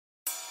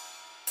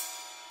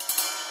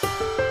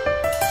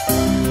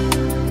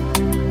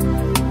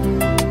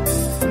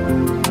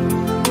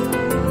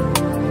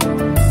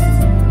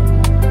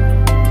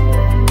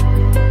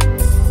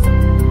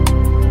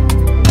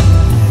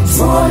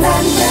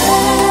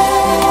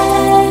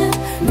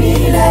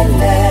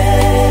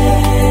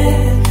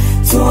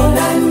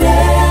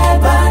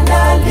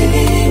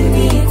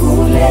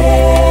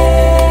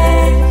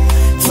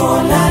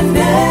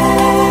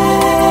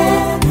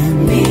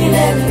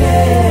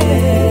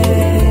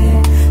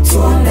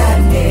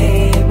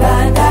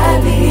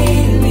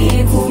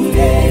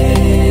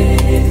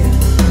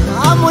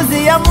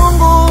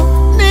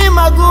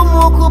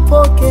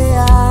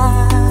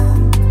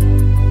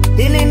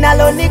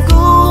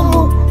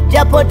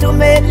japo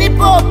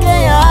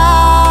tumelipokea,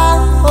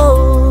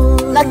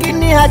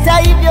 lakini hata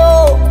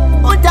hivyo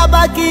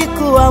utabaki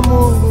kuwa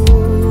Mungu.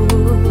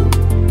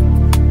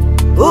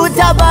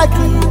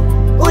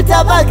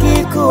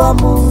 Utabaki kuwa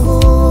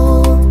Mungu.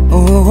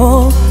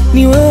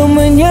 Ni wewe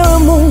mwenyewe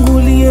Mungu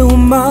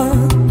uliyeumba,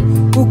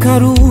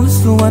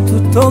 ukaruhusu watu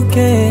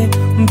toke,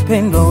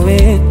 mpendo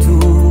wetu.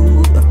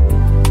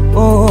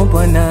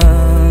 Bwana,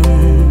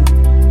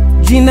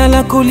 jina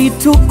lako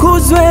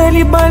litukuzwe,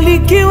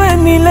 libarikiwe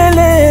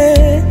milele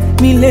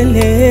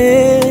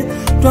milele.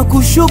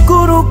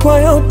 Twakushukuru kwa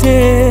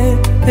yote,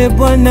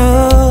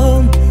 Bwana.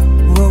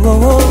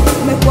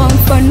 Umekuwa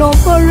mfano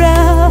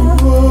bora,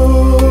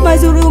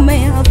 mazuri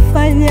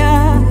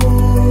umeyafanya,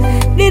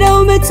 dira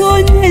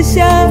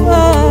umetuonyesha.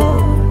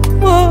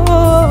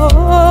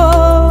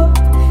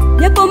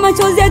 Japo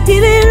machozi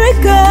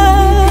yatiririka,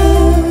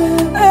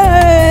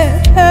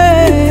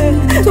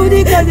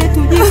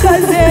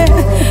 tujikaze,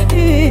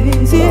 hii ni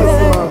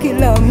njia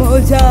kila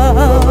moja.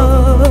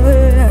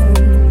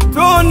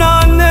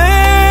 Tuonane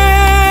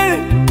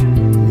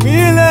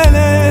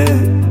milele,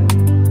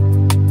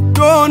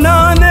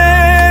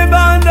 tuonane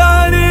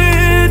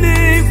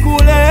bandarini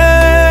kule,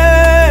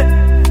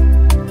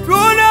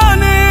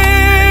 tuonane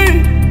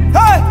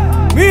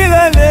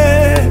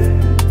milele,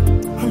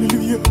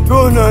 haleluya,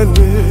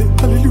 tuonane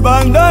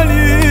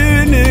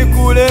bandarini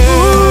kule,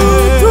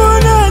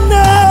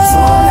 tuonane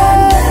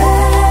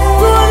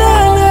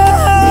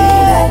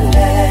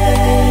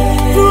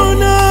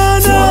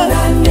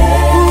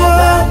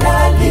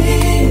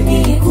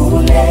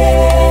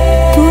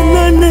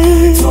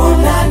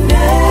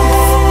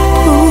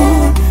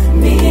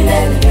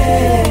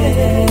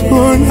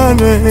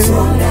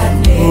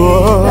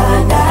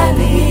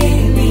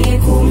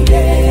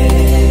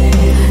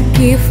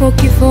Kifo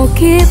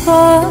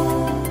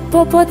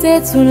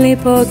popote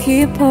tulipo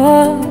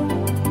kipo,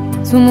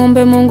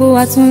 tumombe Mungu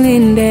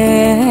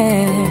atulinde.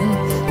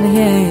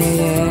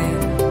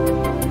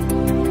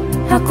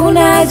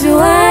 Hakuna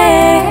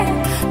ajuae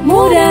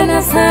muda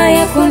na saa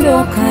ya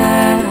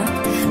kuondoka,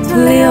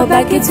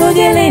 tuliobaki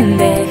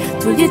tujilinde,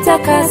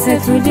 tujitakase,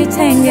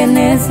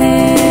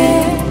 tujitengeneze.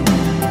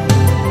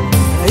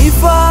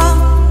 Taifa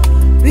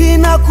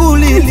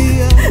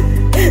linakulilia,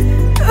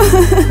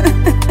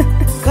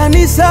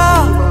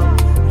 kanisa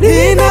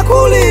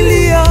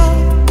linakulilia,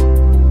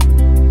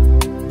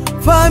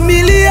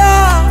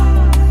 familia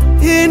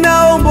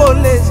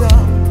inaomboleza.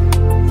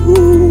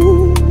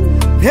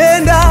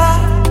 Penda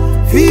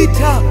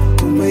vita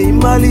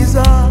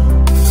umeimaliza,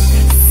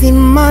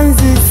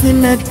 Simanzi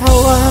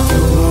zimetawa,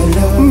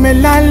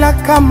 umelala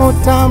kama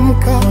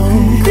utamka.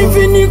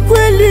 Hivi ni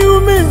kweli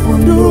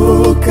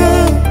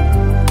umeondoka,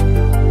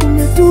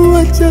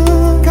 umetuacha.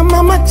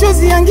 Kama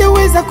machozi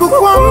yangeweza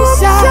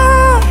kukuamsha,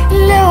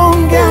 leo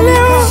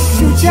ungeamka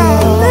shujaa.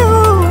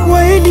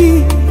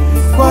 Kweli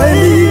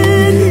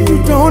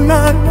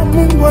tutaona na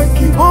Mungu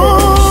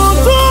akiona.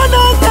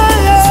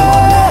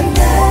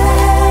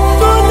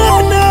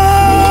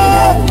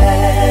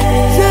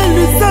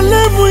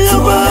 Yerusalemu ya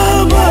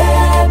Baba,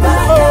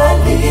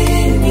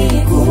 bandarini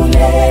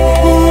kule,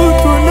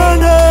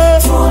 tuonane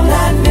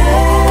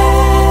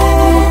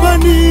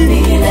nyumbani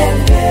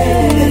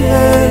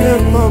milele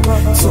Baba,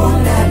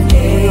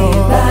 tuonane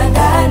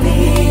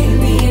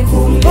bandarini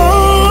kule,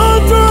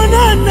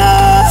 tuonane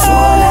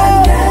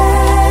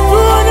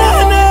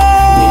milele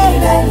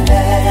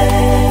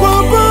kwa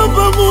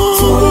Baba Mungu,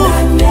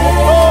 tuonane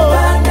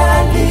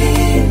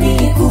bandarini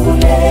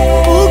kule,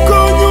 uko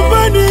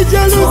nyumbani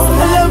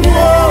Yerusalemu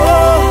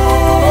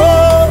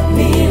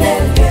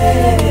milele.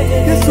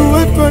 Yesu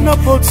wetu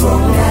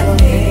anapotoka,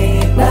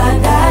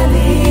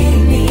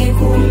 bandarini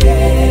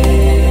kule.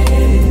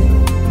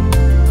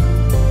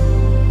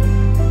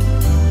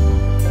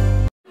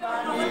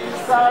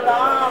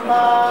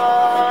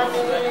 Salama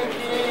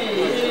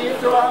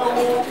nikiitwa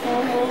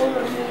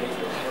hukumuni,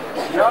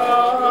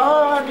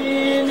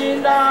 rohoni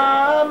nina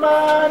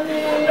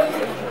amani,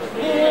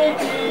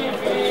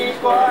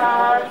 nikivikwa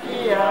haki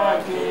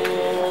yake,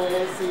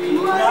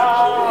 sina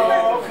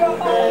hofu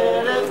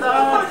mbele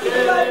zake.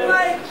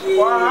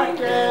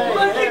 Kwake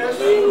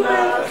Yesu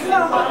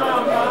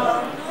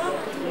nasimama,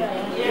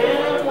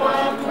 yeye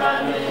mwamba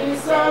ni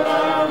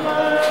salama,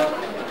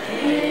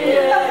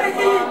 yeye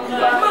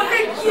mwamba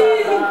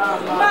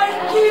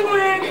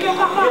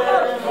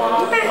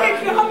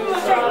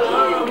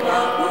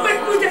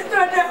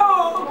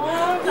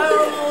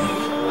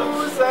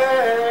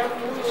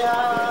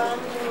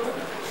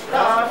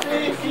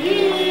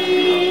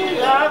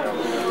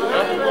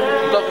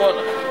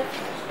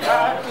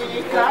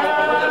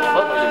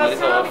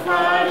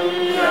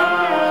safari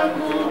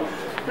yangu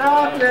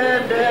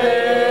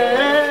natembea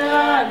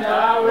na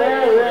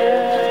wewe,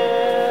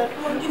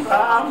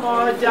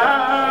 pamoja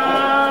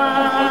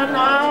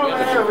na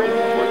wewe,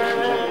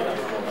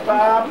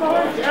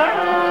 pamoja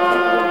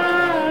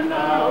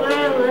na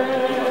wewe,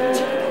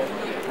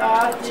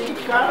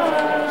 katika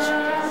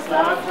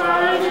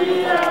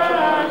safari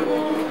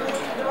yangu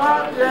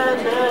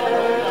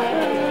natembea.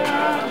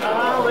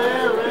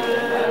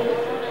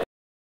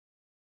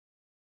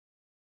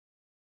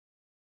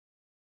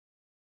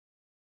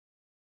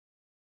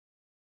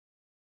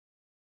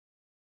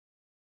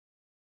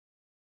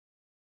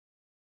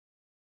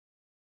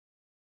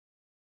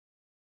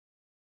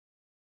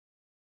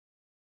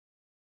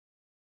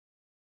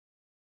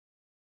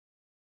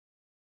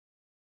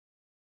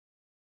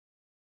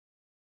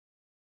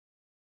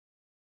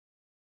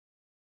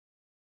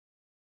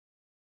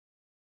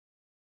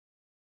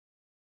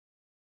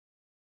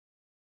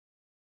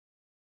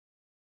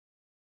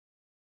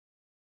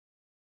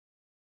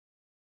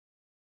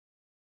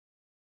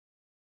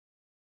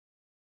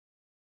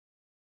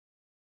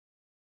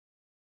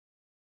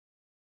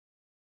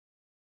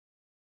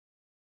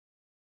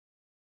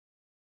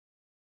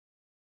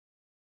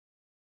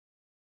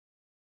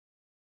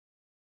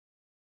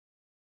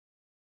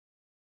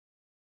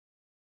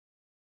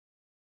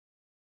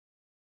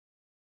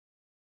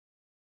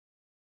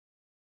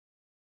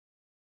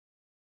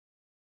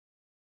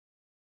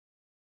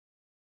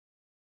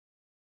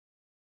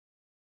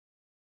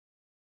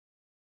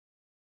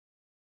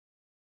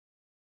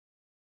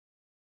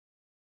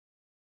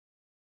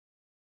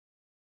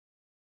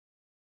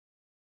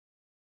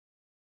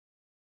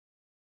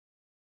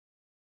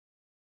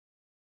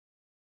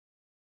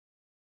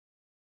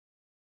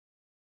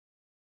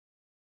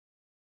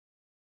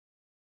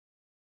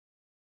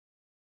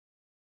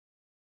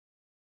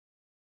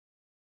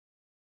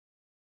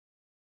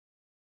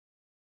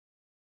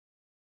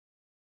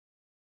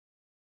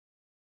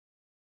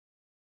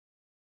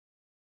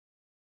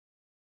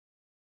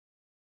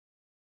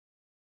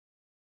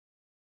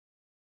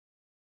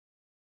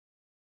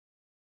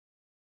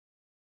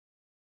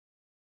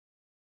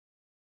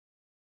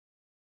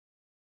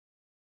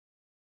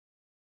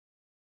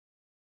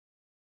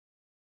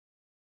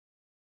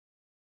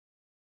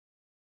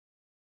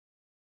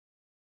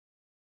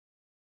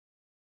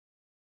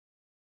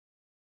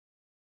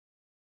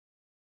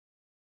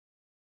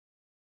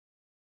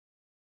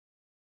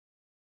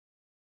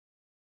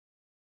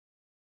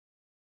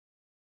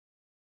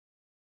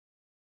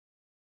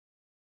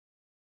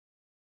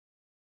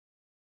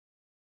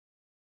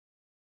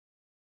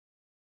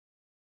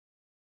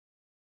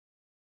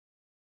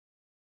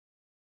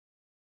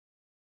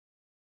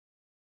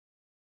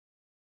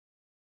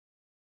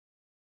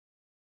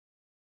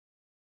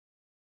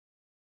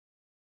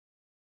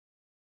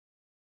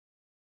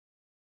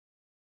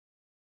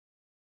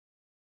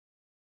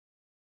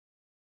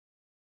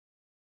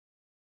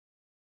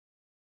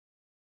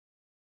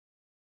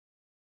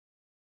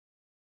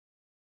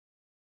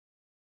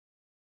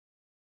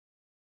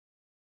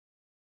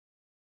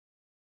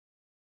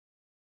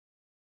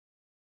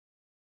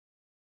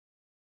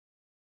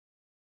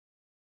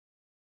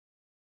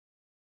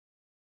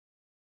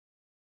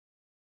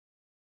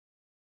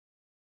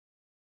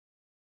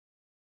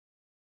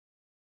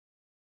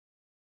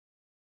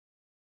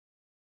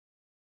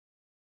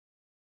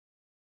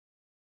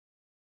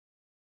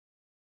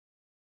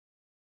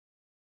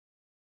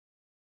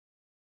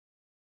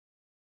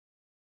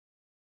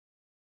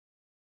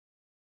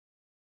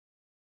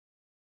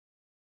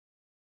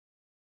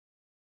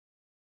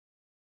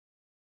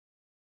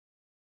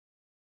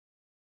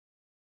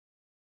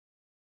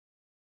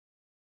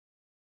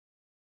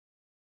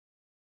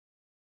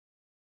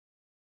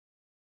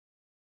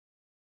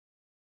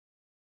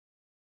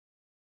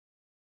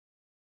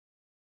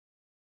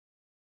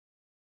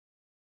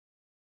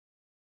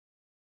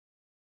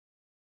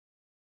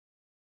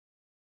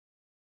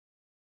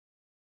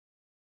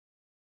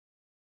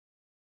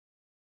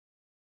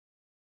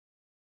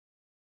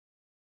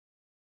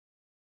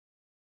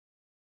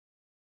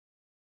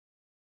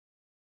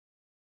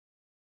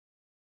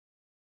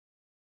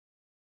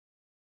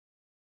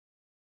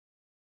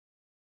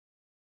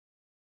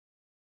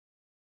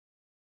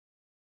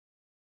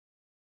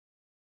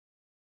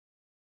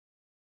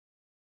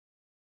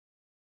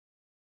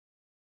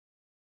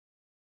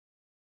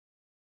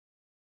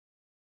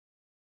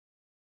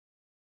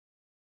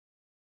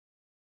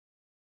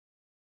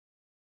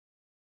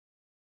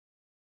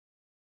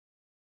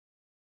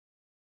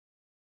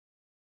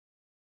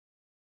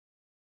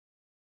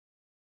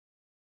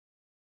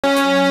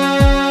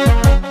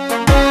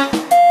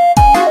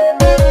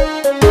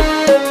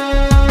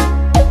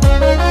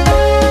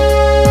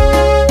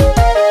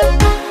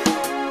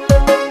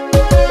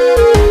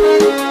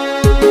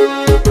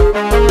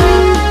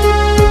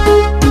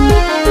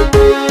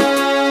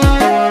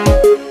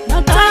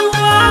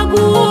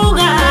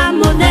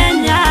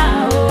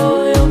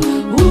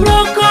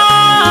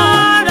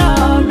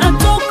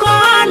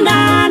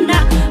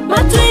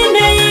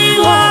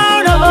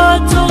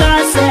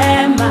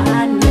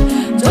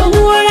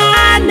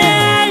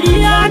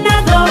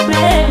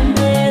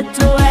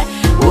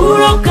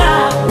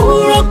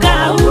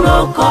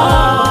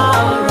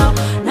 urokoro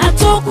na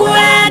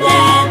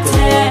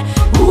tukwendete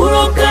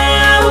uroka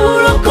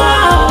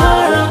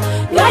urokoro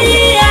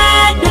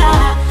gaienda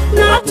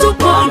na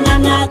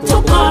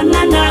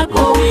tukona na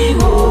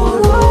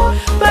kuihuru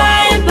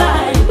bye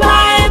bye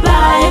bye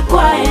bye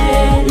kwa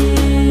heri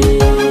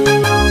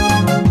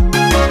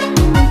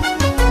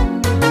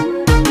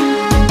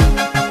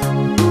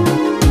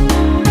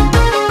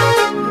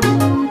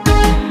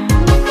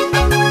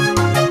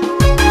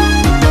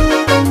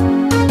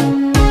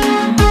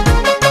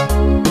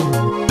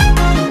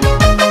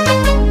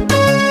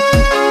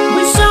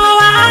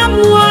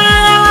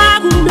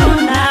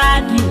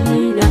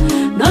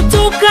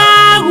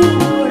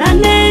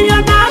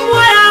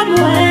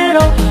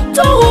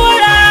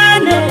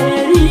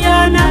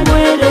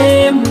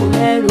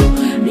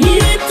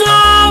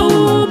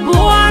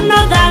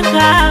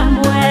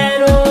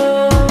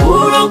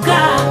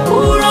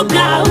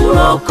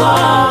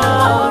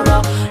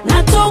urokoro na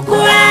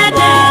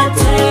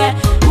tukwendete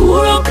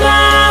uroka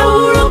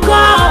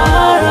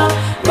urokoro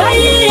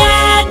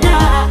gaienda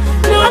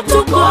na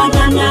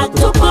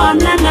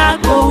tukona na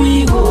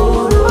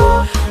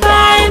kuihuru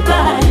bye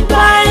bye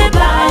bye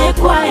bye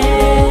kwa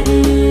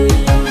heri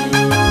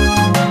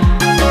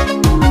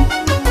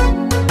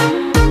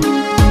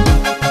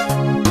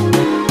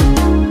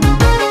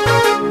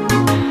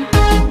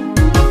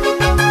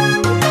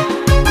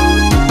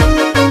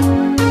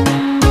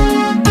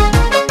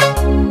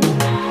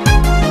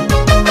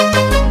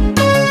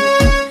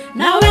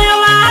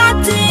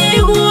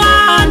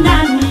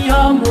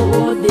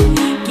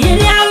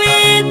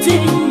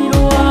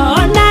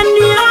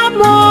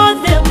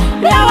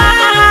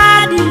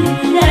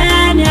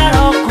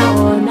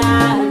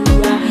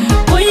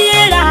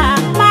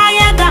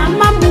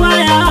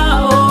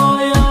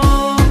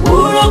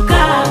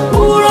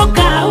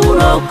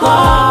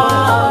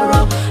urokoro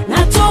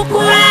na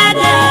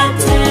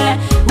tukwendete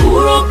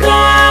uroka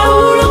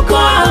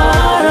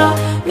urokoro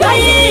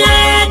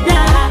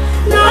gaienda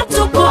na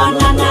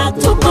tukona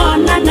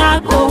na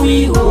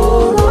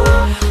kuihuru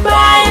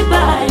bye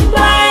bye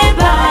bye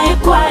bye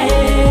kwa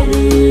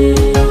heri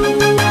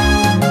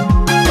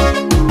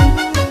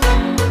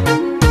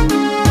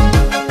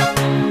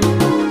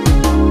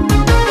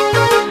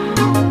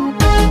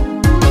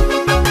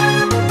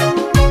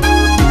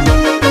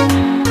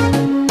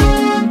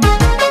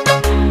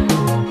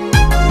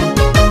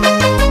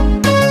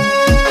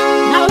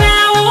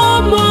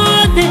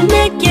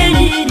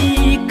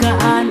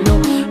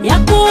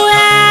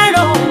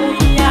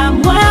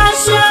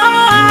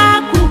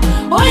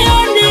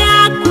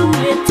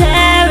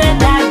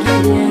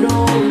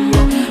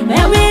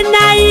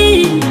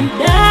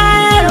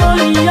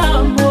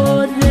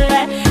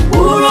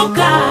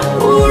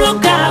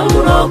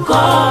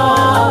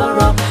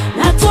urokoro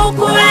na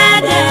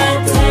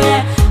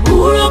tukwendete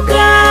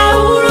uroka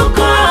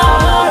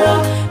urokoro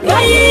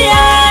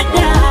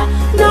gaienda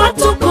na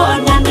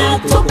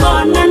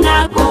tukona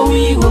na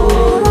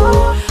kuihuru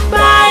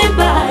bye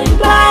bye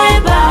bye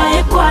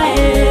bye kwa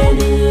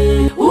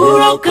heri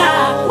uroka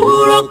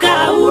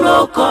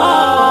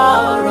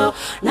urokoro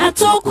na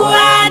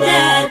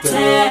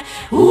tukwendete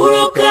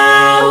uroka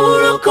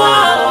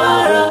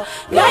urokoro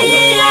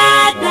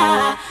gaienda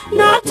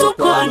na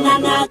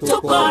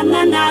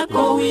tukona na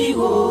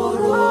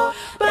kuihuru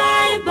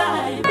bye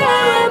bye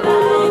bye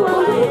bye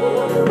kwa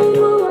heri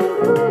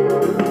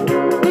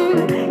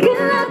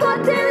Kila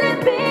goti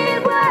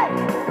lipigwe,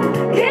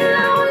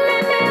 kila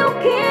ulimi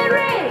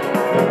ukiri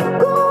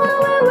kuwa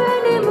wewe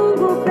ni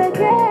Mungu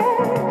pekee,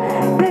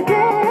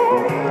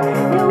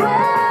 ni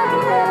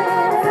wewe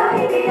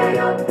zaidi ya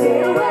yote,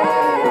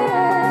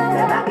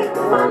 tabaki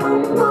kuwa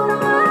Mungu,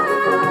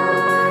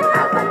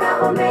 Alfa na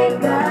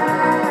Omega,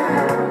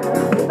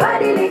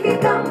 badiliki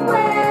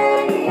kamwe,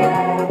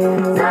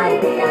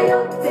 zaidi ya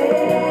yote,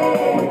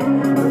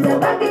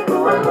 tabaki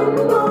kuwa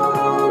Mungu.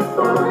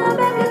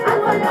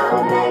 Alfa na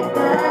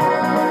Omega,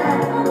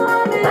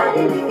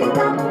 badiliki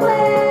kamwe.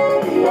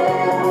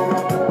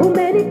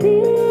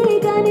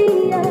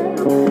 Umenipigania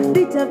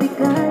vita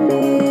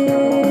vikali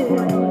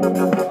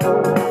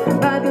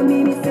ambavyo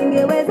mimi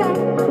singeweza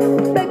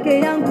peke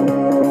yangu.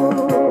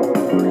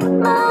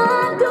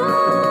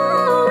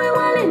 Maadui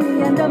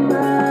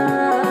waliniandama,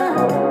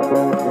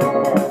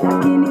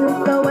 lakini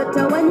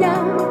ukawatawanya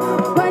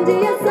kwa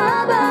njia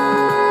saba.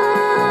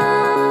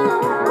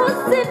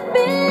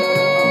 Usifiwe,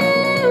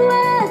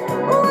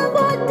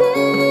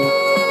 uabudiwe,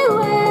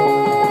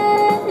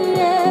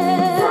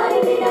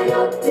 zaidi ya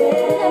yote,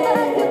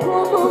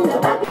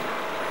 kumbuka.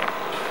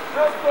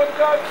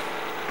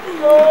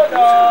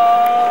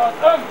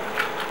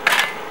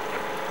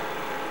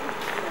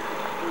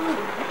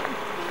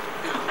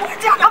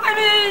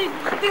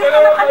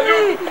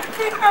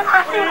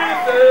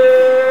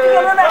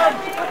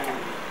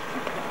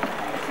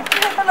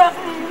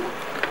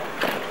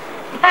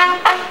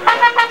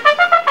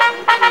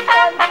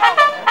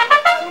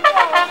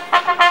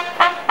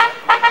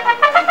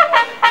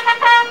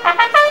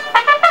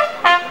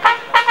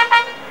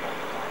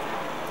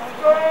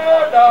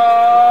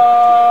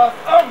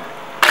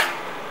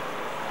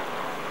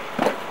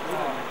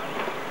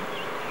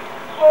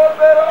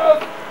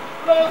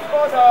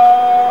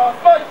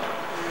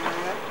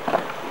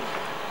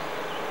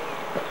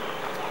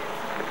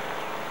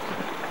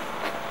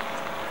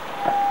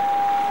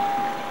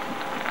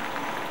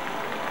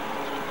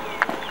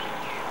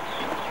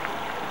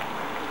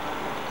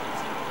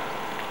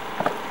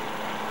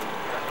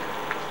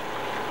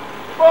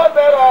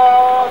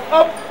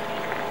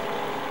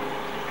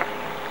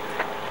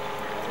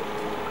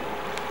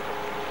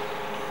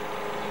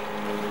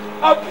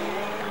 Up.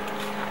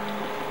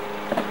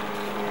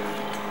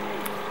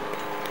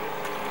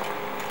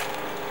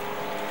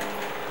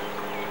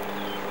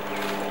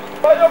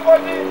 Fire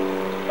party,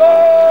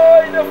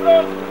 go in the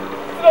front,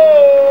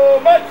 slow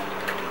march.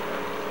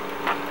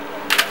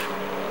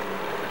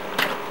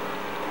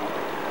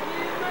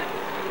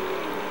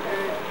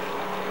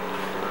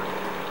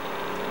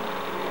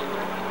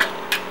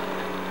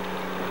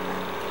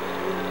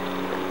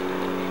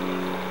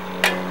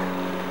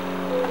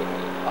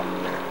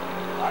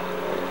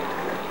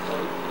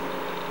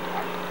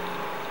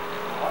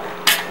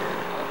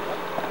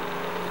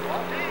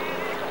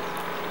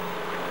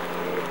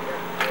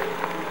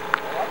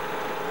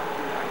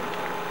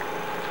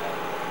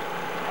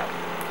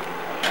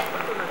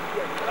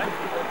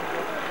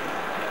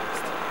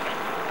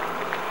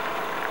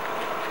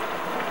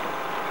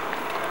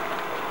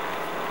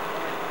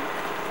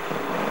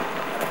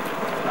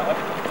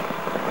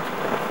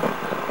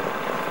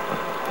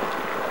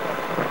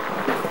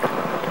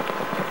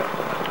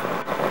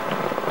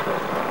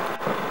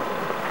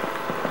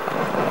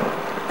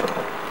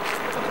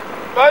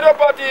 Fire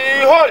party,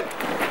 hold.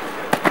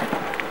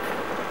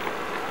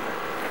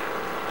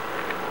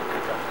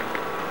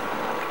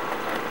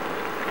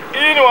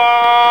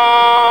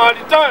 Inward,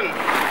 turn.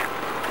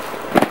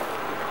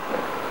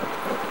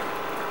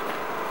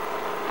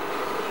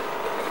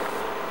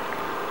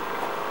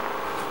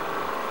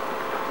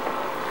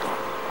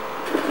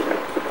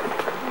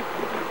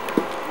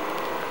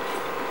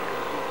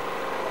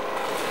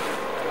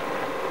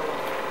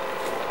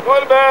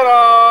 Hold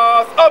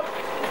bearers, up.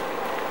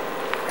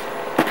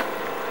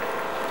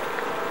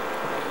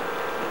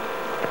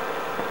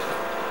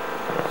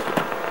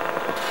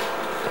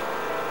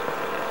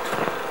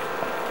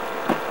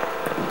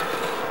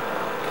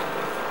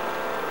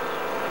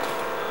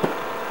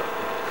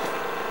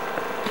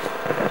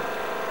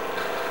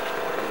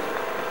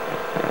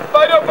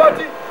 Fire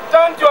party,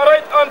 turn to your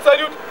right and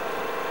salute.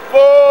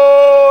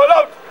 Fall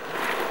out.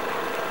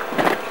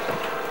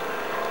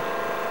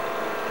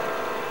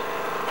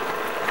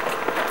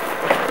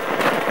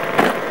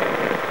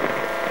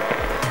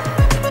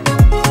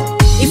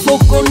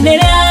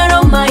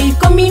 Ifukunirero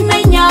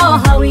maikomina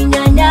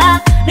hawinyanya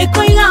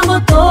nikoiga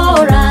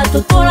motora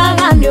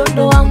tutoraga ni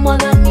undu wa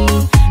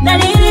mwathani na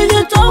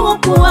riri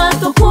tugukuwa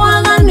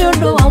tukuaga ni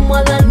undu wa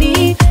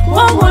mwathani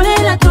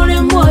wogorera turi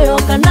muoyo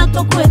kana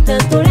tukwete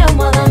turi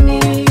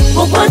mwathani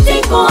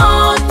ukwatiko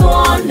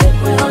tuone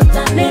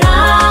kwihotanira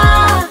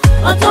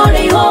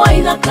otori ho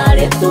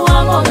waithakari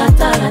tuago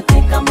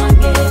gatagati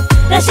kamange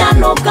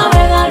nashanuka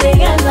wega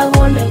rigetha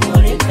wone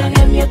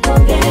ngorikagemie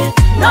konge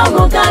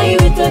nogo Ngai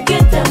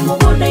witwekete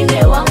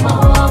mugunda-ini wa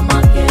mahua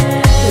make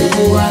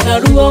tuguaga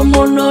ruo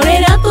muno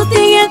riria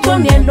tutigetwo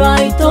ni andu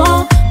aitu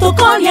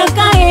tukoria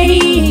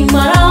Ngai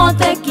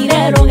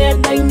marahotekire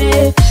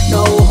rugendo-ini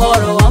no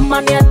uhoro wa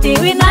ma ni ati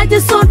wina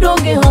Jesu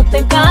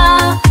ndungihoteka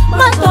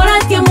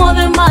matoratie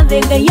mothe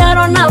mathe Ngai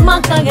arona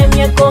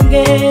makagemie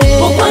konge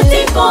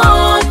ukwatiko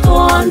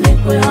tuone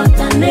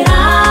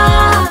kwihotanira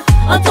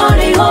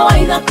otori ho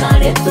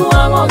waithakari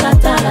tuago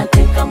gatagati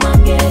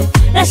kamange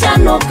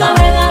nashanuka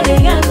wega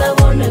rigetha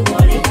wone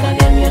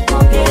ngorikagemie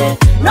konge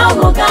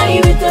nogo Ngai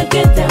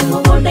witwekete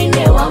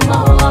mugunda-ini wa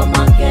mahua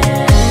make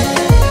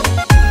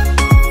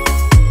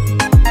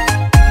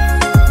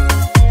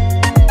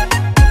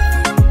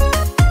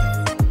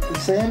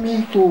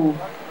Usemi huu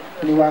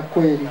ni wa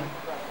kweli.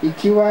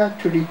 Ikiwa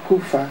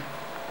tulikufa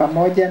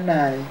pamoja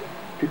naye,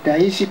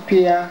 tutaishi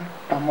pia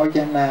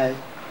pamoja naye.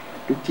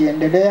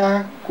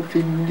 Tukiendelea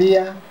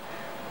kuvumilia,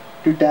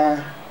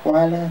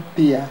 tutawala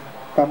pia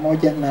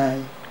pamoja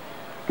naye.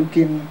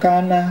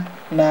 Tukimkana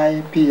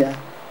naye pia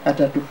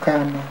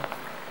atatukana.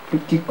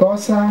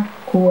 Tukikosa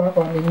kuwa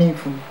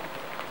waaminifu,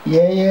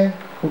 yeye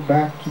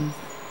hubaki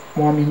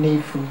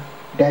mwaminifu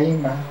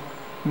daima,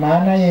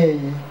 maana yeye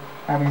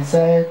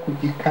awezaye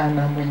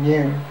kujikana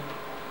mwenyewe.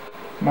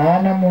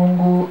 Maana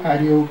Mungu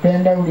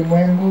aliupenda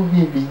ulimwengu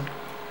hivi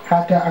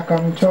hata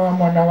akamtoa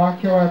mwana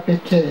wake wa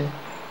pekee,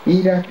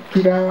 ila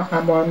kila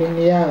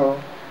amwaminiao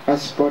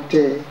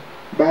asipotee,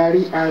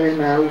 bali awe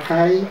na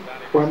uhai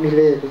wa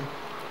milele.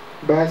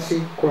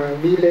 Basi kwa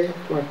vile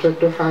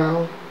watoto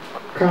hao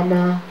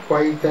kama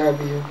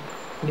waitavyo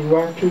ni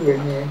watu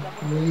wenye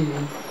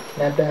mwili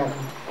na damu,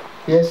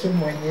 Yesu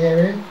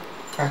mwenyewe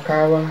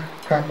akawa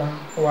kama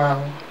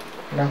wao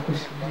na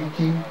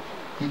kushiriki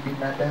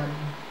kibinadamu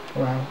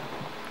wao.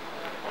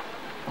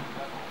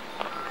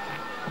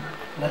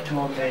 Na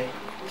tuombe.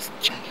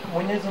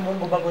 Mwenyezi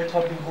Mungu Baba wetu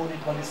wa mbinguni,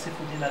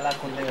 tunalisifu jina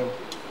lako leo.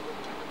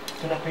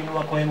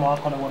 Tunakuinua kwa wema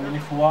wako na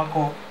uaminifu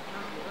wako.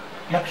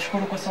 Na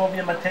kushukuru kwa sababu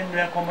ya matendo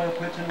yako ambayo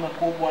kwetu ni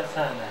makubwa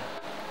sana.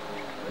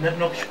 Na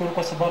tunakushukuru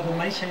kwa sababu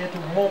maisha yetu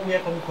Mungu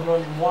yako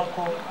mikononi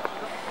mwako.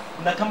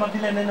 Na kama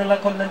vile neno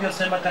lako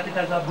linavyosema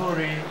katika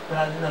Zaburi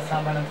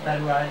 37 na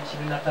mstari wa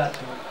 23,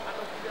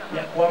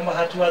 ya kwamba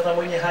hatua za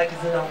mwenye haki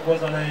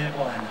zinaongozwa na wewe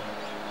Bwana.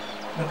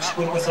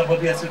 Nakushukuru kwa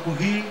sababu ya siku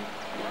hii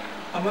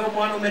ambayo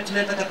Bwana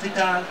umetuleta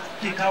katika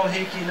kikao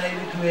hiki na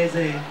ili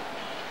tuweze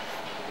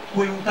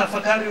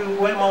kuutafakari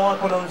wema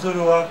wako na uzuri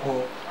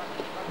wako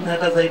na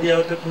hata zaidi ya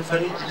yote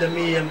kufariji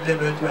jamii ya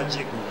mpendo wetu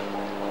Wanjiku.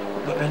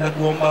 Tunapenda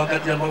kuomba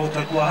wakati ambao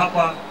utakuwa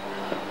hapa,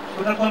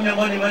 utakuwa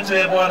miongoni mwetu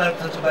ya Bwana,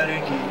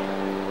 tutatubariki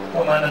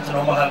kwa maana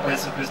tunaomba hapa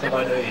Yesu Kristo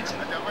Bwana wetu.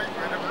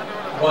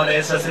 Bwana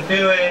Yesu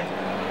asifiwe.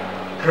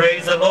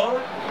 Praise the Lord.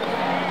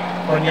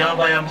 Kwa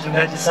niaba ya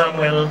mchungaji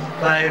Samuel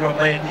Thairo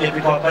ambaye ndiye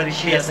bikwa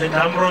parishi ya St.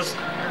 Ambrose,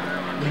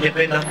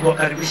 ningependa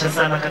kuwakaribisha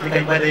sana katika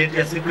ibada yetu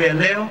ya siku ya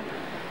leo,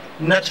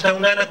 na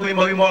tutaungana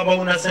kuimba wimbo ambao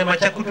unasema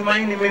cha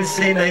kutumaini mimi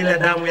sina ila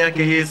damu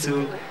yake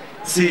Yesu,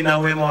 sina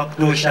wema wa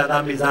kutosha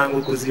dhambi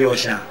zangu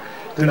kuziosha.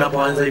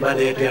 Tunapoanza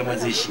ibada yetu ya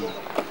mazishi.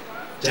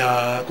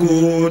 Cha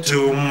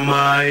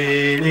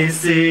kutumaini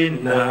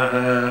sina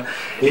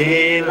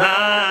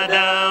ila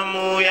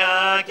damu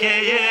yake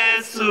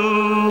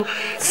Yesu,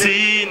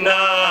 sina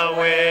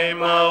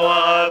wema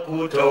wa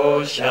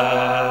kutosha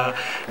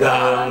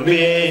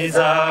dhambi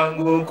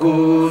zangu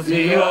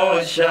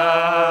kuziosha.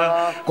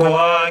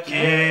 Kwake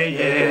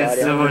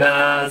Yesu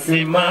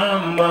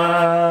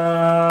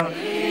nasimama,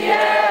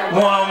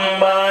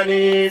 mwamba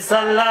ni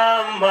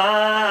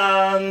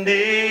salama,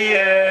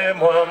 ndiye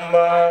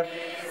mwamba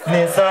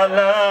ni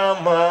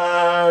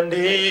salama,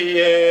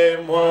 ndiye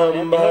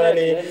mwamba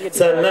ni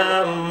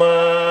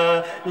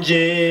salama.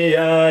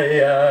 Njia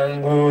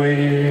yangu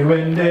iwe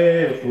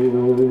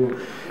ndefu,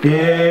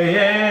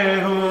 yeye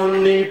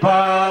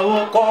hunipa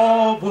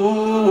wokovu.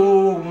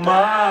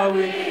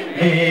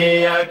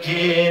 Mawimbi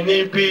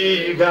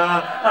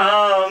yakinipiga,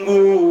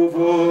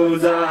 nguvu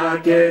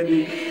zake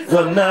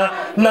ndizo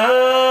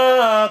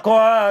na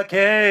kwake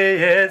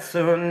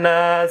Yesu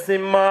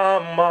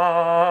nasimama.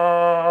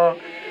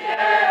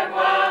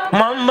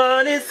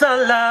 Mwamba ni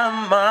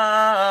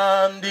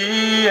salama,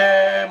 ndiye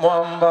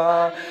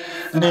mwamba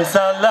ni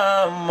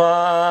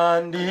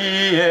salama,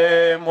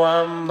 ndiye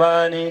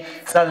mwamba ni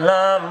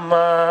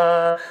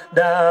salama.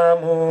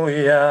 Damu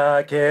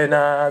yake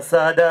na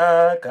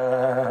sadaka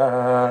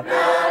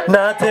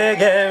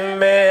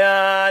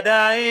nategemea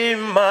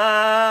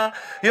daima,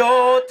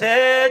 yote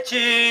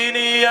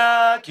chini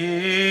ya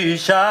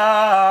kisha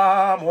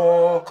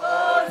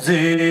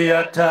Mwokozi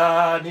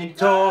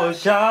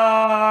atanitosha.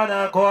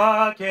 Na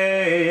kwake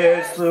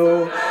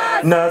Yesu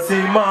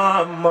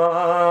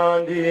nasimama,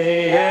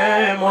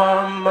 ndiye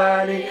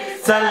mwamba ni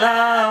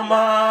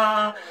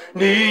salama,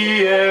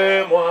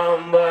 ndiye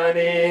mwamba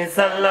ni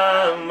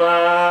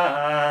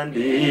salama,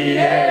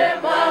 ndiye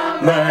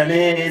mwamba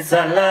ni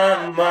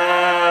salama.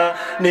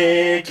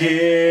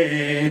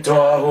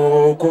 Nikiitwa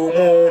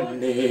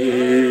hukumuni,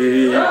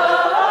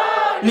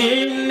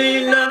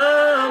 nini na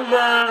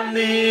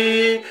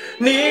amani,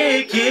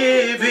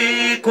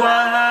 nikivikwa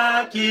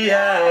haki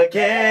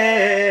yake,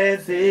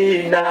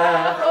 sina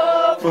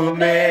hofu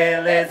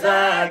mbele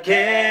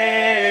zake.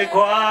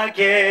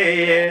 Kwake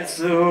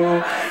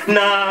Yesu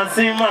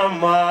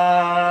nasimama,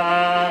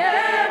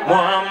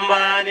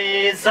 mwamba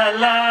ni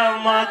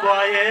salama.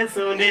 Kwa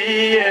Yesu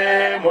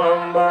ndiye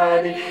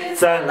mwamba ni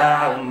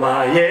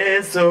salama,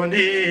 Yesu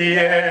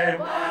ndiye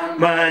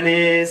mwamba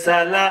ni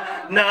salama.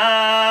 Na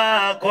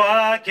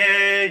kwake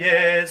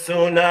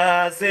Yesu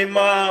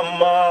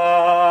nasimama,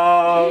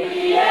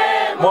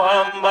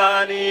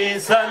 mwamba ni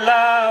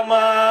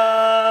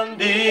salama,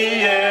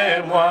 ndiye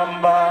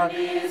mwamba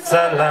ni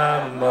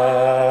salama,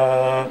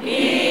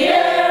 ndiye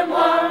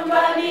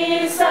mwamba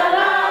ni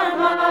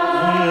salama.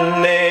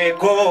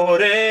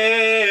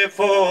 Nekore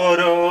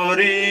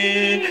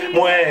forori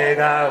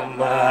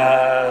mwegama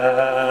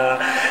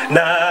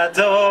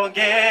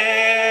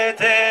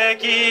natongete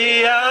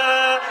kia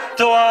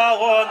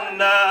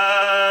twaona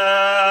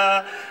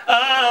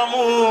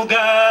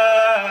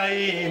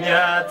amugai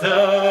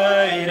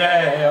nyatoire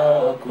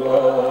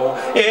oko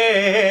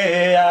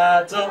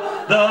ato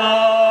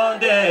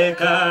donde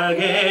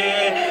kage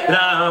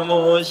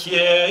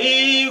ramoshe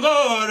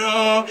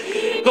igoro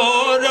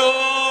goro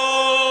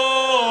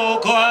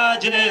kwa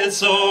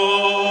Jesu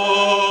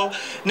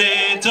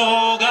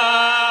netoga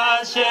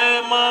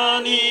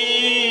shemani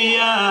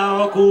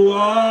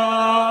yakuwa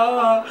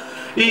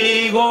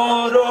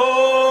igoro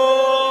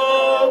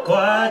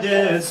kwa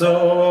Jesu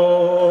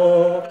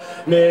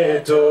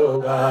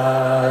netoga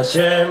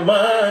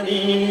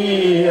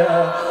shemani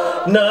ya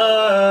na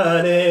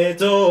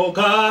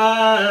netoga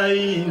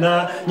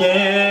ina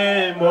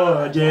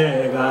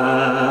nyemojega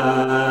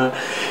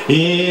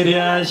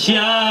iria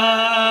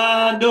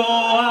shando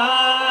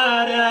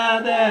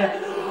arade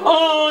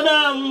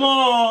onamo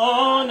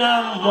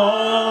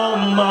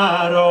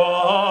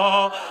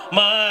maro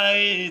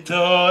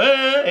maito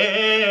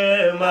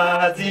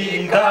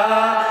matika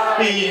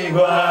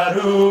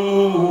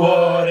iguaru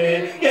ore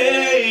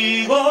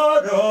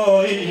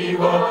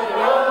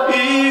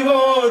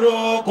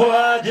igoro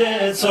kwa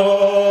Jesu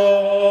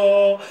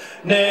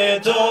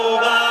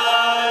netoga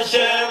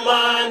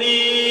shemani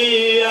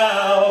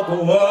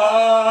yaokuwa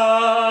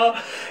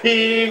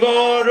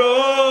igoro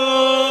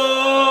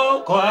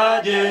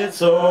kwa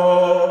Jesu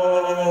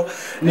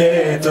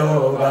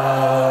netoga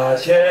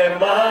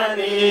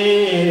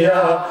shemani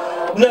ya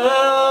na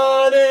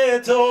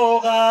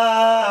netoga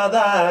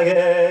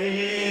dage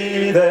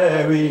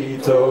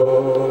idewito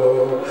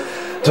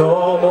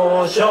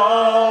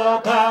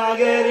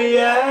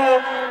Tũcokagerie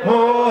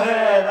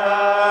mũhera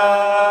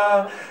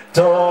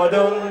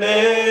tondũ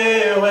nĩ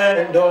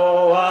wendo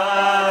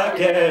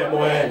wake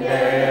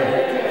mwene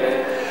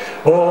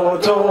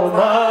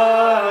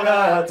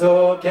ũtũmaga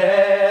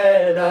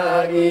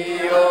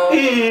tũkenagio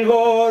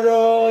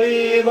igũrũ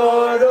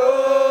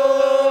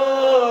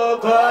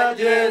kwa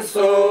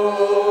Jesũ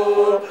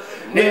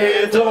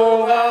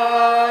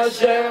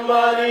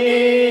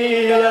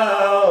nĩtũgacemania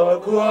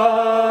kuo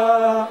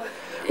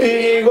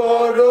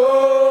igũrũ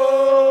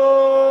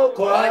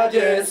kwa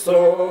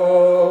Jesũ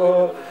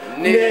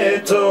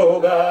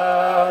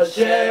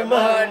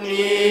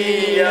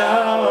nĩtũgacemania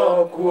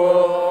kuo.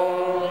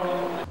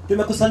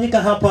 Tumekusanyika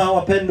hapa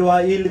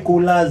wapendwa, ili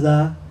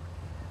kuulaza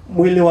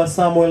mwili wa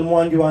Samuel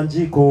Mwangi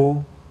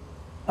Wanjiku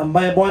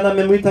ambaye Bwana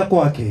amemwita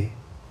kwake,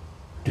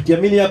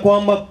 tukiamini ya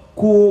kwamba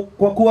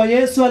kwa kuwa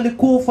Yesu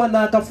alikufa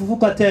na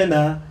akafufuka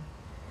tena,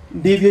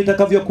 ndivyo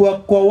itakavyokuwa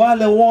kwa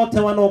wale wote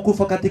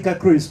wanaokufa katika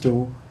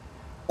Kristo,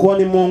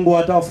 kwani Mungu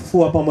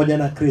atawafufua pamoja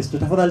na Kristo.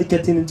 Tafadhali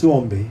ketini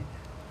tuombe.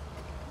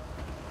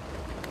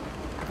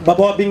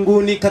 Baba wa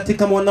mbinguni,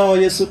 katika mwanao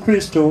Yesu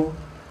Kristo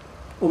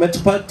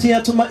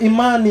umetupatia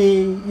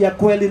imani ya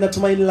kweli na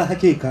tumaini la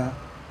hakika.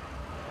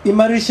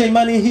 Imarisha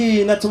imani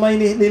hii na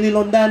tumaini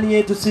lililo ndani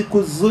yetu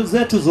siku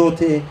zetu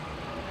zote,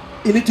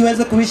 ili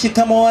tuweze kuishi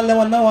kama wale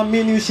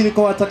wanaoamini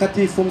ushirika wa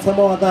watakatifu,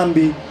 msamaha wa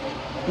dhambi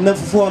na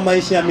ufufuo wa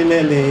maisha ya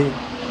milele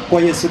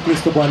kwa Yesu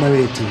Kristo Bwana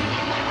wetu.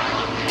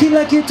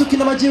 Kila kitu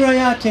kina majira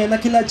yake na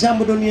kila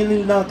jambo duniani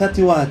lina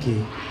wakati wake.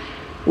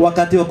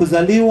 Wakati wa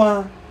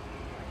kuzaliwa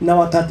na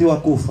wakati wa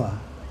kufa.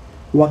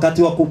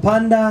 Wakati wa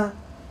kupanda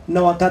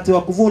na wakati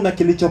wa kuvuna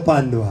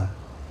kilichopandwa.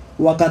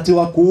 Wakati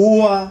wa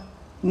kuua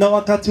na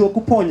wakati wa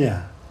kuponya.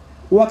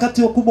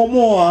 Wakati wa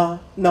kubomoa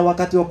na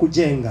wakati wa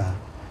kujenga.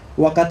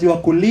 Wakati wa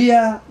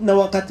kulia na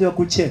wakati wa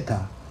kucheka.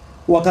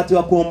 Wakati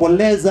wa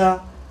kuomboleza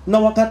na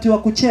wakati wa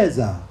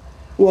kucheza.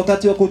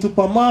 Wakati wa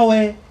kutupa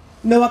mawe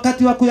na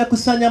wakati wa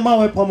kuyakusanya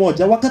mawe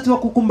pamoja. Wakati wa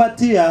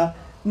kukumbatia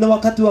na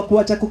wakati wa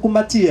kuacha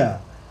kukumbatia.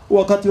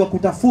 Wakati wa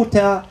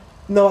kutafuta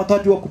na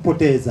wakati wa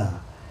kupoteza.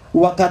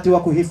 Wakati wa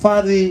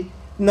kuhifadhi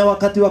na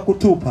wakati wa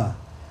kutupa.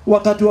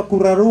 Wakati wa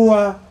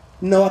kurarua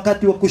na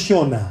wakati wa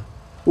kushona.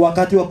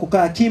 Wakati wa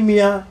kukaa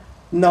kimya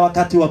na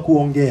wakati wa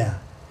kuongea.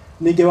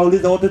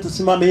 Ningewauliza wote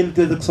tusimame ili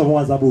tuweze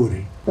kusoma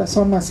Zaburi.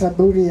 Tasoma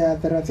Zaburi ya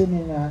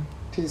 39.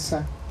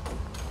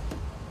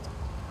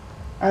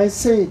 I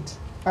said,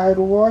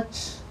 I'll watch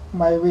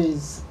my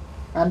ways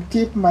and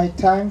keep my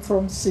tongue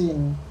from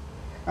sin.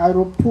 I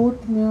will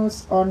put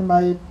muse on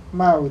my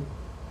mouth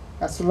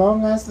as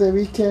long as the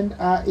wicked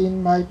are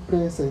in my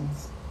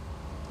presence.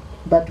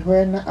 But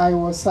when I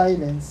was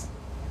silent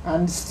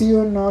and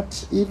still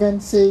not even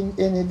saying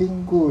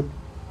anything good,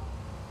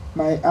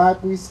 my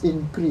anguish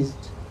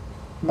increased.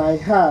 My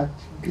heart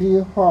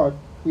grew hot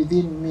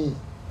within me,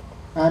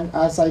 and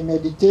as I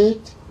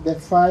meditate, the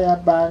fire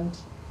burned.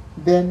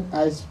 Then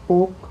I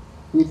spoke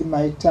with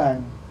my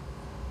tongue.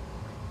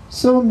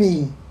 Show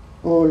me,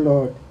 O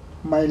Lord,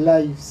 my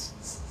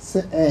life's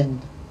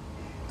end,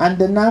 and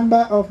the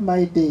number of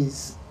my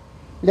days.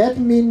 Let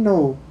me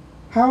know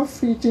how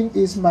fleeting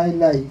is my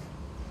life.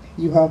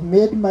 You have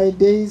made my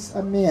days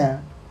a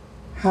mere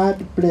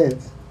hard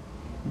breath.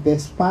 The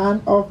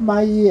span of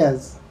my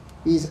years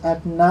is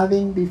at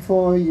nothing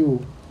before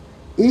you.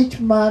 Each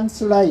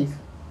man's life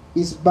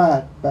is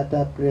but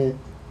a breath.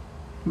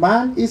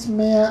 Man is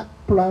mere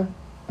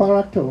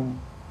phantom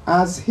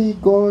as he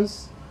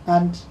goes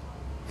and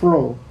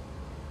flows.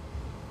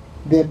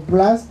 The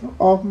blast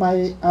of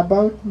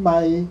about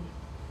my,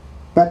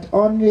 but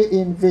only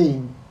in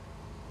vain.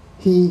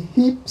 He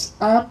heaps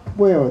up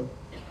wealth,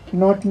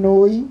 not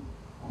knowing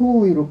who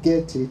will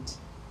get it.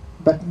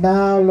 But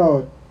now,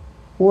 Lord,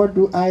 what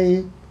do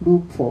I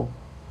look for?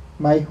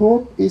 My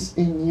hope is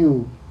in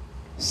you.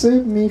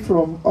 Save me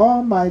from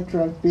all my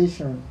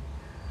transgression.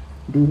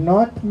 Do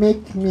not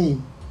make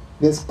me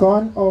the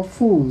scorn of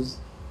fools.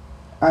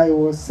 I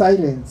was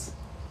silenced.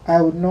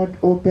 I would not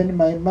open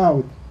my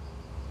mouth,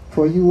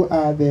 for you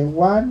are the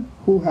one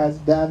who has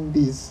done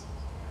this.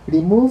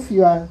 Remove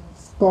your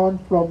scorn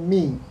from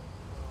me.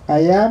 I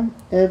am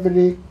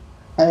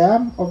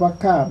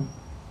overcome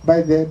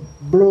by the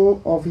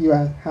blow of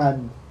your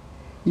hand.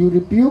 You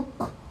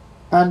rebuke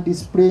and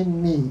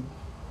discipline me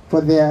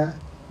for their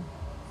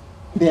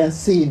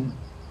sin.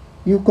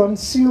 You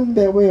consume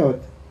the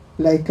world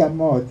like a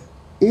moth.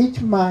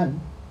 Each man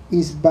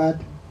is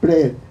but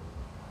breath.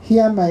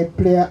 Hear my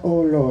prayer,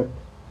 O Lord.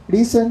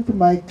 Listen to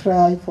my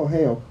cry for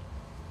help.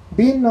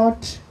 Be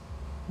not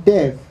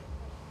deaf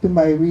to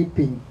my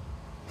weeping,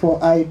 for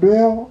I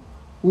dwell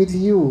with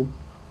you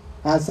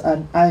as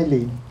an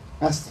island,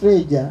 a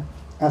stranger,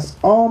 as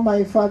all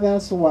my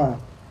fathers were.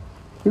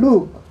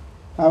 Look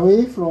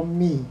away from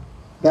me,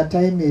 that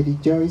I may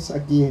rejoice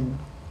again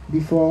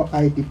before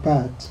I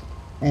depart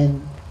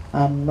and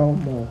am no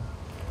more.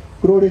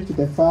 Glory to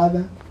the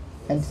Father,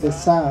 and to the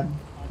Son,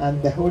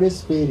 and the Holy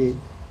Spirit,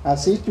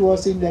 as it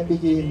was in the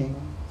beginning,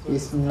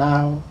 is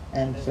now,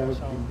 and shall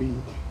be.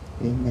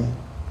 Amen.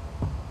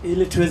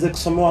 ili tuweze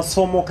kusomewa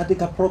somo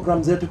katika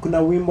program zetu. Kuna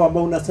wimbo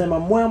ambao unasema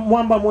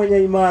mwamba mwenye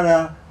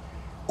imara,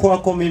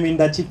 kwako mimi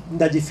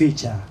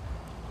ndajificha.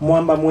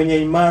 Mwamba mwenye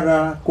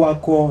imara,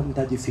 kwako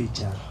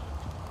ndajificha.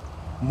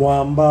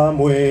 Mwamba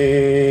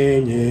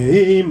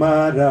mwenye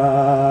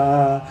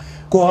imara,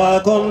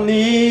 kwako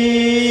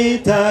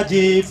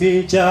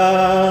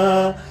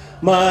nitajificha.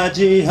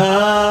 Maji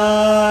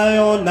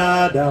hayo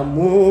na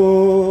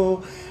damu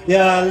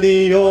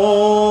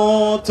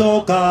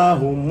yaliyotoka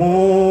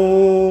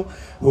humu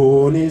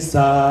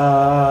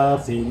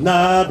hunisafi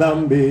na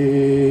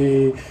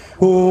dhambi,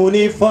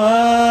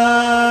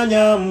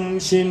 hunifanya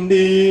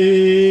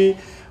mshindi.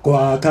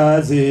 Kwa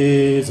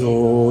kazi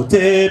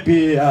zote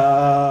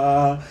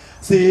pia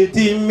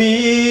sitimizi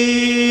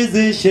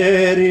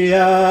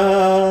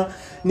sheria,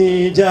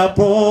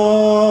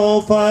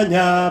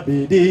 nijapofanya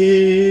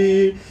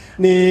bidii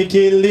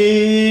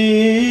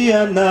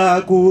nikilia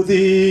na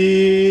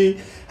kudhi,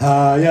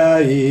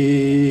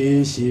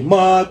 hayaishi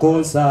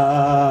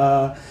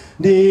makosa,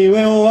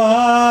 ndiwe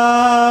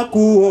wa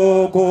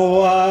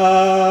kuokoa.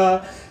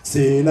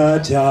 Sina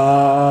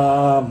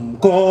cha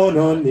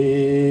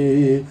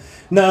mkononi,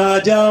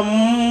 naja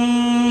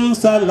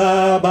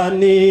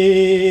msalabani,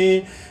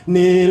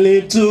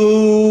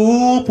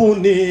 nilitupu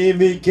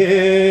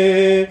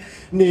nivike,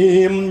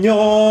 ni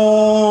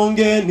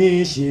mnyonge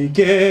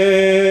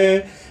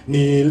nishike,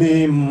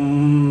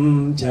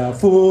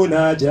 nilimchafu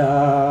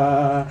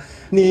naja,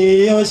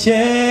 nioshe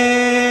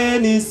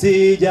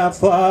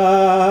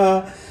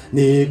nisijafa,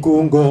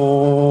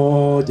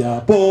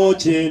 nikungoja po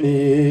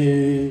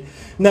chini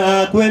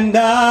na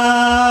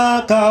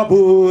kwenda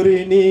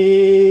kaburini,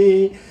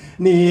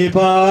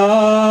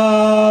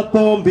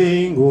 nipapo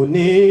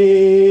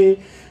mbinguni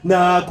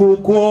na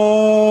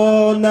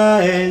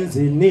kukuona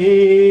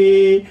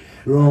enzini.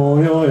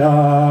 Roho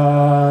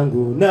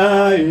yangu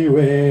na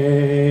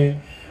iwe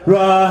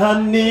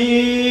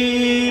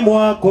rahani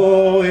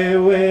mwako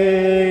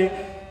wewe.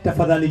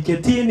 Tafadhali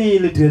ketini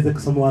ili tuweze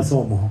kusoma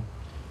somo.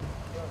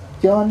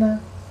 Jonah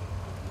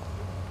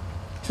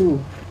 2.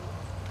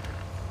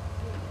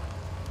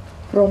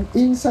 From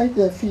inside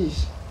the fish,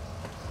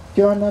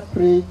 Jonah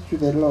prayed to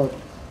the Lord,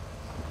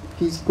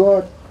 his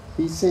God.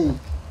 He said,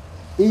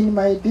 "In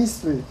my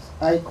distress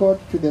I called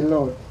to the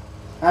Lord,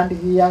 and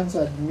he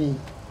answered me.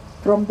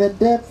 From the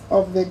depth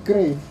of the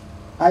grave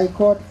I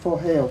called for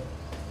help,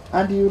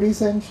 and you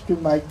listened to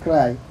my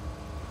cry.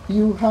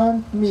 You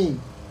hurled me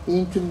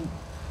into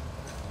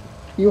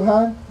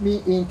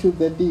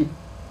the deep,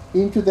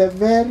 into the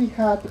very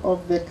heart of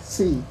the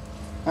sea,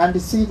 and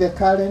see the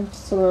current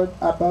swirled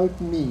about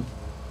me.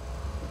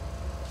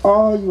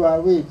 All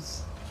your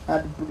waves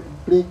and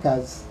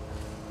breakers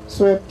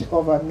swept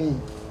over me.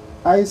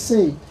 I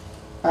said,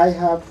 I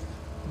have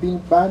been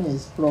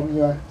banished from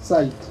your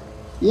sight.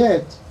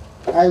 Yet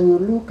I will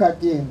look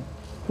again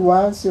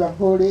towards your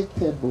holy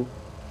table.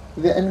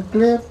 The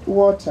engraved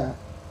water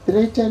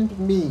threatened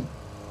me.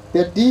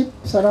 The deep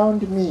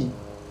surrounded me.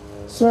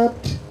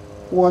 Swept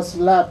was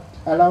lapped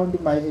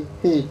around my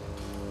head.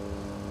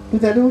 To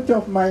the root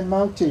of my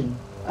mountain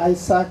I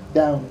sat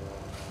down.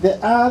 The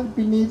earth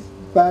beneath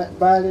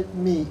buried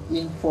me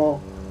in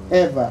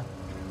forever.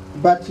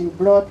 But you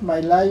brought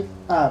my life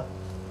up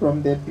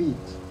from the pit.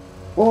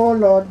 O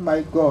Lord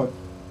my God,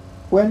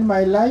 when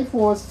my life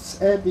was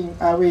ebbing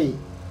away,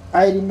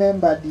 I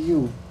remembered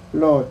you,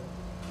 Lord,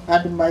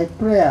 and my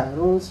prayer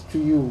rose to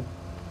you,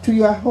 to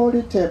your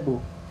holy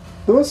table.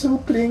 Those who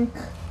cling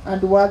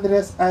and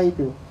worthless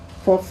idol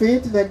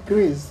forfeit the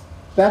grace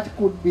that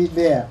could be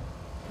there.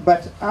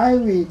 But I,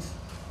 with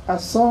a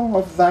song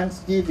of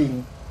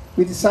thanksgiving,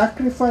 with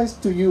sacrifice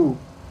to you,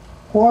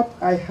 what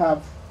I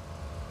have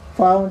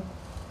found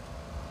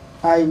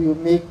I will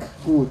make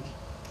good.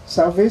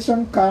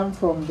 Salvation comes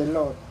from the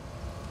Lord.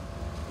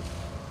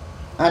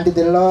 And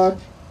the Lord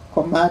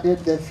commanded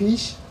the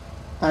fish,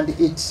 and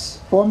it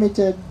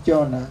vomited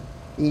Jonah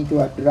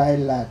into a dry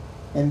land.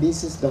 And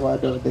this is the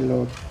word of the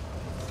Lord.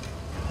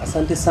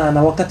 Asante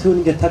sana. Wakati huu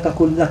ningetaka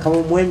kuuliza kama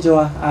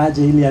mwenjwa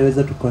aje ili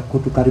aweze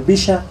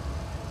kutukaribisha,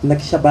 na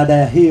kisha baada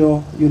ya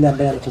hiyo yule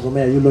ambaye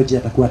anatazomea eulogy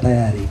atakuwa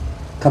tayari.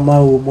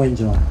 Kama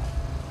mwenjwa.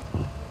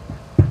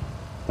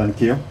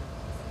 Thank you.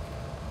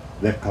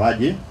 The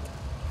clergy,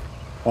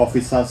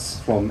 officers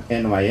from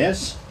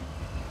NYS,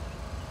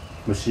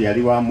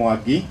 Mushiari wa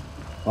Mwangi,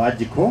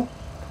 Wanjiku,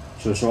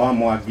 Shosho wa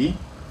Mwangi,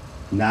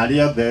 na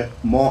aria othe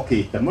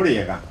mokite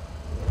muriega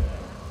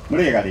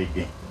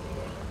rigi.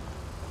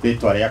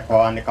 Ritwa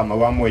riakwa ni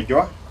Kamau wa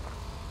Mwenjwa.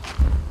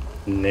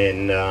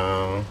 And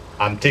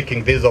I'm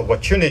taking this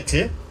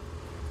opportunity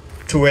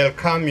to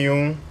welcome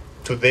you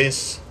to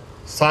this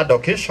sad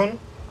occasion.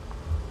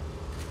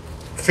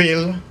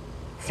 Feel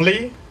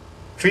free,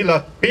 feel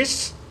at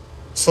peace,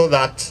 so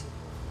that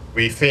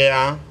we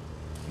fare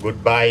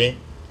goodbye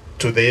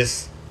to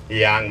this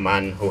young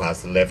man who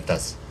has left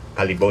us.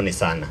 Karibuni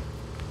sana.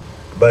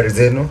 Habari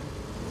zenu,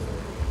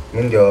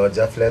 mimi ndio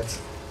Jaflet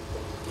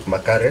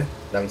Makare,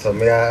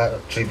 namsomea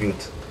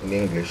tribute in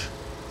English.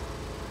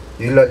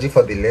 Eulogy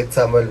for the late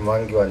Samuel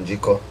Mwangi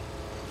Wanjiku,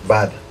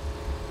 birth.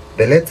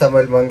 The late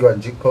Samuel Mwangi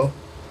Wanjiku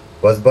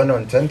was born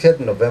on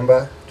 20th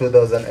November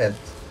 2008,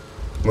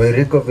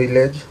 Mwiriko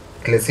Village,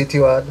 Clay City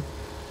Ward,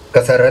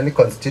 Kasarani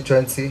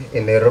constituency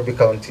in Nairobi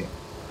County.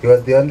 He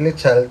was the only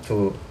child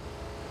to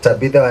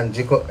Tabitha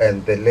Wanjiku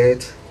and the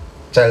late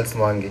Charles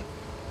Mwangi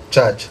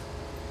Church.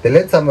 The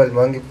late Samuel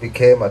Mwangi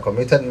became a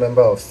committed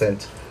member of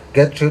St.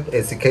 Gertrude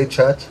ACK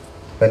Church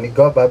when he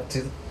got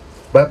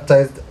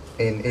baptized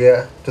in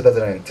year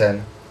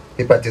 2010.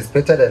 He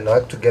participated and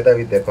worked together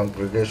with the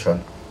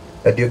congregation.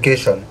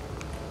 Education.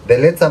 The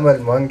late Samuel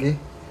Mwangi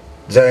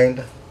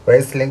joined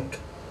Weslink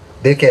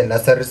Daycare and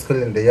Nursery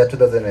School in the year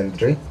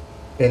 2003.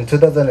 In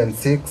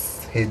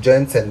 2006, he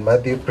joined St.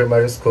 Matthew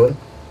Primary School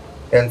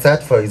and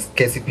sat for his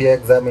KCPE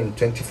exam in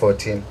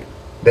 2014.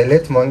 The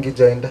late Mwangi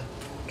joined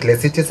Clay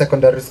City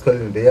Secondary School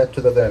in the year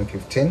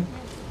 2015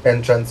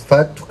 and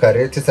transferred to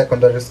Kareti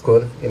Secondary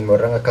School in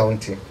Murang'a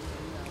County.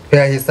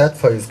 Here he sat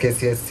for his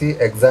KCSE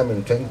exam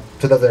in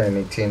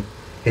 2018.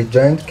 He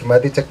joined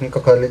Kimathi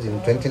Technical College in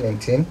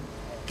 2019,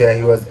 where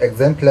he was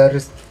exemplary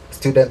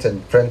student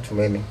and friend to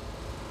many.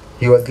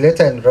 He was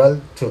later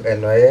enrolled to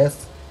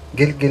NYS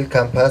Gilgil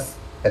campus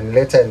and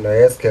later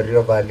NYS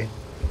Kerio Valley,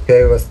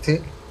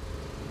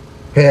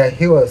 where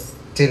he was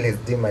till his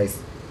demise.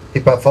 He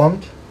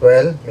performed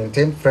well,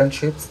 maintained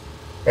friendships,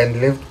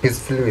 and lived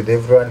peacefully with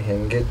everyone he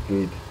engaged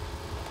with.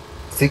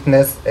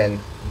 Sickness and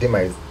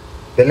demise.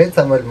 The late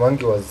Samuel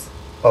Mwangi was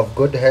of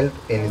good health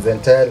in his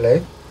entire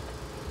life.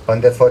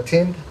 On the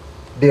 14th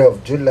day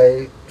of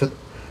July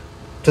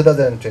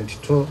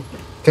 2022,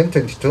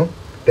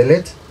 the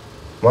late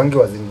Mwangi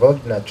was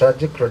involved in a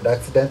tragic road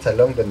accident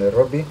along the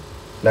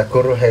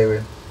Nairobi-Nakuru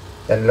highway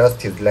and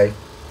lost his life.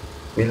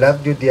 We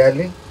loved you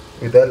dearly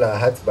with all our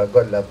hearts, but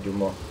God loved you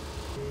more.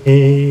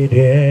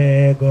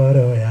 Ire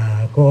goro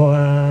yako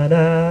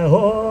ana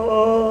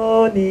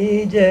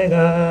honi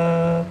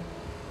jega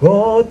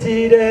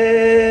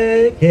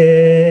gotire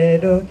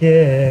kedo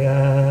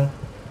kega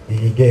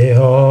ige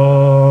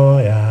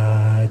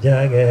hoya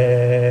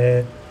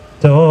jage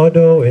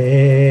todo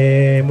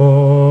e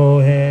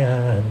mohe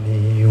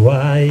ani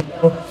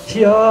wayo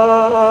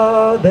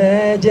shio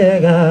de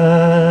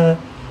jega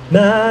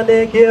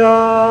nane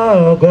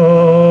kyo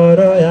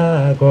goro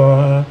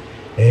yako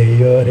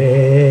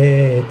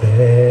eyorete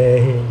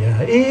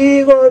hinya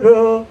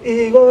igoro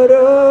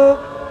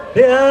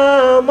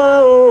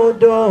Rama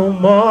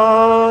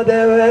udomo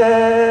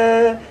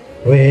dewe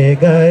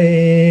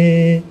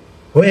wegai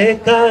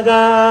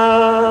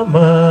wekaga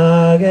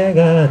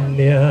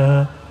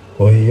magegania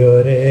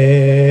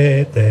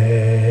oyorete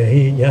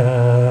hinya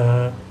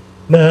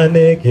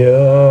nane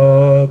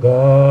kyo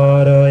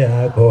goro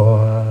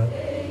yakoa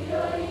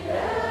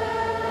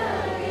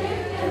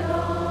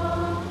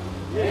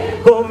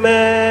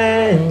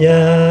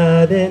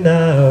kumenya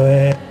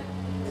dinawe.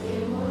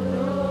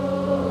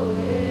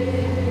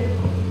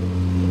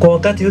 Kwa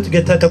wakati huu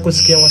tungetaka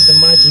kusikia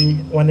wasemaji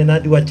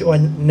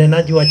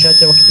wanenaji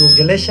wachache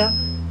wakituongelesha,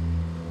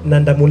 na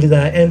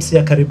ndamuuliza MC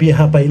akaribia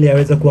hapa ili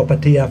aweze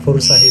kuwapatia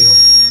fursa hiyo.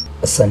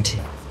 Asante.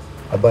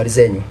 Habari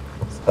zenyu?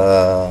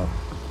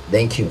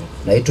 Thank you.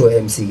 Naitwa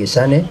MC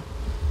Geshane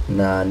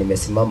na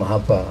nimesimama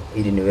hapa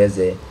ili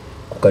niweze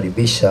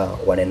kukaribisha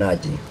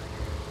wanenaji.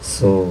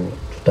 So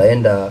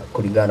tutaenda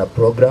kulingana na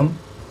program.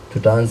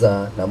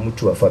 Tutaanza na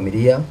mtu wa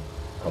familia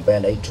ambaye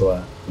anaitwa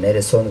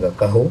Nelson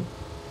Gakahu.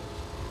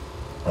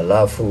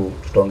 Alafu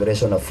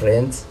tutaongeleshwa na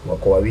friends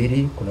wako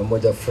wawili, kuna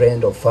mmoja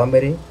friend of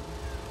family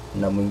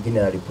na mwingine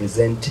na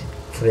represent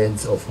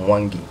friends of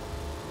Mwangi.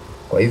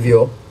 Kwa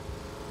hivyo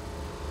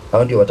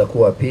hao ndio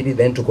watakuwa wa pili.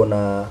 Then tuko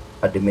na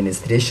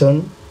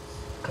administration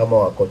kama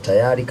wako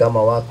tayari,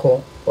 kama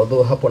wako,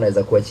 although hapo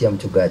naweza kuachia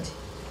mchungaji,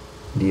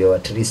 ndio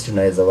at least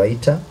tunaweza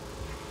waita.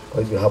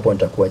 Kwa hivyo hapo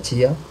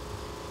nitakuachia.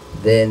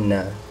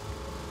 Then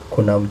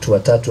kuna mtu wa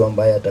tatu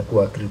ambaye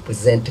atakuwa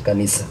represent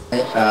kanisa.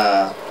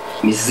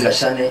 Mrs.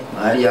 Gashane,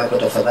 mahali hapa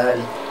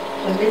tafadhali.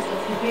 Yesu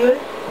asifiwe.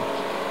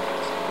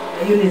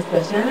 Eunice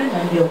Gashane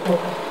na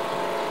ndiokoka.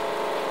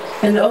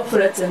 And all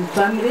friends and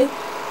family,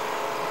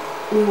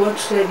 we want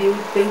to tell you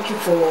thank you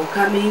for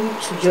coming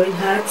to join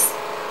hearts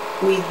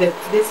with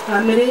this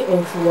family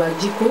of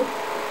Wanjiku.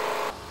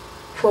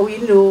 For we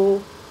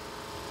know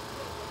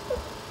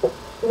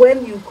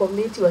when you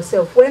commit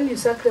yourself, when you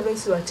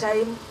sacrifice your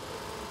time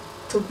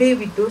to be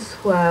with those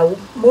who are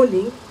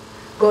mourning,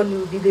 God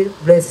will really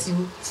bless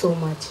you so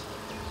much.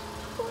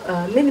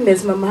 Mimi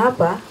nimesimama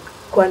hapa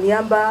kwa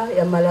niaba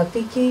ya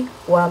marafiki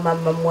wa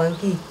Mama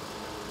Mwangi.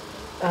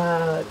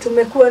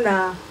 Tumekuwa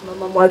na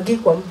Mama Mwangi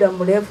kwa muda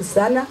mrefu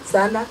sana.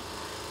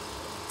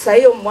 Sasa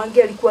hiyo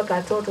Mwangi alikuwa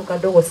katoto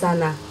kadogo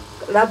sana,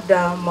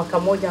 labda mwaka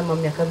moja ama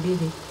miaka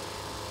mbili.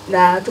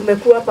 Na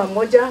tumekuwa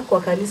pamoja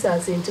kwa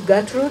kanisa St.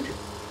 Gertrude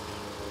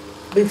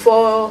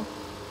before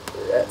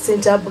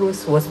St.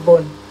 Ambrose was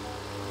born.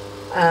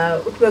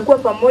 Tumekuwa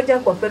pamoja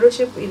kwa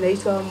fellowship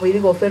inaitwa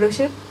Mwirigo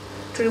Fellowship.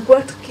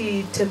 Tulikuwa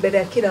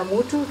tukitembelea kila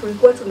mtu,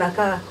 tulikuwa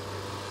tunakaa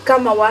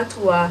kama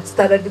watu wa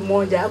standard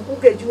moja.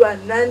 Hakungejua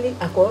nani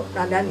ako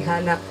na nani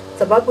hana,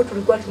 sababu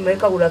tulikuwa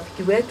tumeweka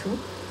urafiki wetu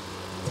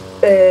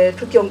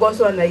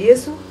tukiongozwa na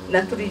Yesu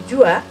na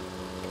tulijua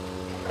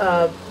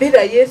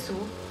bila Yesu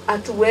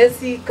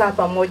hatuwezi kaa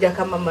pamoja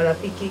kama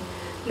marafiki.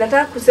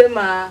 Nataka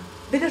kusema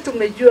bila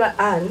tumejua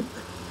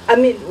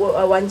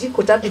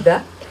Wanjiku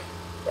Tabitha,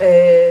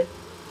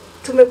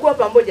 tumekuwa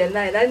pamoja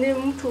naye na ni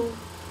mtu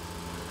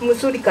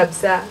mzuri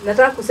kabisa.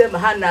 Nataka kusema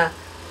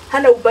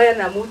hana ubaya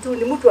na mtu,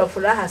 ni mtu wa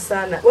furaha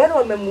sana. Wale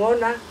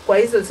wamemuona kwa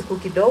hizo siku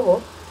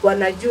kidogo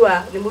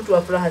wanajua ni mtu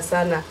wa furaha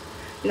sana,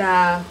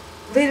 na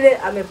vile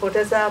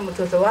amepoteza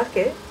mtoto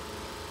wake,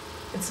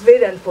 it's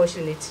very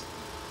unfortunate.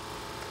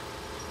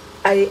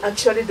 I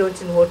actually don't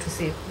know what to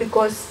say,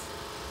 because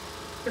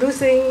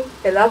losing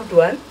a loved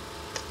one,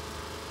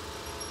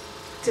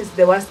 it is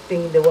the worst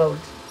thing in the world.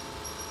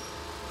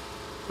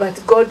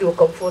 But God will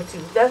comfort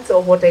you. That's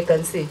all what I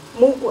can say.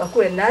 Mungu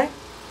akuwe naye,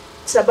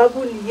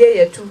 sababu ni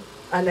yeye tu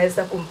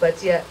anaweza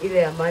kumpatia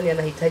ile amani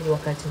anahitaji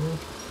wakati huu.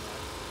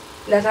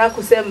 Nataka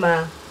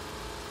kusema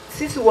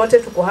sisi wote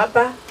tuko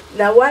hapa,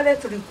 na wale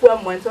tulikuwa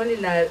mwanzoni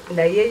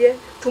na yeye,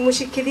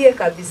 tumshikilie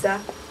kabisa.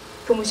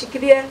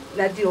 Tumshikilie,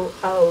 na ndio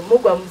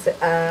Mungu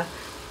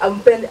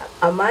ampe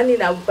amani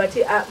na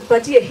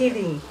ampatie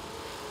healing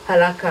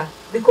haraka,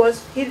 because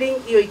healing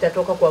hiyo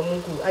itatoka kwa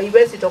Mungu,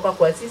 haiwezi toka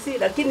kwa sisi,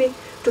 lakini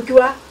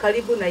tukiwa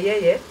karibu na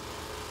yeye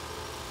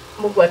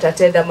Mungu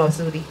atatenda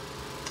mazuri.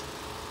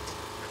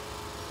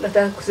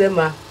 Nataka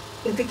kusema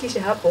nifikishe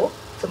hapo,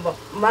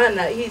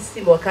 maana hii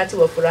si wakati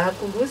wa furaha.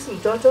 Kuruhusu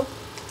mtoto,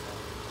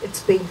 it's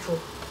painful,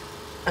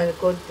 and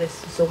God bless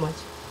you so much.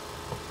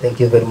 Thank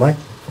you very much.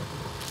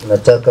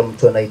 Nataka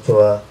mtu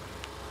anaitwa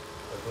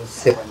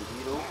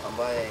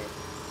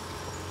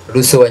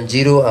Lucy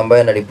Wanjiru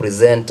ambaye ana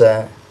represent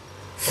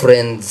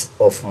Friends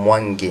of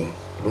Mwangi.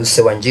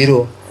 Lucy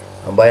Wanjiru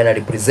ambaye ana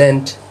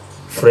represent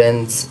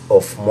Friends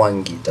of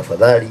Mwangi.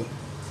 Tafadhali.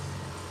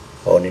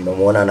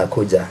 Nimemuona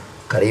anakuja.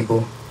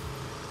 Karibu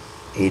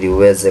ili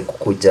uweze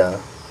kukuja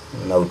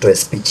na utoe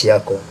speech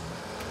yako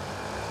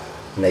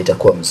na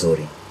itakuwa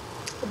mzuri.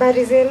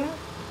 Habari zenu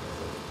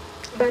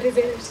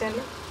tena.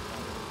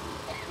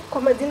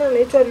 Kwa majina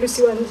naitwa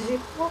Lucy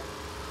Wanjiku,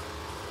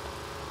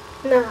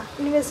 na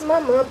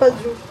nimesimama hapa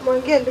juu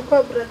Mwangi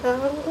alikuwa brother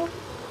wangu,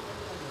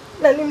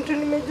 na ni mtu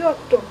nimejua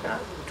kutoka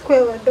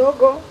tukiwa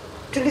wadogo.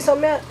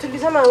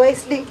 Tulisoma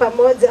Wesley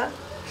pamoja.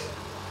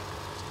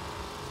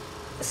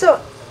 So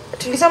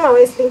tulisoma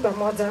Wesley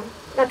pamoja,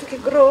 na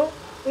tukigrow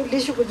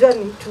nilishi kujua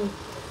ni mtu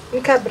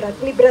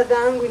ni brother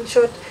wangu in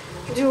short.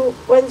 Juu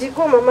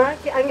Wanjiku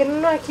mamake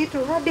angenunua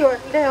kitu hadi wa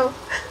leo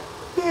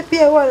yeye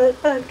pia huwa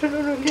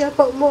anatununulia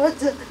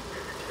pamoja.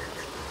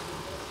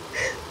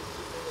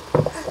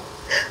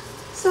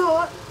 So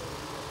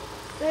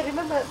I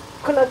remember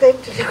kuna time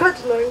tulikuwa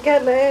tunaongea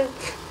na yeye,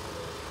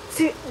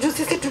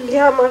 sisi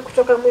tulihama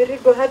kutoka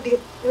Mwirigo hadi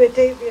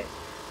Wetevye.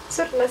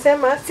 So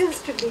tunasema since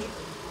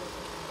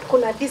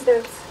kuna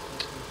distance,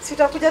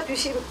 sitakuja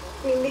tuishi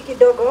mimi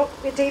kidogo,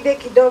 Wetevye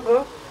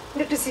kidogo,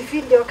 ndio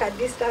tusifeel hiyo ka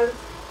distance.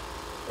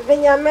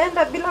 Venye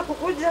ameenda bila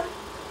kukuja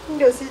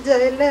ndio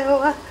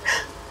sijaelewa.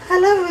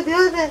 Halafu the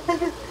other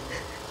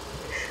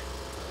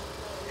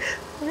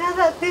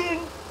thing,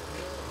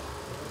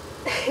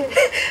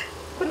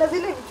 kuna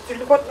zile vitu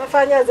tulikuwa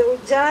tunafanya za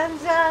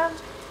ujanja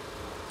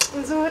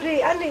nzuri,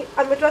 yani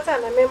ametuacha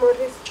na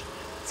memories.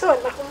 So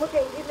nakumbuka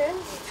ingine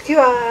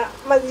tukiwa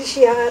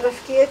mazishi ya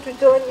rafiki yetu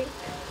Tony,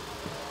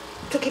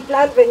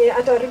 tukiplan venye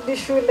atarudi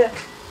shule.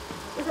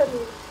 Hizo ni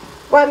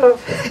one of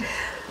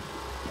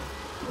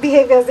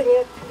behaviors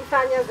zenye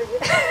tulifanya zenye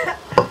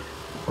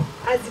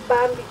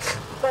azibambi.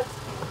 But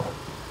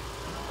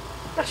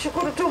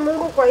nashukuru tu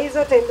Mungu kwa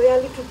hizo time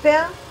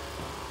alitupea,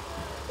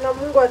 na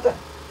Mungu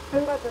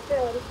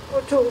atapea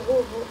watu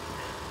nguvu,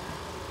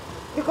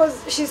 because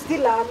she's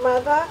still our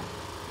mother.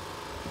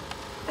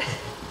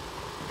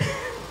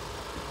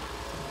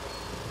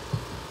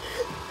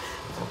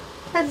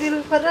 And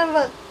we'll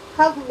forever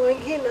have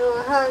Mwangi in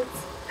our hearts.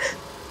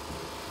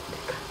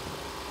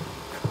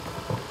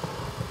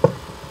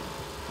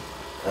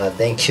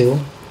 Thank you,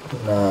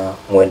 na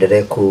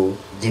muendelee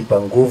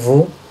kujipa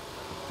nguvu.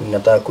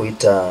 Ninataka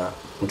kuita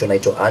mtu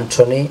anaitwa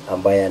Anthony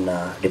ambaye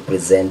ana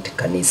represent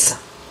kanisa.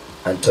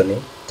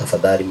 Anthony,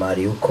 tafadhali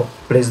mahali huko.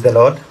 Praise the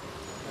Lord.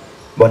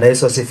 Bwana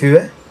Yesu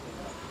asifiwe.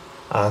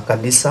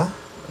 Kanisa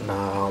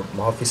na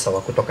maafisa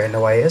wa kutoka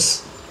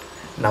NYS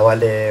na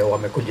wale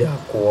wamekuja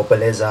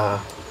kuopeleza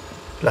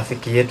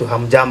rafiki yetu,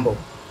 hamjambo.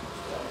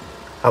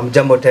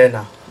 Hamjambo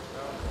tena.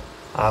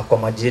 Kwa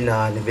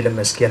majina ni vile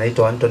mmesikia,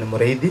 naitwa Anthony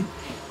Mureithi,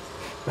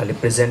 na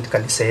represent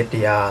kanisa yetu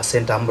ya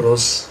St.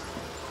 Ambrose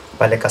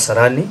pale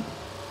Kasarani,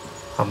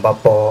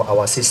 ambapo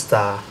our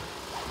sister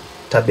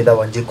Tabitha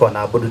Wanjiku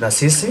anaabudu na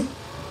sisi,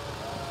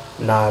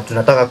 na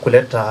tunataka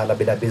kuleta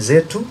labidabi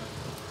zetu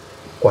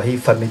kwa hii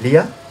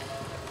familia.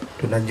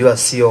 Tunajua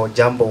sio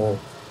jambo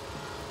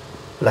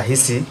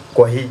rahisi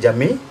kwa hii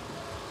jamii,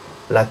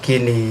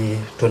 lakini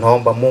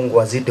tunaomba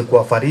Mungu azidi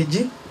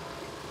kuwafariji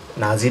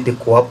na azidi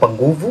kuwapa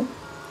nguvu.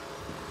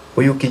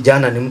 Huyu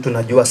kijana ni mtu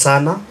najua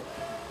sana,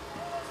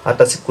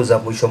 hata siku za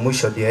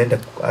mwisho ndio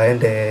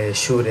aende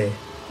shule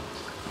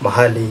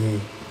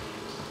mahali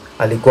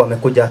alikuwa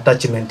amekuja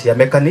attachment ya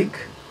mechanic,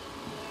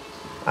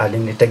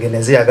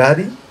 alinitengenezea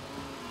gari.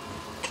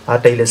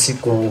 Hata ile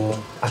siku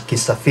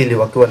akisafiri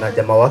wakiwa na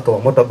jamaa wake wa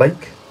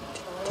motorbike,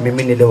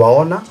 mimi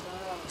niliwaona,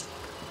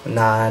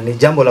 na ni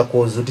jambo la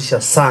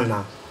kuhuzunisha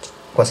sana,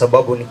 kwa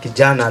sababu ni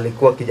kijana,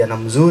 alikuwa kijana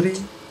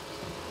mzuri,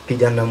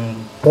 kijana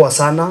mpoa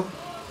sana,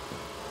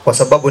 kwa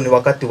sababu ni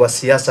wakati wa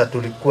siasa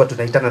tulikuwa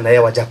tunaitana na yeye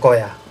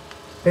Wajakoya.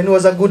 And he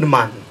was a good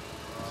man,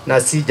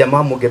 na si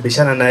jamaa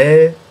mugebishana na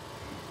yeye.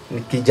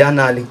 Ni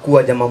kijana,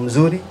 alikuwa jamaa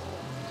mzuri.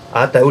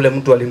 Hata yule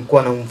mtu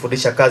alimkuwa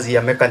anamfundisha kazi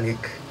ya mechanic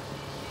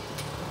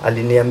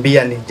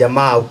aliniambia ni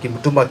jamaa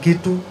ukimtuma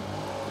kitu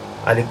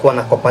alikuwa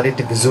na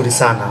cooperate vizuri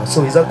sana.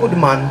 So he's a good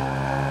man,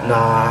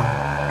 na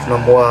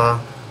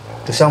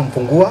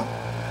tushamfungua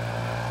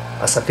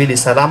asafiri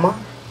salama,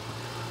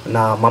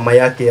 na mama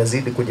yake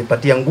yazidi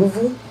kujipatia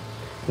nguvu,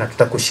 na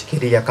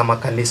tutakushikilia kama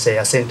kanisa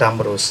ya St.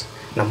 Ambrose,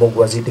 na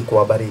Mungu azidi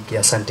kuwabariki.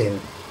 Asanteni.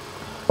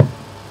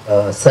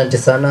 Asante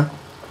sana.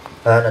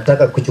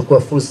 Nataka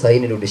kuchukua fursa hii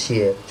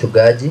nirudishie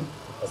mchungaji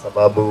kwa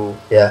sababu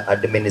ya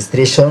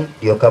administration,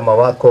 ndio kama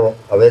wako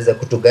aweze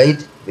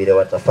kutuguide vile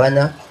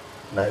watafanya,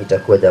 na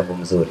itakuwa jambo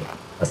mzuri.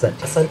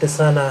 Asante. Asante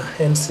sana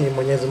MC,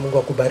 Mwenyezi Mungu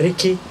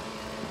akubariki.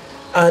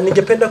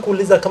 Ningependa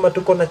kuuliza kama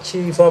tuko na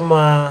chief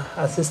ama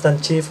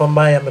assistant chief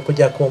ambaye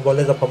amekuja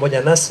kuomboleza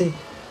pamoja nasi.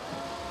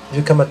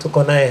 Juu kama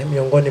tuko naye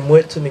miongoni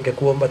mwetu,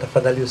 ningekuomba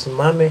tafadhali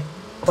usimame.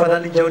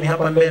 Tafadhali njoni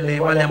hapa mbele,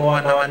 wale ambao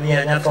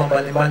wanawania nyadhifa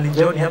mbalimbali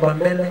njoni hapa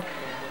mbele.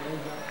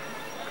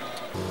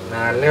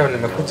 Na leo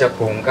nimekuja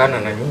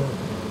kuungana na nyinyi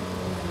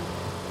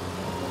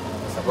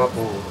kwa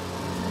sababu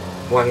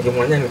Mwangi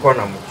mwenyewe nilikuwa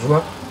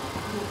namjua,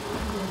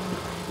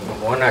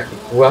 nimemuona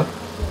akikua,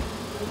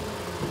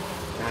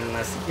 na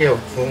nasikia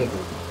uchungu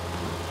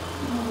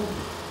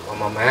wa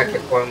mama yake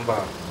kwamba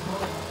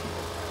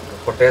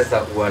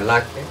kupoteza ua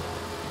lake.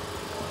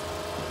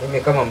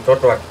 Mimi kama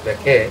mtoto wa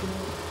kipekee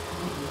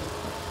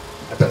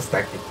hata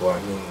sitaki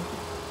kuamini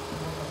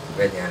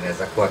venye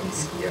anaweza kuwa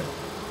akisikia,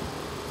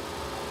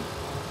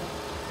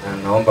 na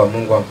naomba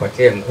Mungu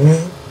ampatie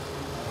nguvu,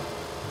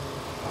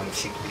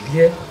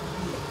 amshikilie,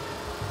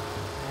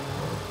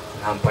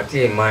 na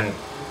ampatie imani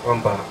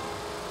kwamba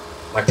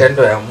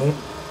matendo ya Mungu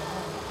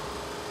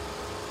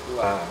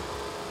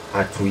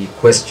hatui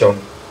question.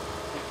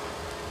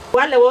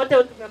 Wale wote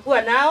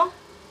tumekuwa nao,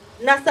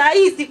 na saa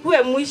hii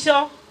sikue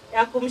mwisho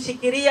ya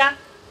kumshikilia.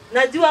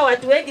 Najua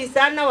watu wengi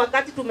sana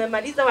wakati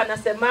tumemaliza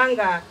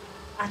wanasemanga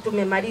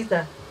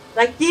tumemaliza,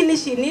 lakini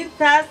she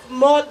needs us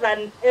more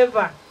than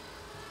ever.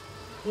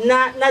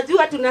 Na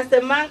najua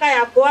tunasemanga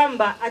ya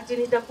kwamba ati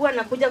nitakuwa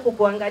nakuja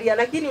kukuangalia,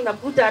 lakini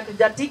unakuta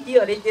hatujatiki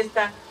hiyo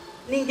register.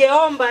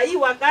 Ningeomba hii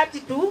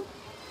wakati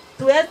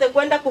tuweze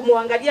kwenda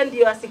kumuangalia,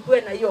 ndio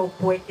asikue na hiyo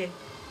upweke.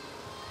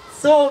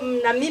 So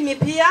na mimi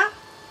pia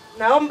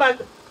naomba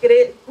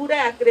kura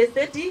ya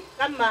Kreseti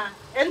kama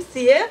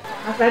MCA.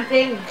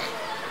 Asanteni.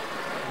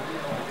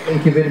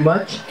 Thank you very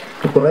much.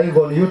 Tuko live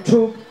on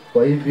YouTube,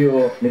 kwa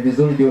hivyo ni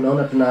vizuri ndio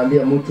unaona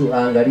tunaambia mtu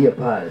aangalie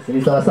pale. Si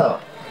ni sawa sawa?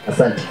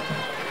 Asante.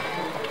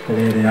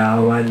 Rĩrĩa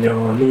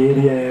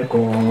wanyonirie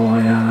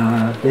kuoya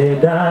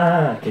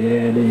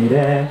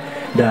nĩndakenire,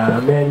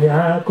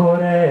 ndamenya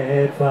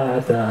kũrĩ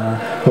bata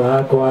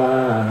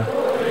wakwa.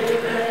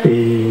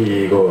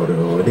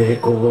 Igũrũ nĩ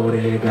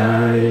kũrĩ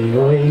Ngai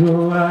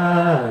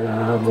ũiguaga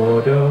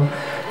mũndũ,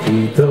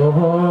 tito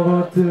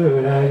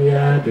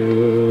gũturagia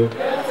andũ.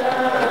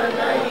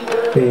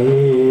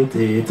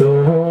 Tito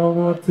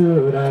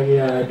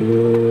gũturagia andũ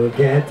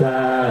ngeta.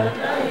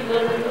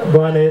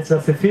 Bwana Yesu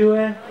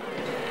asifiwe.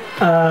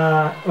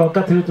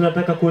 Wakati huu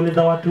tunataka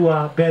kuuliza watu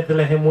wa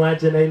Bethlehem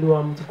waje na ili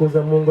wamtukuze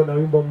Mungu na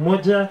wimbo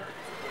mmoja,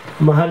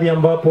 mahali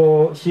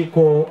ambapo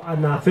shiko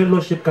ana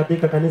fellowship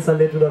katika kanisa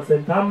letu la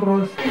St.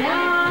 Ambrose.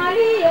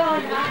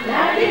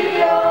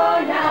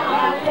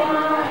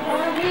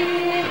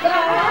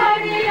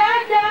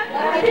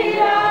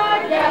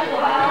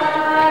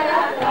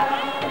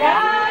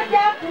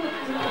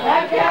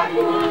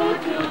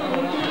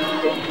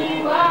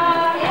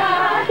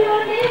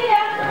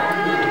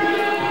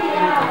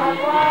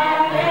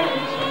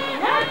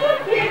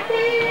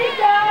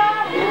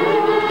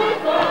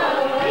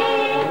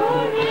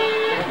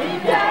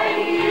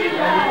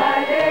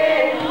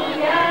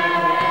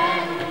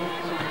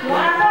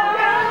 Wow.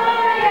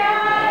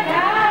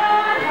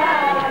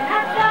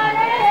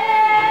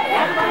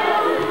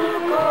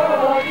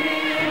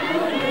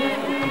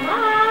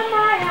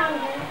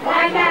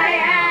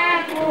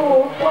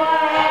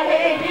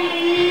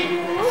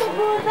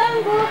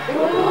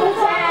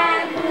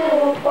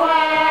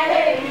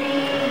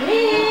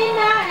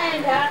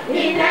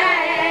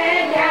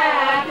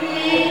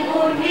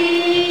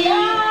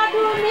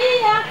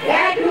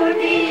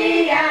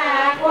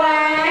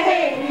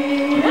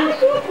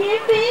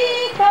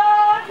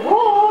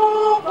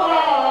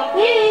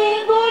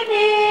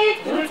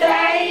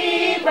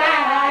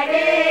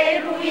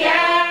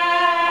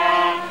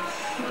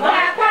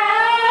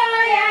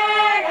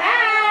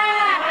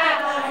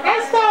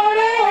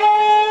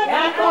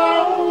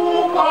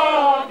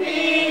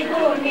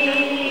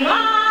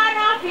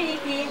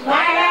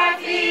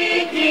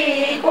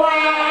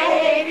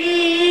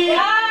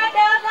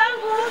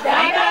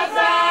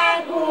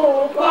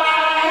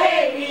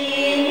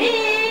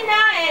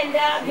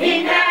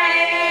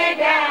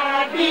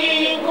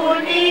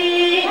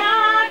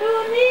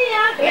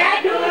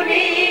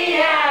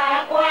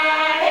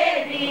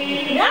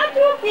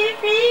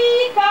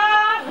 tukifika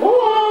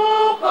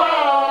huko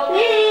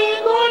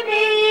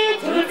mbinguni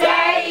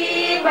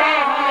tutaimba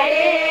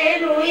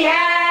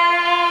haleluya.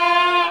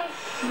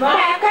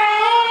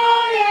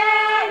 Makao ya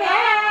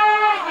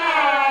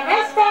raha na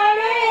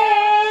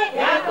starehe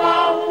yako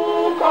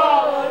huko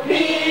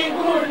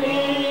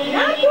mbinguni.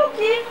 Na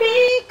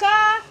tukifika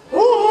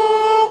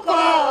huko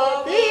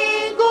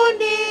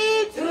mbinguni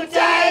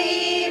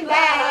tutaimba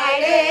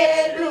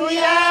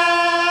haleluya.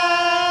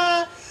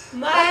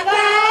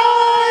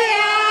 Makao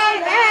ya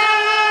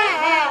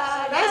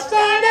raha na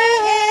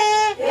starehe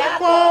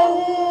yako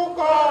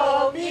huko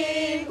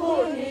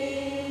mbinguni.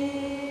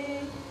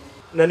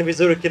 Na ni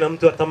vizuri kila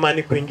mtu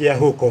atamani kuingia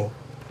huko.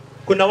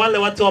 Kuna wale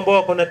watu ambao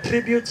wako na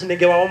tributes,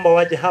 ningewaomba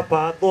waje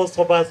hapa.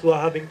 Those of us who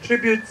are having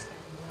tributes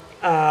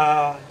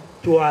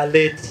to our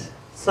late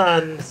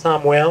son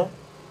Samuel,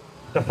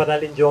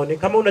 tafadhali njooni.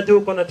 Kama unajua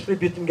uko na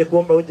tribute,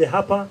 ningekuomba uje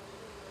hapa.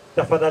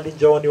 Tafadhali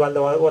njooni wale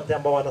wote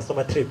ambao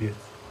wanasoma tribute.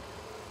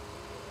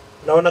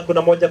 Naona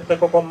kuna moja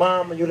kutoka kwa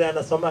mom, yule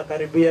anasoma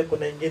karibie.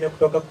 Kuna ingine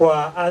kutoka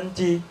kwa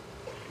auntie,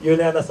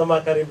 yule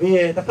anasoma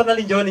karibie.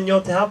 Tafadhali njooni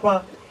nyote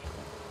hapa.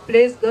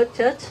 Praise God,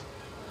 church.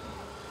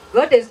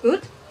 God is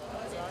good.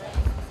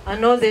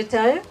 And all the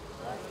time.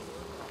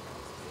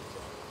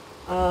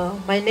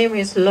 My name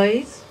is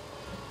Lois.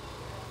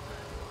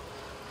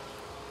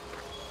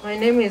 My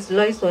name is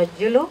Lois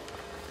Wanjiku.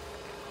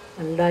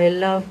 And I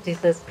love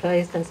Jesus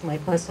Christ as my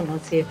personal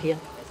Savior.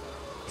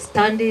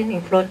 Standing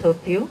in front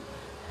of you,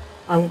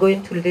 I'm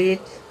going to lead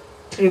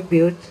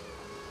tribute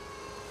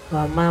to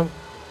our mom,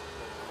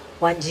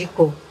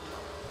 Wanjiku.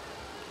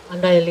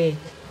 And I lead.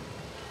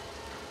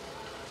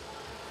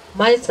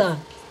 My son,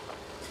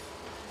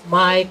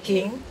 my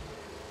king,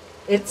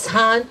 it's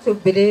hard to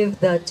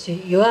believe that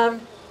you are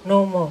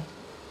no more.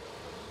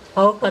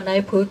 How can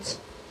I put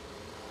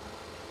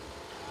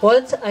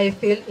what I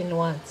feel in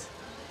words?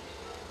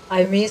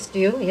 I missed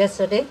you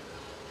yesterday.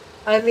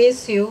 I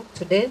miss you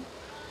today.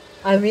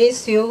 I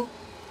miss you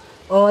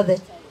all the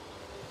time.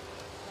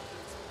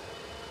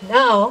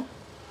 Now,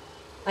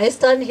 I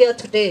stand here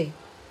today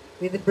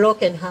with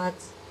broken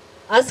hearts,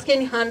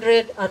 asking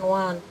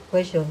 101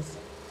 questions.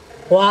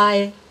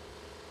 Why?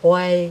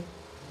 My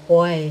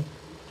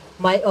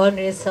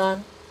only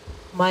son,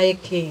 my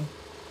king,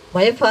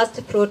 my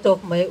first fruit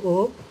of my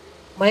womb,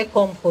 my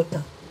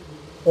comforter.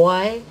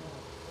 Why?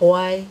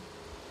 The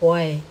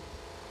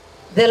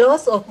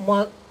loss of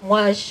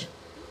Mwash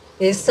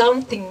is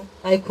something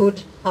I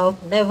could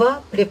have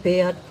never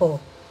prepared for.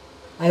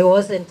 I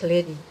wasn't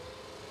ready.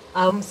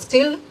 I'm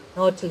still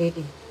not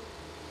ready.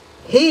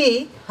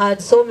 He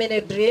had so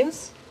many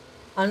dreams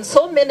and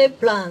so many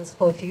plans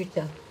for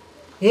future.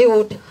 He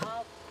would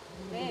have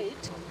made.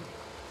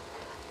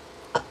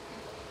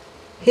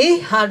 He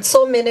had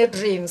so many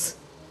dreams,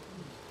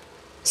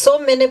 so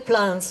many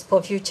plans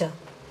for future.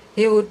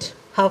 He would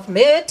have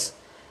made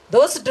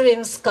those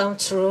dreams come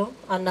true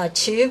and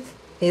achieve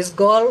his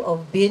goal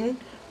of being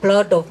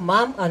proud of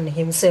mom and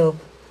himself.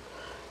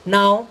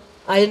 Now,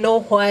 I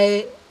know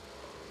why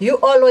you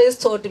always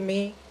told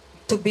me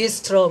to be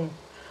strong,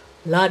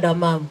 Lada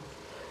mom.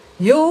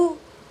 You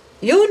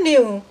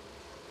knew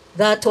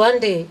that one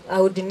day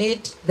I would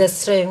need the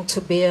strength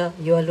to bear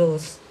your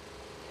loss.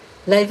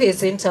 Life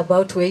isn't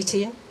about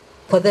waiting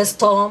for the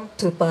storm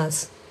to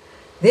pass.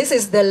 This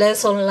is the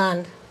lesson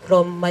learned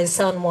from my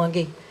son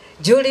Mwangi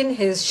during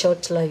his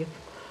short life.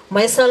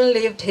 My son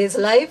lived his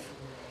life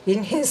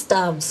in his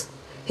terms.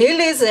 He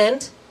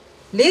listened,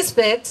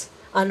 respected,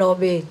 and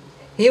obeyed.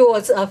 He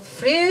was a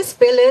free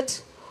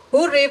spirit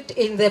who lived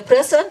in the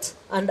present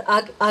and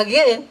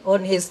again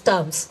on his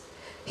terms.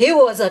 He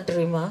was a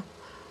dreamer.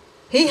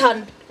 He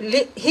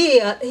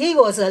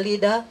was a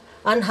leader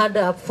and had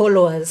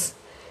followers.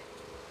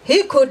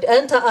 He could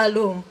enter a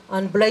room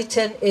and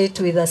brighten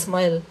it with a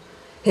smile.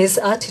 His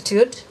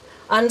attitude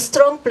and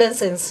strong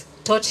presence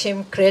taught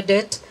him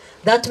credit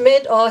that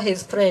made all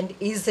his friends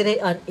easily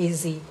and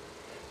easy.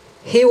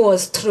 He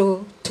was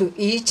true to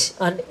each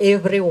and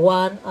every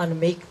one and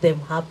make them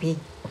happy.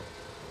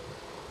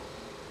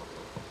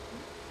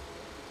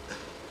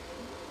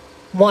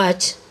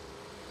 Mwash,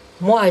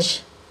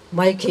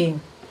 my king.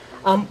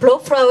 I'm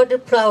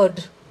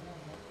proud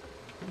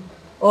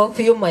of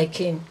you, my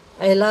king.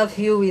 I love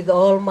you with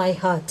all my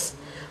heart.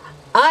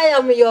 I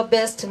am your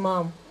best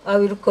mom. I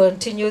will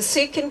continue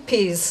seeking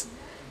peace.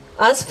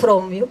 As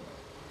for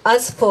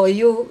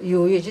you,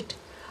 you wished.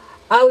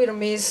 I will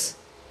miss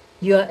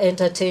your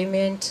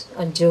entertainment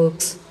and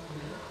jokes.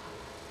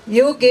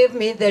 You gave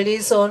me the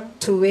reason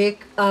to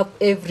wake up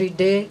every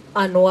day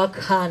and work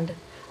hard.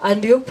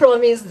 And you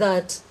promised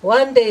that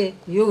one day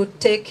you would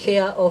take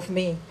care of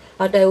me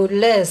and I would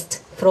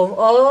rest from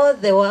all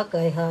the work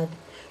I had.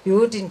 You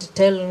wouldn't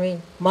tell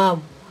me,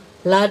 Mom,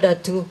 ladder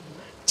too.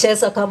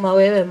 Chesa kama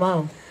wewe,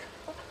 Mom.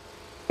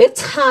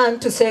 It's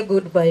hard to say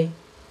goodbye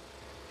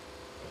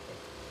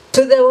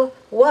to the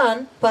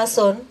one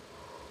person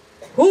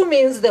who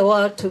means the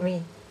world to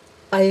me.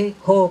 I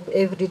hope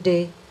every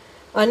day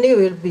and you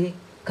will be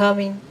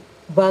coming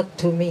back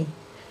to me.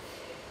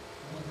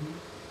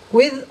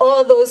 With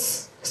all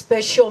those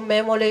special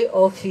memory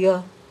of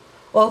you.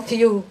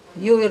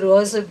 You will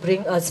also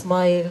bring a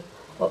smile.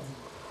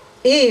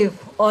 If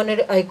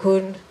only I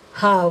could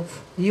have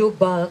you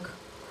back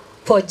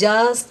for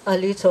just a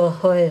little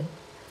while,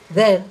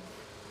 then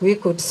we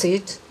could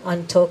sit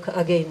and talk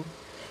again,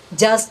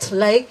 just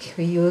like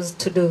we used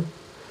to do.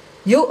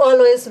 You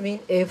always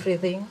mean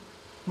everything,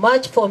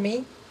 much for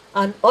me,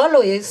 and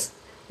always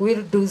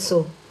will do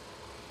so.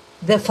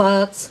 The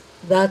fact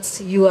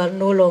that you are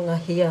no longer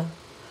here,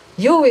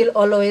 you will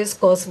always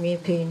cause me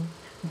pain,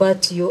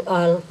 but you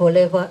are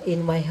forever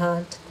in my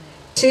heart.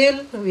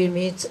 Till we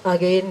meet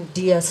again,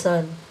 dear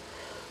son.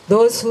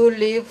 Those who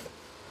live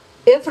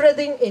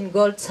everything in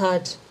God's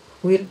heart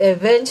will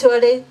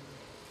eventually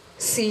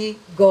see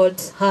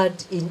God's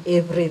heart in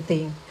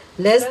everything.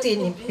 Rest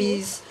in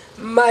peace.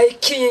 My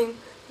king,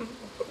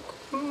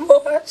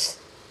 what?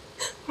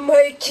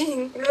 My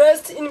king,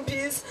 rest in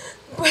peace.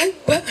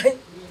 Bye-bye.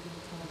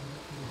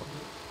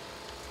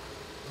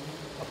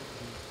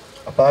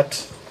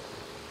 Apart,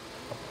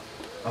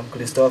 I'm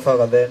Christopher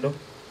Gadendo.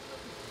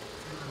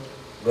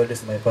 God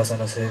is my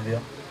personal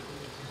savior.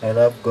 I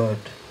love God.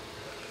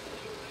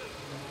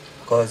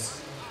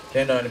 Cause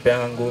yeye ndo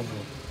ananipeanga nguvu.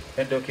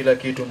 Yeye ndio kila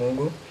kitu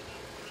Mungu.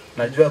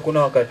 Najua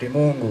kuna wakati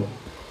Mungu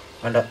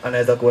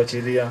anaweza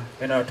kuachilia,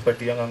 yeye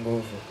anatupatia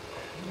nguvu.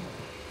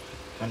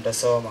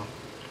 Nitasoma.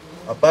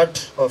 A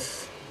part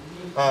of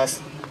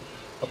us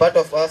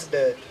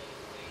dead.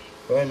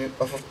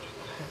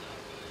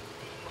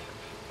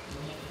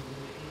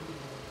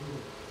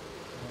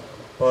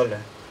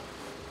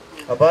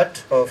 A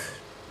part of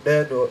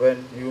dead when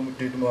you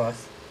did more.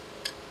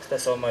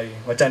 Sitasoma hii.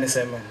 Wacha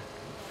niseme.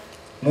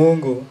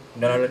 Mungu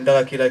ndiye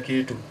analinda kila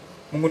kitu.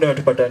 Mungu ndiye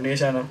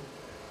anatupatanisha na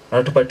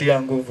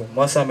anatupatia nguvu.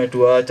 Mwasa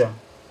ametuacha.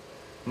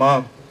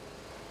 Mom,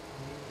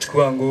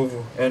 chukua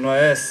nguvu.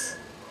 NYS,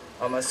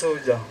 I'm a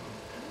soldier.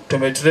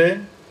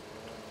 Tumetrain,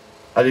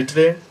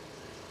 alitrain,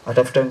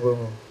 atafuta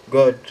nguvu.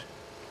 God,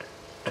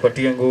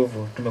 tupatie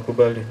nguvu.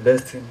 Tumekubali.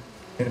 Rest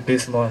in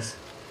peace, Mwas.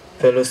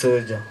 Fellow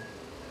soldier,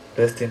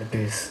 rest in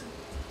peace.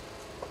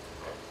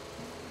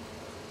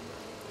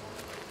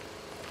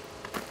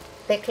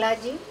 The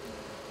clergy,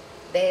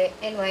 the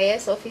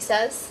NYS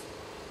officers,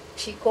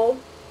 Chico,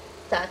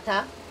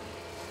 Tata,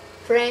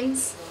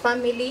 friends,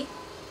 family,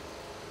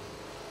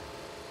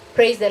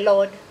 praise the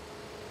Lord.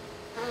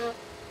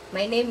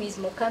 My name is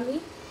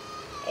Mukami,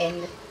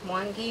 and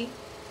Mwangi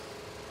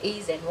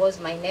is and was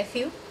my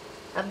nephew.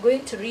 I'm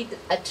going to read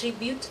a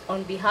tribute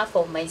on behalf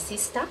of my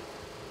sister,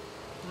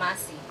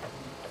 Mercy.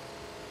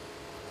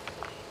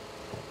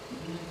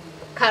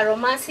 Carol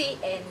Mercy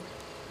and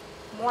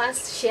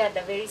Mwas shared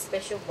a very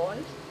special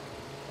bond,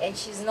 and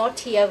she's not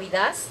here with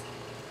us.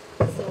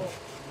 So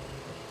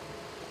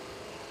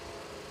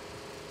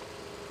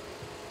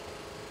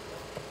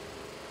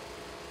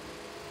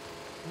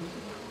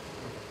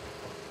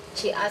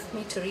she asked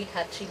me to read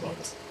her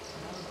tribute.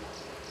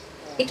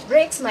 It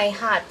breaks my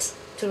heart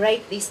to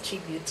write this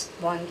tribute,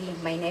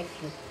 Mwangi, my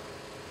nephew.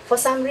 For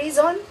some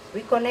reason,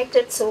 we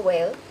connected so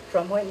well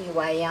from when you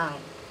were young.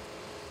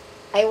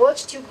 I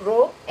watched you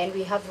grow, and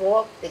we have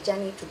walked the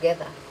journey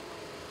together.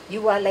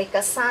 You were like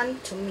a son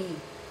to me.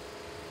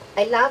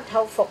 I loved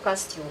how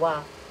focused you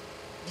were,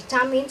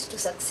 determined to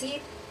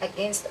succeed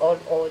against all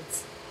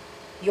odds.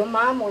 Your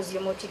mom was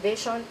your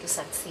motivation to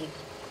succeed.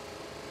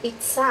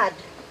 It's sad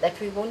that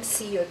we won't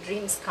see your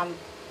dreams come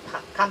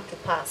to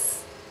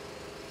pass,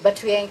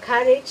 but we are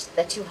encouraged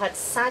that you had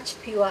such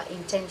pure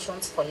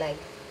intentions for life.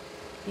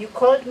 You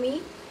called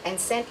me and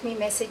sent me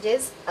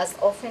messages as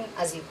often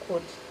as you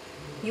could.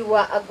 You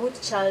were a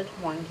good child,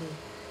 Mwangi,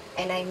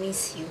 and I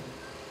miss you.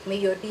 May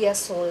your dear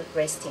soul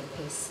rest in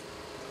peace.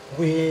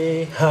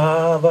 We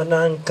have an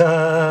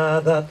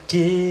anchor that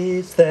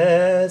keeps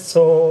the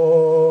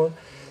soul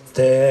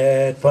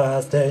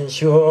steadfast and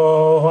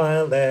sure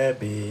while the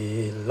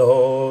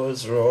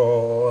billows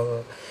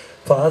roll.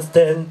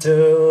 Fastened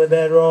to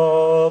the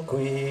rock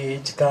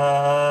which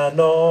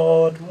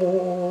cannot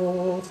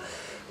move,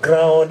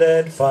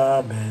 grounded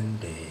firm and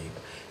deep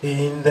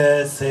in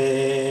the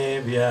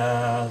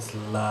Savior's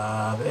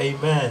love.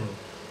 Amen.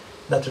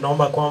 Na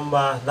tunaomba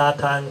kwamba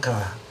that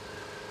anchor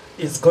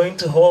is going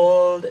to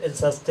hold and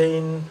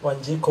sustain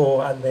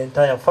Wanjiku and the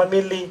entire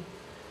family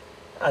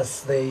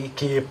as they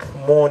keep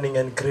mourning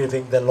and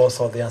grieving the loss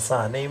of their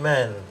son.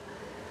 Amen.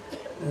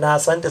 Na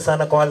asante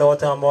sana kwa wale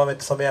wote ambao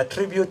wametusomea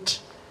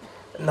tribute.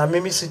 Na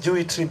mimi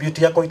sijui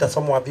tribute yako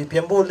itasomwa vipi.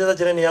 Hebu uliza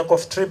jirani yako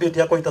tribute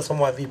yako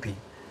itasomwa vipi.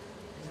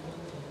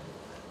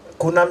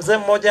 Kuna mzee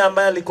mmoja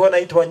ambaye alikuwa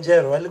anaitwa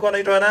Njero. Alikuwa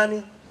anaitwa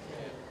nani?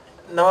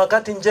 Na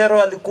wakati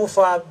Njero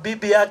alikufa,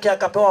 bibi yake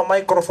akapewa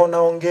microphone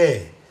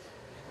aongee.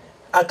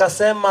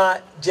 Akasema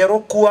Njero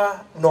kuwa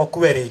no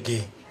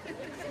kuerege.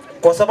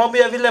 Kwa sababu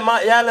ya vile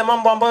yale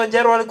mambo ambayo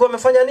Njero alikuwa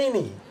amefanya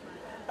nini?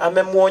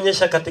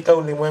 Amemuonyesha katika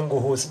ulimwengu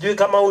huu. Sijui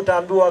kama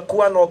utaambiwa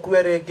kuwa no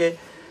kuerege.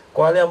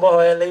 Kwa wale ambao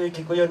hawaelewi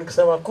Kikuyu ni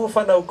kusema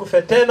kufa na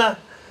ukufe tena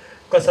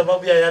kwa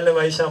sababu ya yale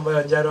maisha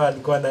ambayo Njaro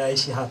alikuwa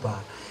anaishi hapa.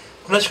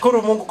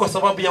 Tunashukuru Mungu kwa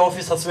sababu ya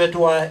officers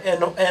wetu wa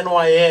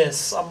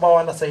NYS ambao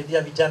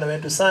wanasaidia vijana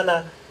wetu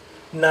sana.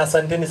 na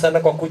asanteni sana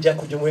kwa kuja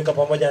kujumuika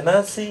pamoja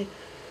nasi.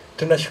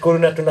 Tunashukuru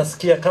na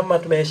tunasikia kama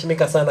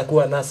tumeheshimika sana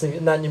kuwa nasi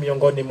nanyi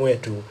miongoni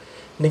mwetu.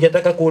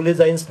 Ningetaka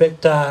kuuliza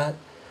Inspector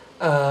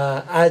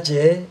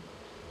aje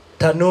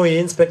Tanui,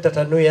 Inspector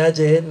Tanui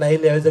aje na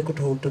ili aweze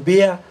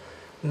kutuhutubia,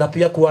 na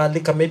pia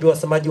kualika maybe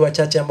wasemaji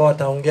wachache ambao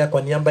wataongea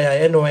kwa niaba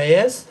ya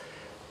NYS.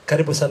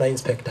 Karibu sana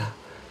Inspector.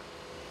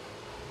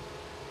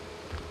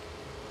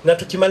 Na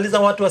tukimaliza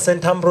watu wa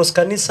St. Ambrose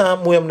kanisa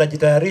muwe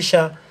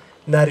mnajitayarisha,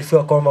 na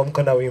arifiwa kwamba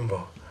mko na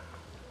wimbo.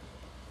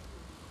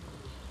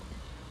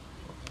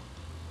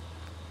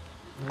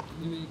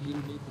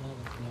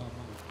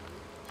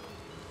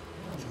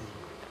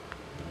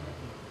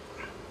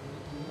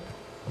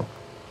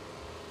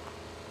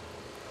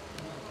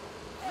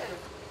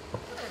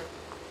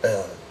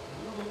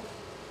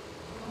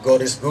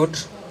 God is good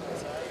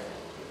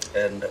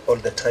and all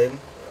the time.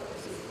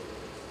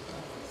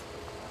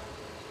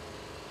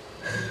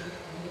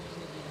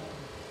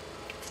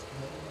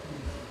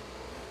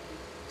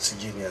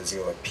 Sijui nianzie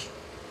wapi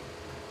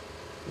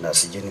na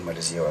sijui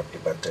nimalizie wapi,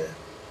 but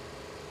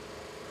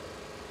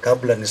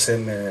kabla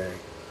niseme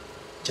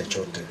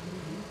chochote,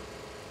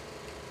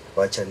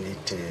 wacha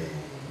niite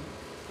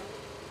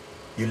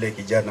yule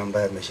kijana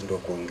ambaye ameshindwa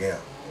kuongea,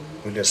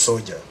 yule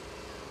soja.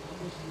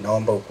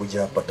 Naomba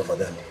ukuja hapa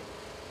tafadhali.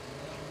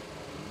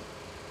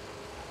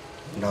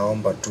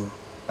 Naomba tu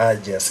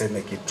aje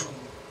aseme kitu.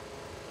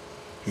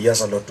 He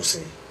has a lot to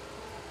say.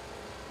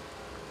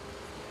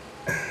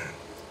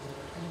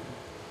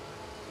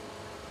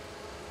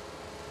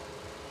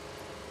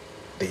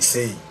 They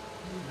say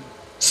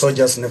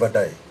soldiers never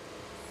die,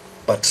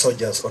 but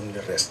soldiers only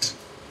rest.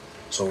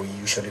 So we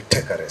usually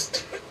take a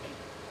rest.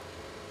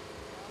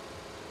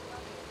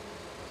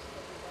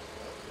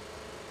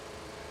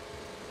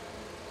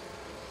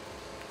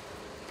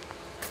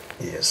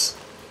 Yes.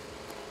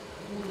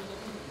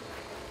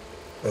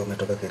 Wewe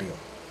umetoka Kerio?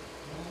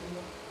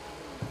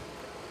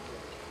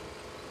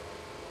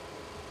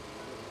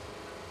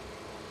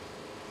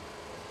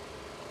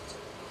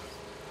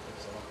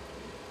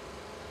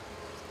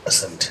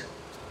 Asante.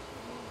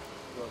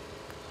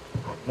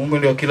 Mungu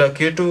ndio kila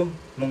kitu,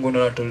 Mungu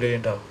ndio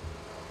anatulinda.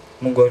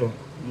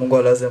 Mungu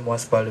alaze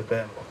mwasi pale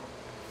pema.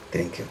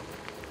 Thank you.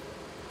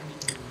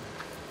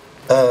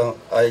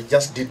 I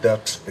just did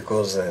that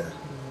because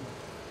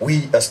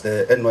we as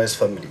the NYS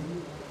family,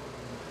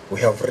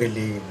 we have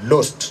really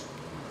lost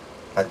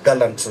a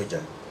gallant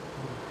soldier,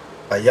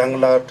 a young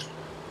lad,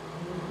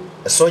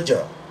 a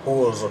soldier who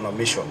was on a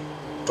mission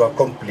to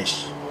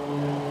accomplish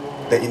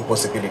the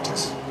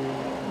impossibilities.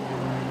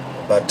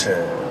 But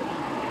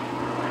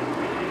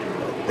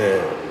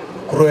the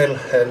cruel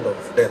hand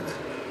of death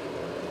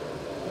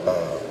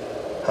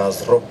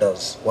has robbed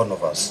us, one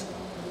of us.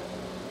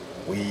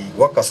 We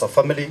work as a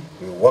family,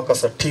 we work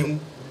as a team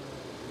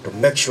to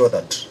make sure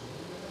that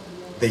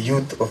the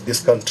youth of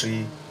this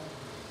country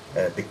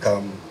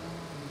become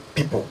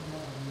people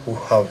who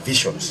have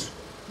visions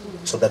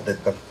so that they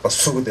can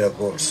pursue their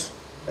goals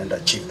and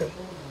achieve them.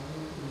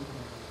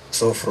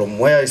 So from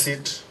where I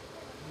sit,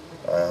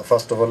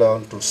 first of all, I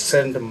want to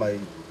send my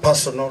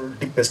personal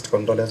deepest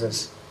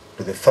condolences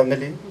to the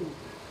family.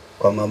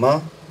 Kwa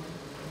mama,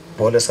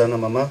 pole sana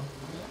mama.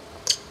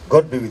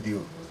 God be with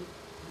you.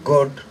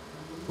 God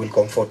will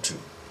comfort you.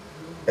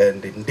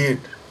 And indeed,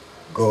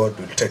 God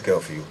will take care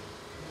of you.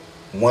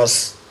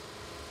 Mwas,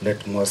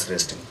 let Mwas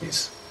rest in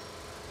peace.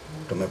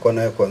 Tumekuwa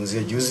naye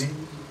kuanzia juzi,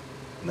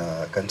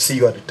 na I can see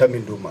you are a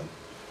determined woman.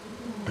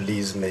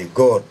 Please, may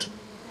God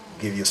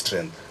give you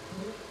strength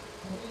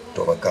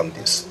to overcome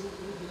this.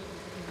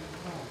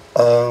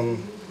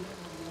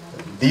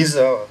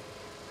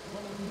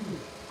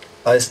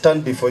 I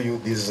stand before you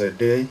this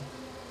day,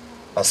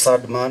 a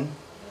sad man,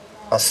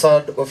 a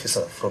sad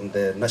officer from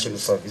the National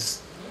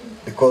Service,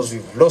 because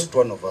we've lost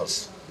one of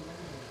us.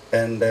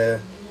 And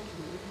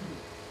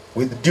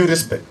with due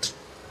respect,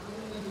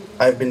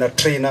 I've been a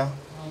trainer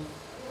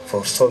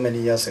for so many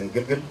years in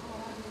Gilgil,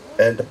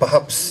 and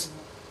perhaps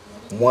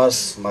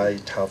Mwas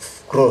might have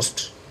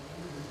crossed.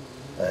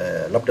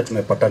 Labda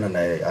tumepatana na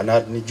yeye,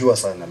 ananijua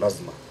sana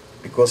lazima,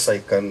 because I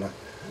can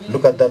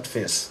look at that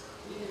face,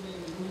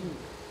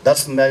 that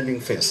smiling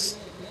face.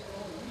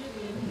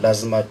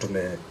 Lazima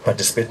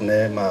tumeparticipate na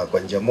yeye kwa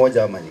njia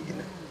moja ama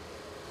nyingine.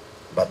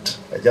 But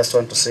I just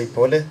want to say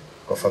pole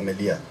kwa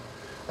familia.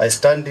 I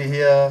stand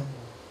here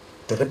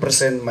to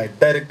represent my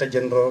Director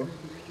General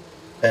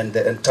and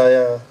the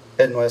entire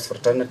NYS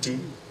fraternity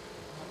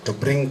to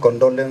bring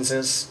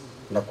condolences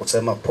na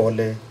kusema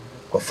pole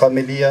kwa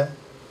familia,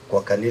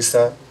 kwa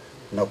kanisa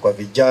na kwa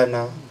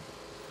vijana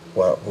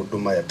wa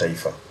huduma ya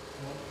taifa.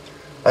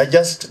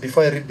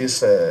 Before I read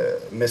this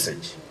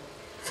message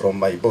from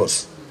my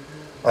boss,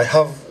 I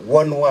have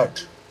one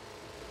word,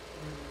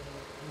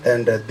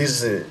 and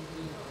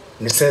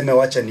niseme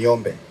wacha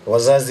niombe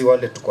wazazi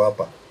wale tuko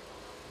hapa.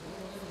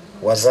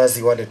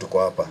 Wazazi wale tuko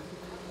hapa.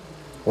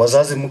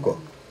 Wazazi mko?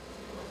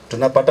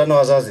 Tunapatana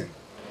wazazi?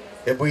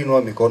 Hebu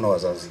inua mikono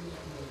wazazi.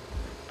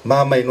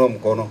 Mama inua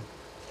mkono.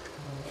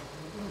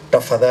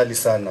 Tafadhali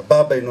sana.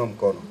 Baba inua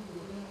mkono.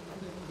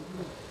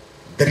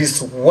 There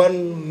is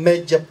one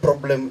major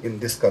problem in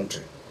this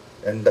country,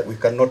 and that we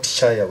cannot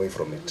shy away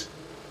from it.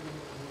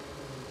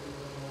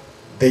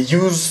 The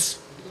use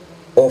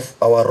of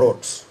our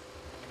roads.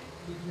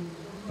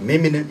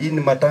 Mimi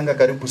ni matanga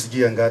karibu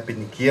sijui ngapi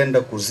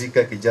nikienda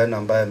kuzika kijana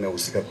ambaye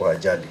amehusika kwa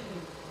ajali.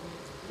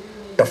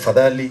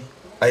 Tafadhali,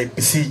 I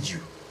beseech you,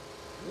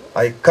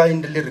 I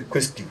kindly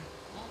request you,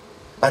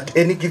 at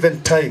any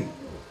given time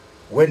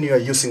when you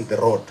are using the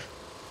road,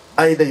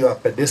 either you are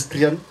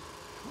pedestrian,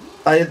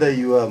 either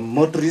you are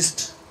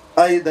motorist,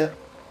 either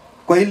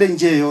kwa ile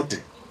njia yote,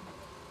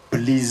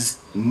 please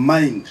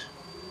mind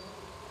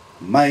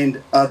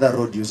other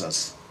road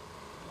users.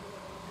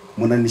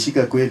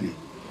 Munanishika kweli?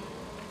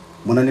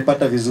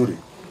 Munanipata vizuri?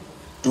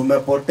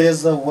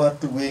 Tumepoteza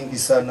watu wengi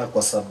sana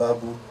kwa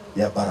sababu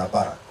ya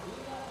barabara.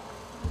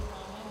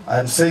 I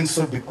am saying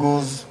so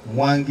because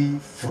Mwangi,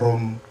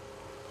 from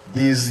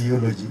this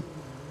eulogy,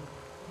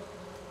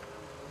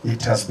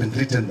 it has been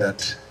written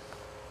that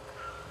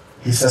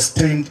he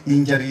sustained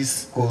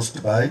injuries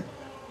caused by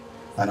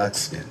an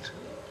accident.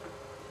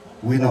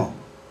 We know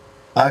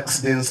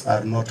accidents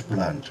are not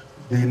planned.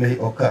 They may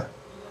occur,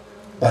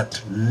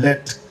 but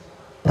let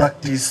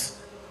practice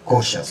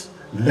cautious.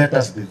 Let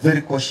us be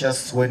very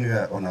cautious when we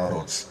are on our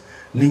roads.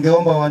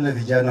 Ningeomba wale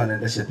vijana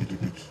wanaendesha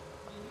pikipiki.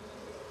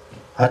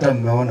 Hata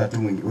mmeona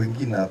tu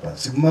wengine hapa.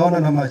 Si mmeona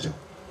na macho?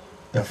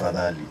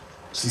 Tafadhali,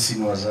 sisi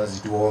ni wazazi,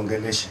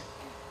 tuwaongeleshe.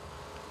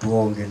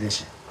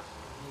 Tuwaongeleshe.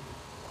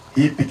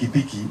 Hii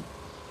pikipiki,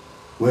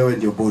 wewe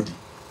ndio body.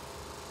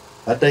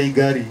 Hata hii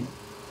gari,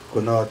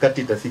 kuna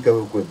wakati itafika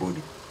wewe ukwe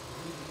body.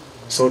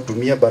 So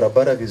tumia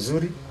barabara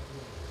vizuri,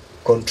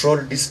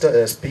 control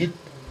speed,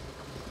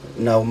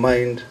 now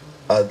mind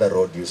other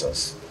road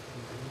users.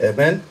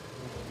 Amen?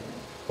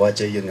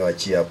 Wacha hiyo ni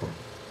wachie hapo.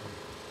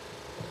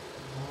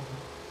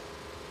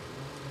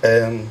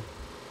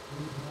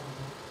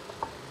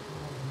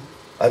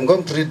 I'm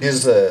going to read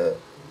this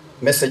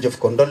message of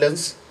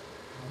condolence.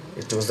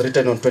 It was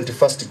written on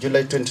 21st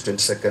July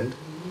 2022.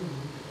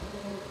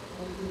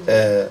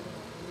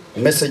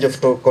 Message of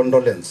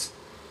condolence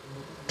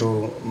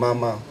to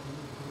Mama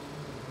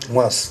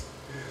Mwas.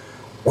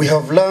 We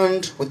have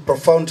learned with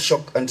profound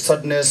shock and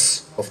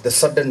sadness of the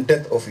sudden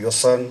death of your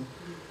son,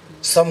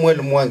 Samuel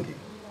Mwangi,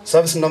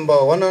 service number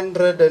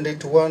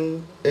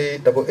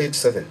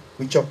 181A887,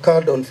 which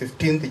occurred on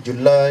 15th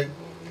July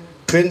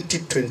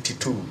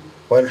 2022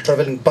 while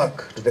traveling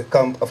back to the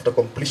camp after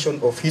completion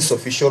of his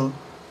official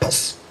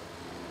pass.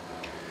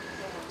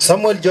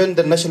 Samuel joined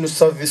the National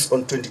Service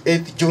on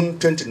 28th June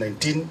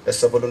 2019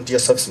 as a volunteer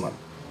serviceman.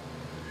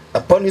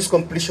 Upon his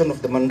completion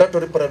of the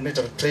mandatory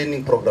paramilitary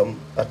training program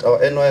at our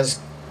NYS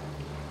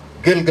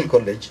Gilgil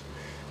College,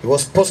 he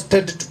was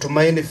posted to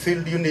Tumaini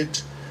Field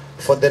Unit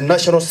for the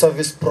National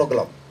Service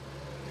Program.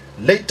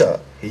 Later,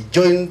 he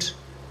joined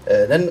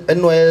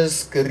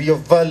NYS Kerio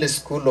Valley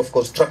School of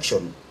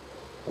Construction,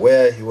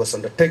 where he was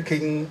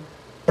undertaking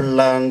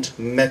plant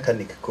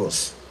mechanic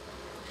course.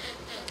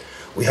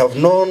 We have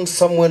known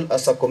Samuel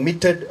as a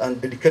committed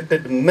and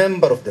dedicated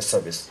member of the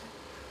service,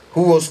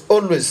 who was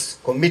always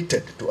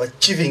committed to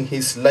achieving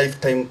his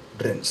lifetime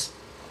dreams.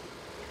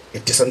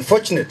 It is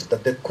unfortunate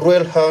that the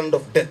cruel hand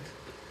of death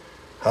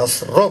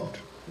has robbed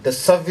the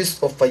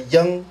service of a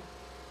young,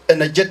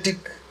 energetic,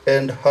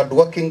 and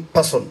hardworking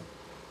person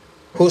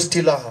who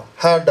still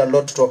had a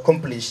lot to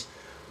accomplish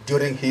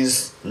during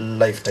his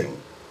lifetime.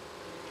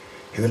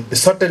 He will be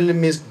certainly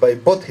missed by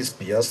both his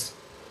peers,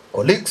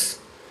 colleagues,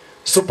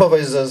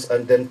 supervisors,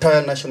 and the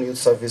entire National Youth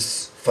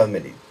Service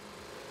family.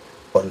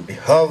 On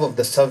behalf of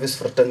the service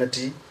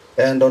fraternity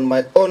and on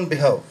my own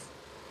behalf,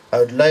 I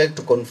would like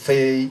to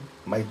convey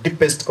my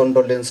deepest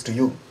condolence to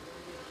you,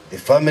 the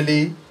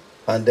family,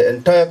 and the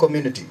entire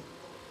community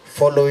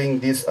following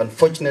this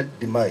unfortunate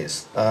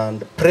demise,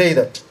 and pray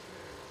that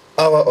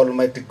our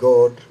Almighty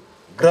God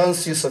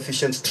grants you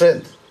sufficient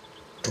strength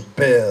to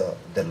bear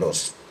the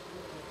loss.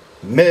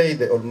 May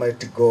the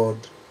Almighty God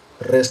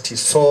rest his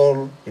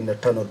soul in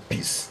eternal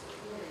peace.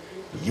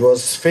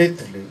 Yours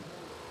faithfully,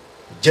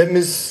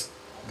 James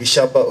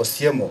Gishaba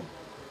Osiemo,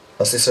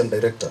 Assistant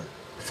Director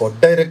for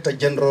Director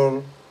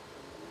General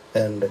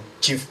and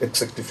Chief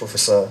Executive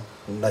Officer,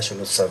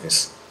 National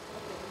Service.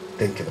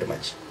 Thank you very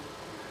much.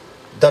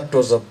 That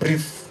was a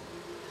brief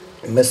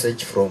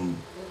message from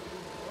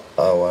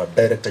our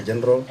Director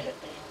General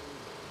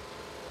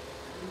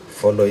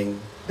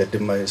following the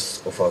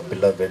demise of our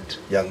beloved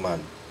young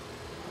man.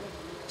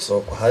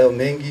 So kwa hayo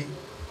mengi,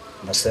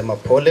 nasema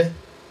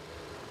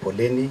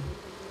poleni,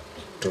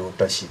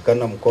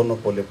 tutashikana mkono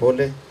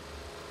pole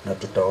na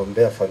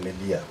tutaombea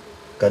familia.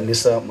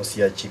 Kanisa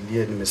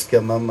msiachilie,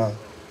 nimesikia mama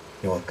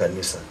ni wa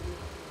kanisa.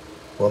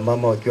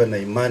 Wamama wakiwa na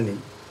imani,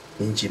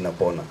 nchi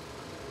inapona.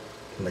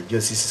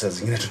 Najua sisi saa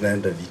zingine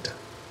tunaenda vita,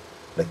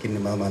 lakini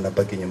mama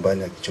anabaki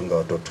nyumbani akichunga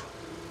watoto.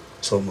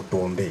 So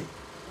mtuombee.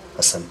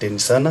 Asanteni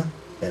sana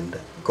and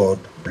God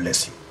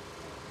bless you.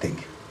 Thank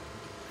you.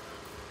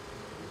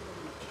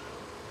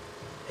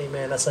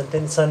 Amen.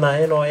 Asanteni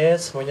sana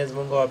NYS. Mwenyezi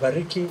Mungu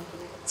awabariki.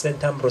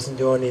 St. Ambrose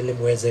njooni ili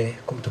muweze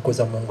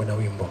kumtukuza Mungu na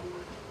wimbo.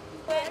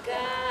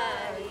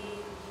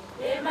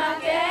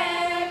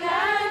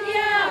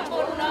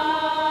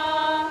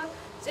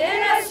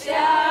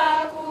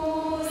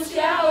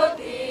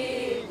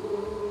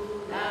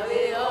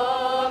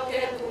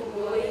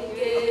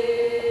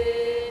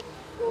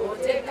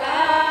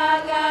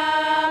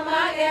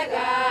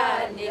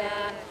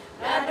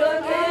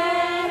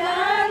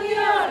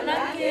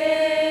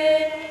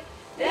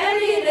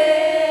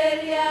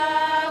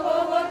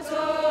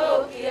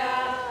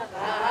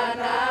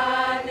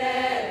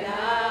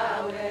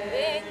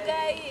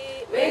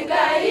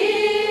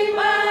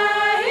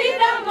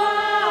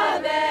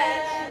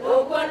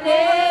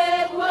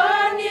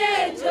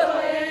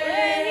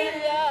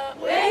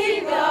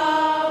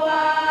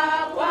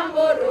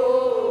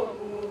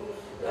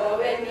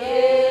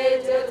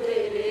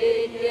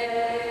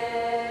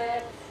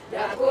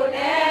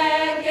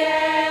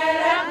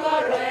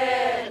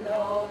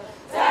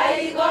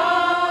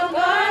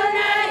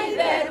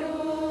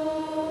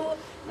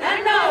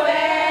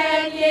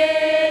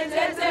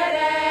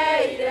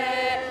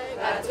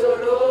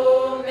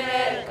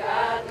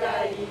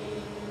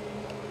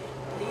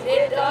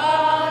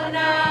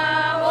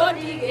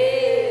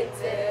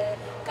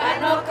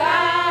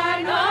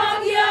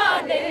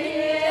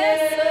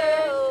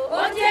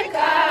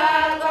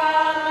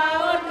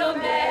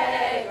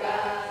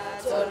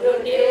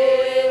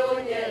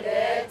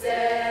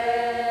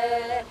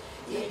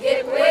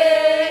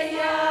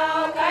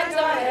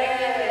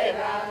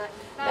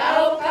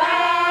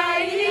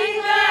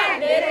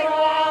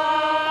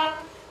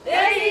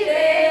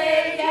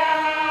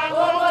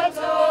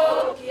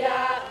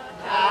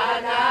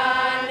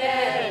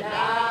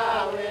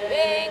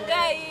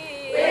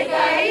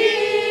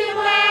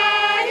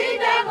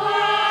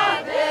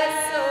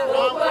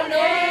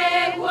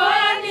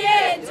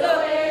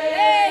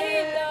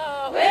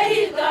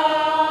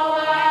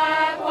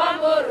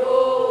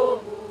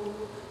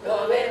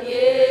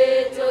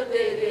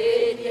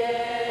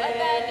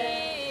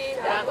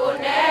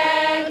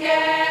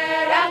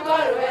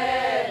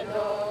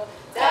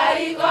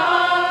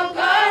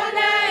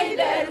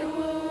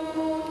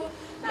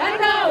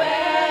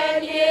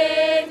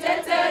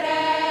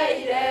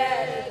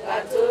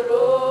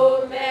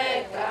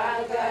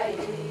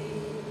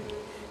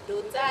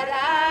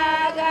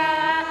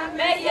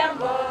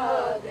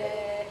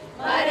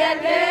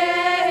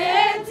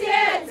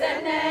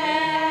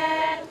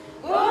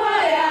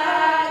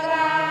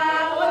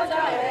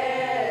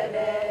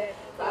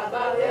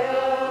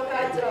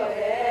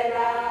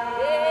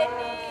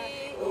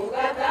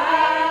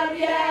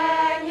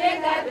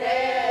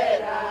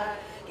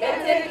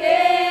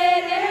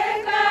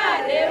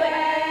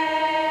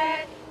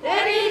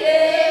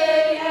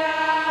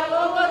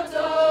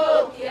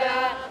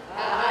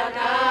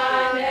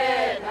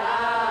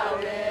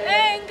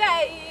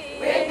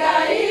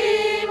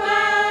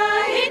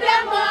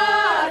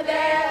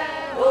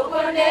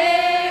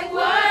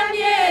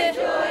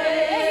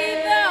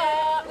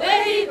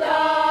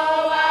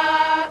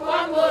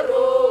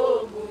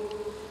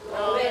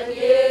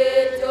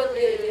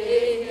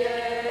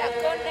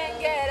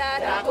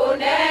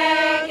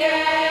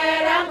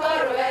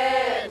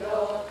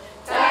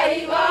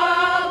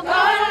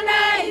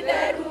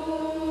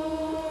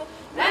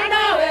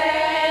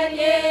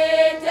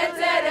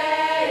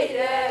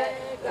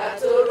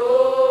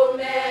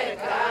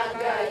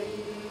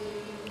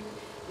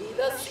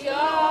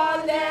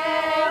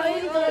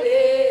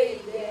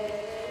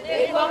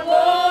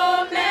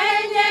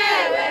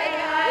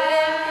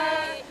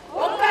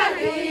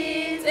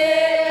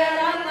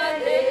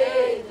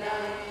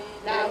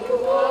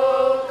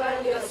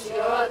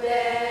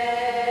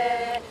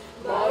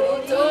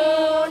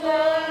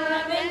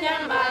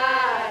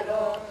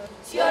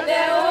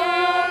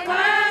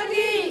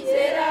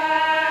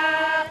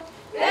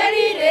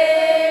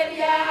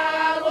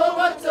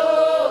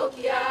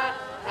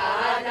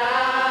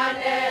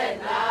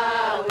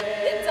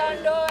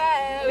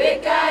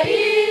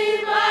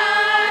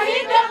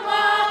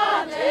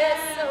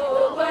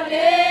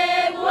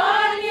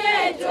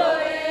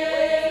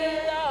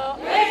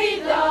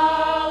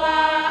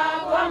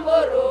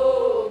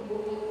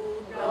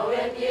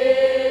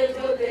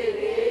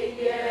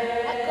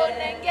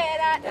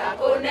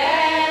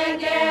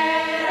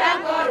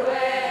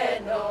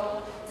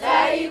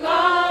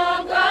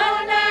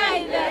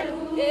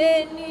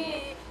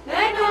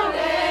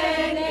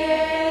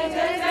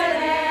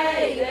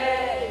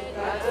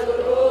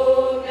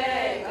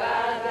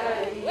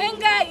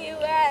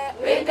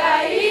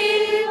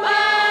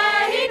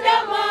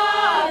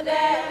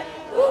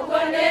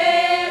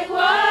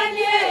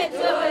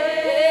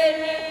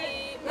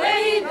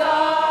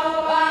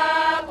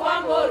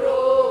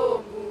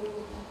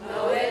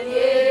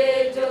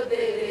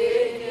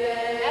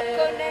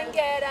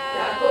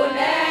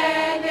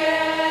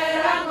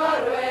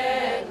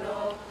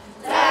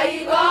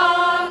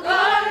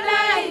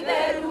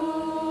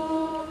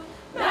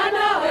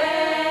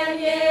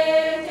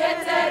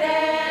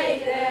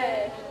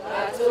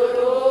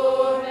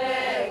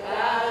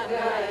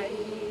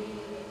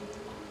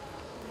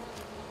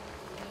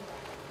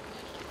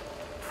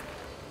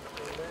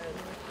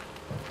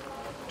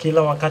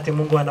 Kila wakati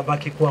Mungu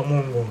anabaki kuwa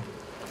Mungu,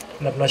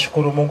 na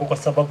tunashukuru Mungu kwa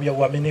sababu ya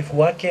uaminifu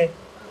wake,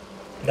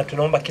 na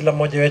tunaomba kila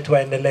mmoja wetu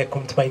aendelee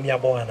kumtumainia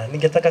Bwana.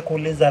 Ningetaka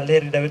kuuliza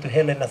Lerida wetu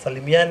Helen na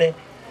salimiane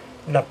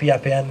na pia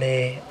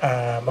peane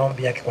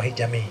maombi yake kwa hii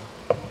jamii.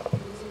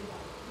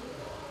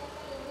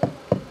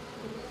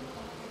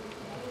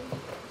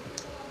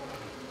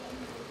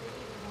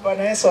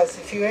 Bwana Yesu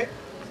asifiwe.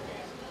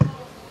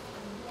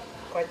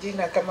 Kwa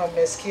jina kama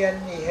mmesikia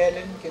ni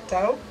Helen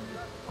Gitau.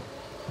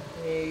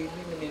 Mimi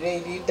ni lay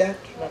leader,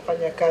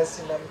 tunafanya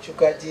kazi na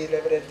mchungaji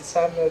Reverend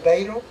Samuel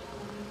Dairo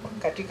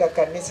katika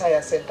kanisa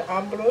ya St.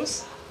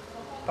 Ambrose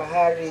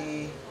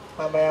pahali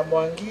mama ya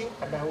Mwangi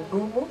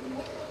anahudumu,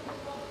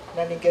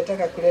 na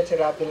ningetaka kuleta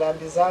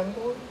rambirambi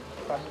zangu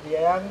familia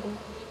yangu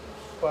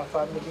kwa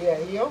familia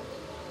hiyo.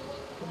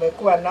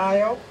 Tumekuwa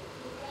nayo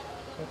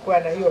mkuwa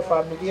na hiyo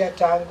familia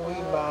tangu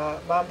hii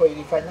mambo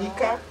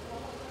ilifanyika,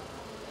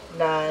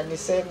 na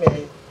niseme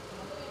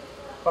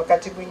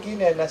wakati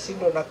mwingine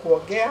nashindwa na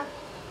kuongea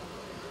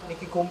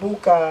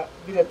nikikumbuka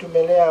vile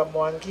tumelea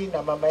Mwangi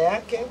na mama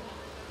yake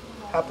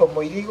hapo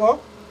Moirigo.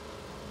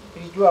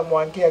 Nilijua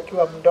Mwangi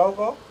akiwa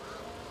mdogo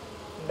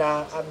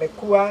na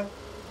amekuwa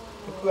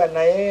tukiwa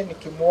na yeye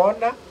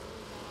nikimuona,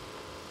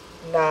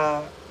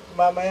 na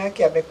mama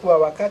yake amekuwa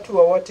wakati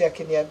wowote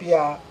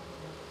akiniambia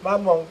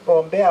mama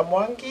ombea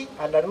Mwangi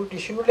anarudi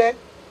shule,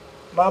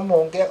 mama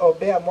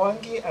ombea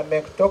Mwangi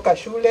ametoka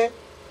shule.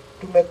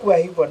 Tumekuwa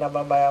hivyo na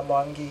mama ya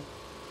Mwangi,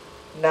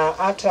 na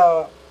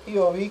hata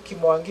hiyo wiki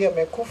Mwangi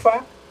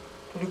amekufa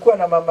tulikuwa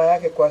na mama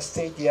yake kwa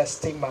stage ya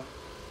stima,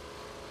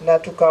 na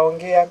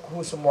tukaongea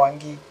kuhusu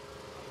Mwangi,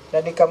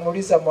 na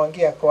nikamuuliza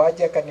Mwangi ako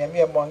aje,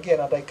 akaniambia Mwangi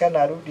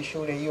anatakikana arudi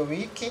shule hiyo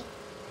wiki.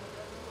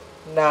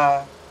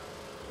 Na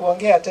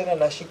kuongea tena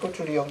na Shiko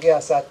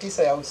tuliongea saa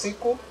 9 ya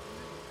usiku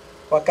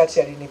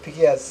wakati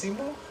alinipigia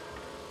simu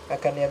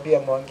akaniambia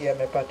Mwangi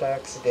amepata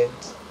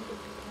accident.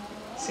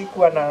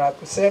 Sikuwa na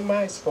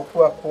kusema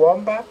isipokuwa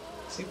kuomba,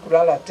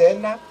 sikulala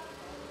tena.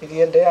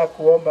 Niliendelea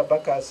kuomba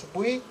mpaka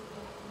asubuhi,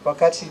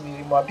 wakati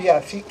nilimwambia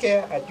afike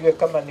ajue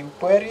kama ni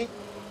ukweli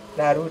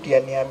na arudi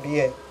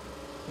aniambie,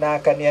 na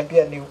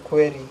akaniambia ni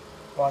ukweli,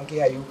 Mwangi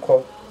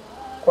hayuko.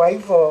 Kwa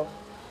hivyo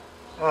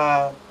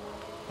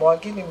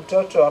Mwangi ni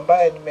mtoto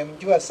ambaye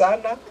nimemjua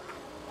sana.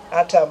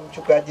 Hata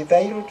mchungaji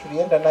Dhairu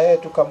tulienda na yeye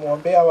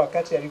tukamuombea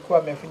wakati alikuwa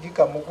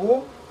amevunjika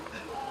mguu,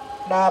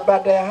 na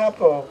baada ya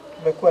hapo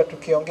tumekuwa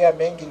tukiongea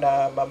mengi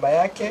na mama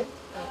yake,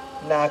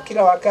 na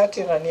kila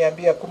wakati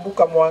ananiambia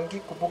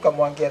kumbuka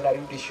Mwangi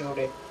anarudi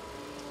shule.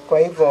 Kwa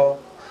hivyo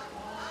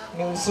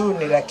ni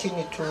huzuni,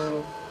 lakini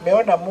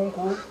tumeona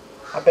Mungu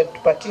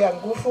ametupatia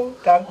nguvu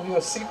tangu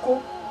hiyo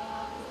siku,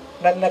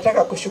 na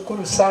ninataka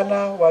kushukuru sana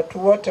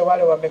watu wote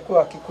wale wamekuwa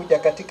wakikuja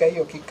katika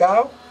hiyo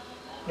kikao.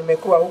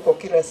 Nimekuwa huko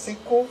kila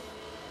siku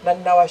na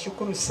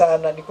ninawashukuru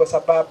sana, ni kwa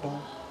sababu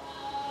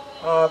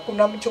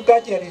Kuna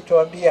mchungaji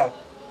alituambia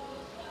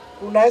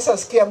unaweza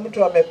sikia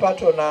mtu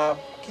amepatwa na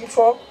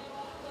kifo,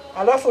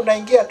 alafu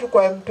unaingia tu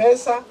kwa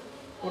M-Pesa,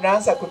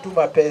 unaanza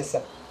kutuma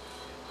pesa.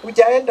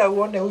 Hujaenda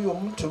uone huyu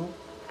mtu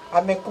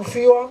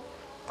amekufiwa,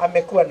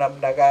 amekuwa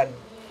namna gani.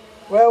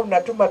 Wewe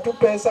unatuma tu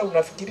pesa,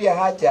 unafikiria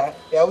haja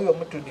ya huyo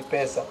mtu ni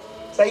pesa.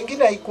 Saa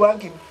ingine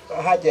haikuangi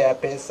haja ya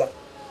pesa.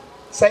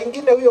 Saa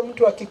ingine huyo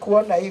mtu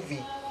akikuona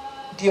hivi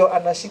ndio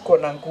anashikwa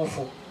na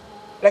nguvu.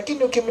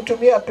 Lakini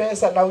ukimtumia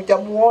pesa na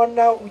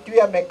hujamuona,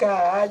 ujui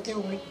amekaa aje,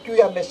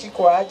 ujui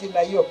ameshikwa aje na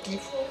hiyo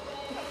kifo,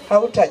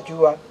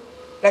 hautajua.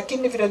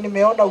 Lakini vile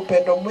nimeona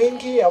upendo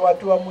mwingi ya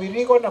watu wa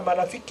Mwirigo na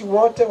marafiki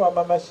wote wa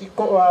mama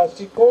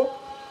Shiko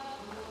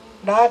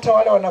na hata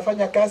wale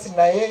wanafanya kazi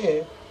na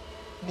yeye,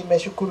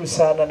 nimeshukuru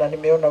sana na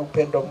nimeona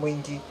upendo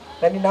mwingi.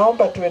 Na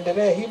ninaomba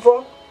tuendelee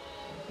hivyo,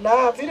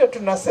 na vile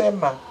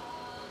tunasema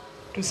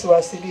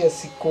tusiwasilie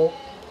siku,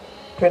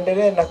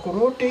 tuendelee na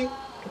kurudi.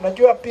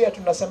 Tunajua pia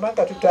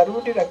tunasemanga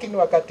tutarudi, lakini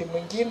wakati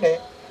mwingine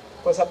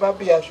kwa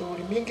sababu ya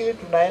shughuli mingi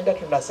tunaenda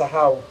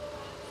tunasahau.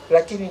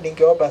 Lakini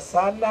ningeomba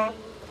sana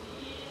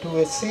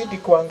tuwezidi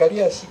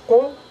kuangalia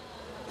Shiko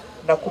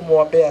na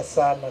kumuombea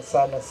sana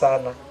sana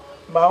sana.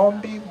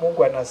 Maombi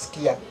Mungu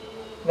anasikia,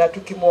 na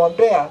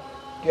tukimuombea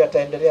ndio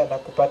ataendelea na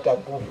kupata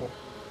nguvu.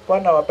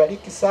 Bwana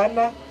wabariki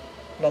sana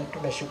na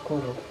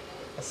tumeshukuru.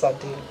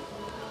 Asanteni.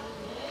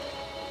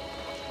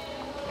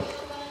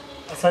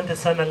 Asante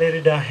sana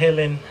Lerida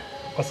Helen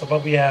kwa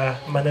sababu ya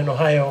maneno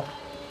hayo.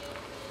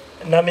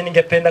 Nami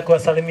ningependa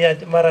kuwasalimia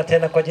mara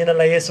tena kwa jina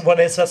la Yesu.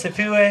 Bwana Yesu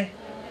asifiwe.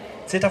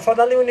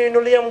 Sitafadhali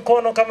uniinulie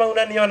mkono kama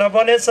unaniona.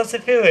 Bwana Yesu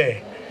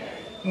asifiwe.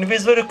 Ni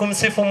vizuri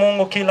kumsifu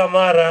Mungu kila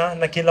mara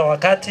na kila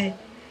wakati.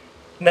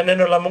 Na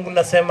neno la Mungu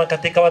nasema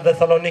katika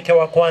Wathesalonike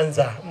wa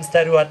kwanza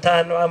mstari wa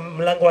 5,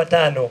 mlango wa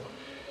 5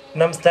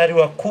 na mstari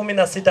wa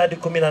 16 hadi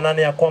 18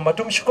 ya kwamba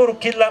tumshukuru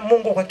kila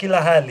Mungu kwa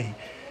kila hali,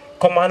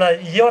 kwa maana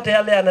yote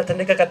yale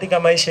yanatendeka katika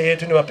maisha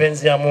yetu ni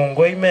mapenzi ya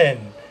Mungu. Amen.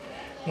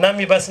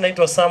 Nami basi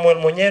naitwa Samuel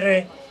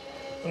Monyere,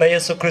 na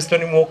Yesu Kristo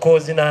ni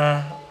mwokozi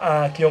na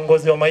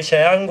kiongozi wa maisha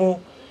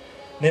yangu.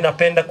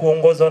 Ninapenda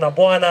kuongozwa na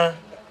Bwana,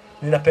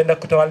 ninapenda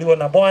kutawaliwa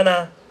na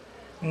Bwana,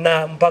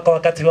 na mpaka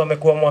wakati huu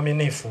amekuwa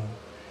mwaminifu.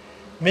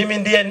 Mimi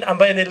ndiye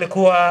ambaye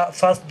nilikuwa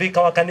first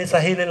vicar wa kanisa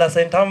hili la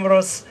St.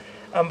 Ambrose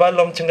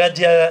ambalo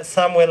mchungaji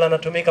Samuel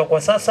anatumika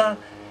kwa sasa,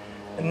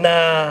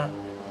 na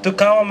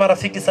tukawa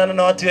marafiki sana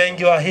na watu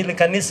wengi wa hili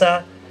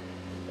kanisa,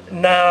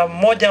 na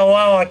mmoja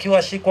wao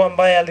akiwa Shiko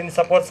ambaye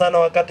alinisupport sana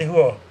wakati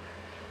huo.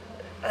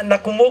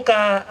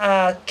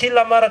 Nakumbuka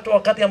kila mara tu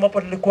wakati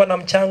ambapo nilikuwa na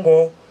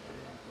mchango,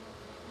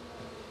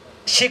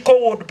 Shiko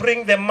would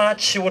bring the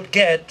much she would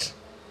get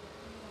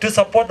to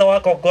support the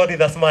work of God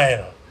with a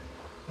smile.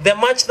 The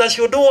much that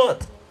she would do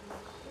what?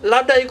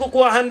 Labda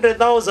ikukuwa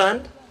 100,000,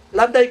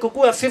 labda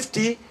ikukuwa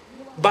 50,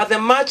 but the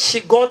much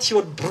she got she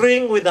would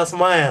bring with a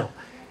smile.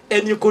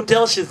 And you could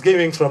tell she's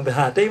giving from the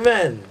heart.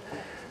 Amen.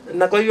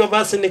 Na kwa hiyo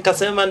basi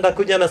nikasema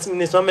nitakuja na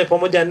nisimame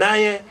pamoja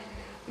naye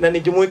na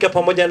nijumuike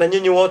pamoja na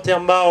nyinyi wote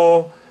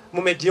ambao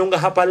mmejiunga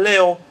hapa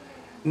leo,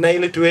 na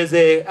ili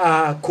tuweze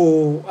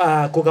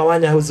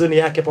kugawanya huzuni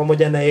yake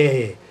pamoja na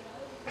yeye.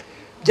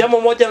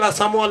 Jambo moja la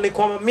Samuel ni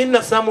kwamba mimi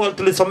na Samuel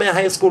tulisomea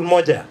high school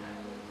moja.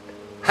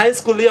 High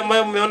school hiyo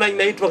ambayo mmeona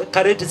inaitwa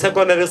Kareti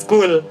Secondary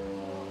School.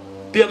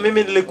 Pia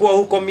mimi nilikuwa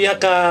huko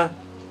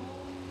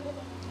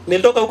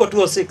nilitoka huko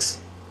 2006.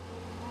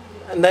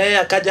 Na yeye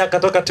akaja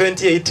akatoka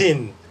 2018.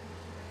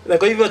 Na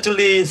kwa hivyo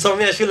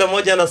tulisomea shule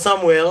moja na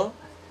Samuel.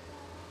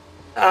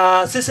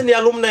 Sisi ni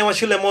alumni wa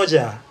shule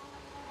moja.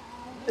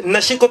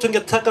 Na Shiko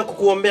tungetaka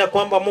kukuombea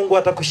kwamba Mungu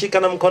atakushika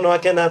na mkono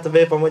wake na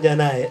atembee pamoja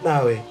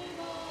nawe.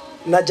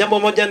 Na jambo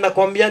moja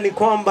ninakwambia ni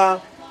kwamba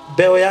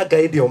beo ya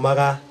gaidi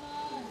omaga.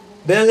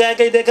 Beo ya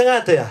gaidi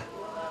kagatea.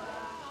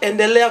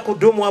 Endelea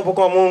kudumu hapo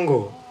kwa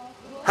Mungu.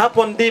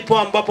 Hapo ndipo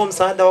ambapo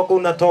msaada wako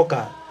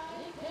unatoka.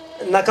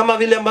 Na kama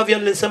vile ambavyo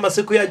nilisema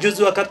siku ya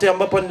juzi wakati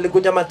ambapo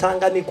nilikuja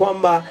matanga ni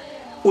kwamba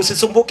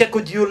usisumbuke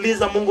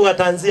kujiuliza Mungu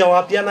ataanzia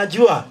wapi,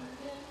 anajua.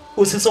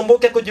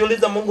 Usisumbuke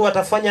kujiuliza Mungu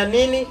atafanya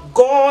nini.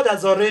 God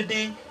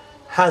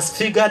has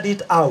figured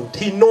it out.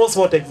 He knows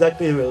what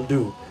exactly he will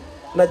do.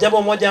 Na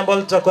jambo moja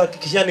ambalo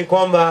tutakuhakikishia ni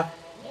kwamba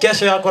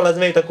kesho yako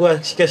lazima itakuwa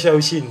kesho ya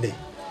ushindi.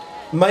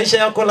 Maisha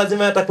yako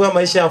lazima yatakuwa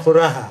maisha ya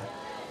furaha.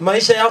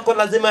 Maisha yako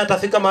lazima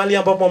yatafika mahali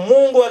ambapo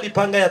Mungu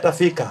alipanga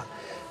yatafika,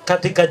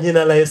 katika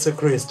jina la Yesu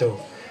Kristo.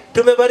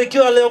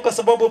 Tumebarikiwa leo kwa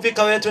sababu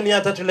vika wetu ni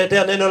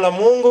atatuletea neno la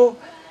Mungu,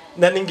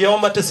 na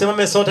ningeomba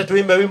tusimame sote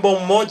tuimbe wimbo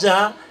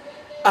mmoja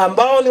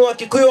ambao ni wa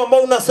Kikuyu ambao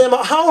unasema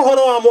hao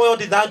horo wa moyo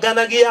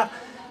ndithanganagia,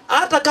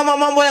 hata kama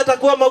mambo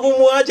yatakuwa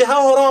magumu aje,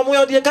 hao horo wa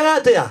moyo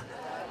ndikagatea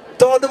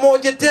tondu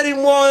munjitiri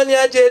moyo ni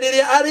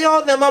anjiriria ari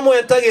othe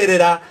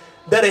mamwetagirira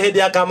ndari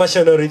hindi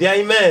akamaconorithia.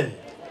 Amen.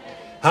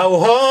 Hao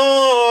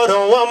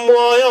horo wa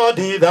moyo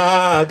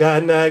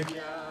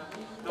ndithanganagia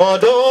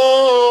odo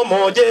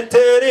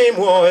mojenteri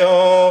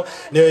moyo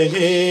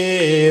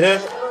nihire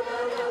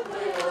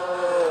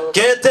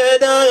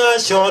keteda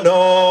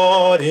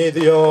shono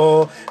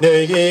ridio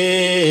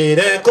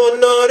nihire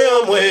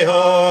konorio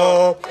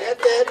mweho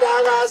keteda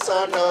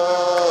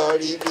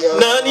magasonorithio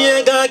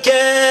nanie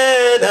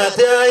ngakena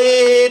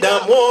teaida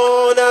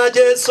mwona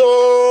Jesu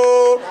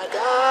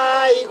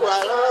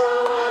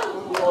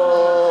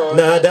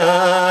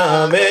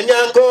nada menya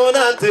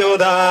kona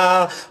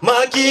teoda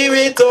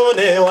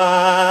makiwitone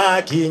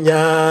wa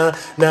kinya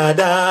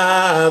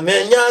nada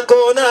menya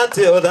kona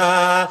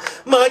teoda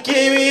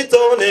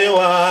makiwitone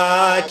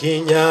wa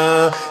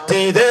kinya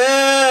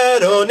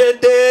tidero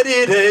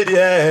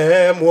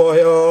nederire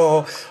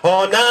moyo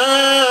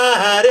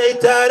ona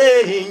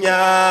reitare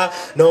hinya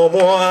no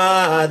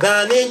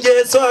mwathani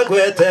Jesu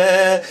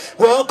agwete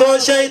woko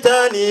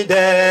shaitani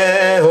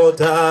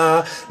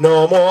dehota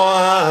no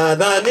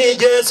mwathani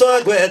Jesu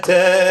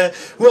agwete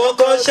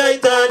woko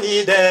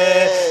shaitani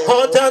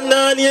dehota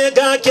nanie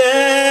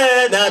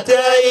gakena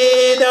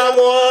teaida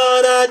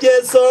mwana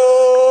Jesu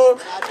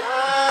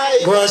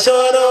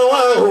gwashoro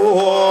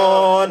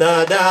wa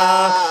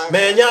nada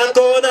menya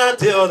kona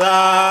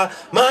teoda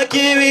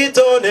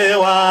makiwitone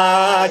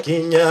wa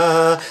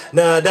kinya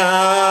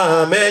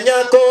nada menya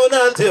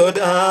kona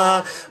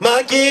teoda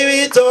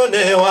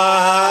makiwitone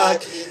wa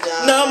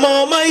na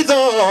mama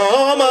izo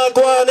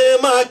makwane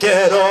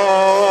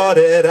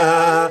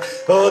makerorera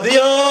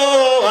odio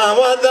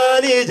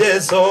amwathani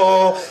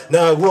Jesu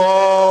na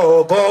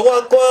guoko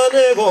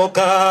gwakwane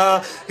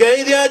goka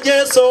geithia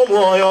Jesu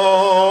moyo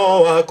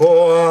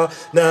wakwa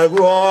na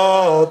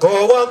guoko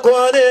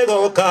gwakwane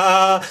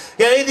goka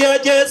geithia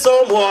Jesu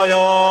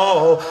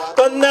moyo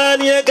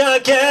konanie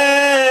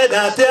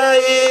gakena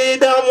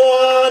teaida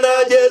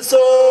mwana Jesu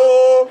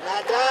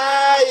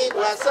nadai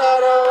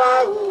gwasoro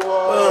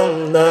wahuo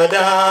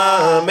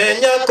nada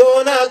menya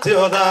kona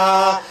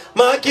teoda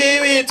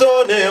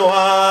makiwitone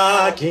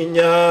wa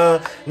kinya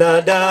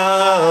nada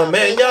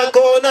menya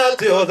kona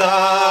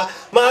teoda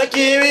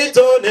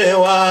makiwitone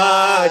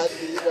wa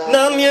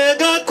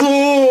namiega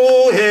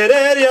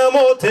kuhereria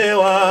mote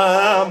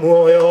wa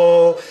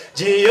moyo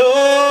jio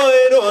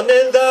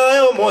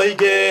ironethayo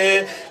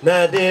moige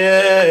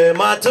nadie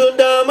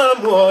matunda ma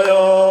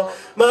moyo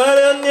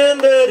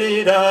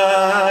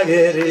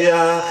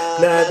maranyenderirageria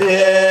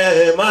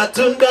nadie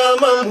matunda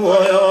ma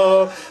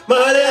moyo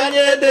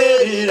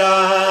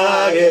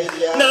maranyenderirage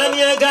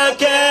naniega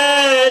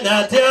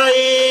kena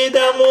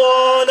teaida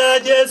mwona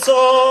Jesu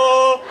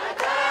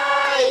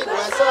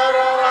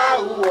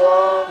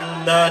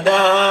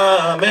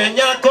nada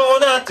menya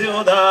kona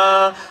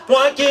teoda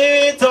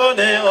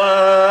mwakitone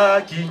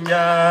wa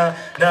kinya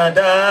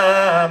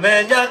nada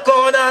menya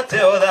kona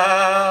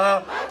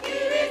teoda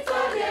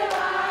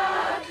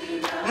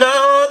na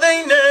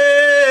otheine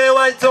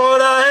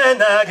waitora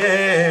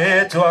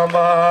enage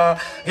tuama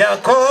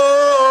yako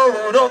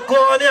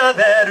urokoni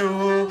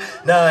atheru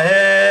na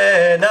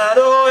he na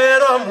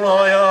roero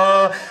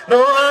moyo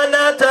no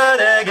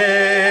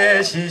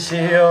anatarege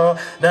shishio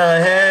na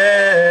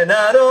he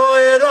na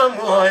roero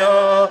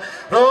moyo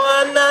no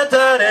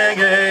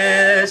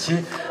anatarege shi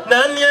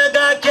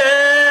nanyega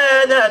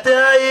kena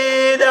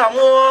teaida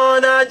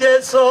mwona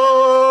Jesu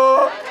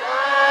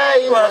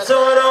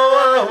wasoro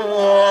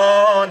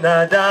wa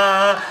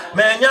nada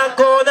menya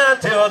kona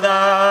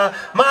teoda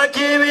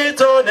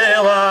makiwitone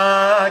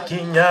wa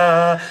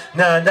kinya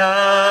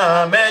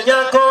nada menya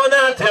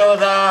kona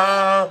teoda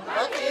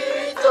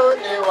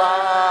makiwitone wa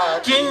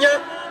kinya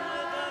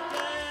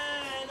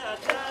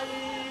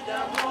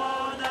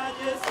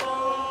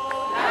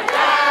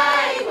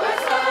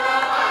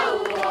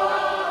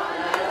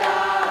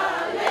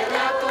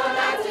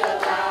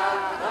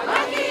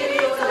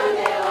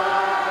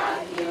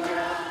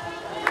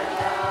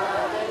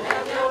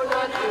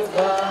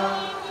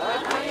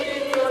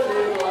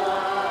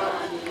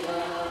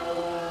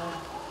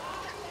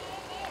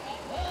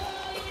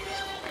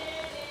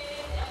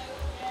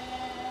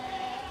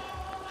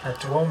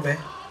Tuombe.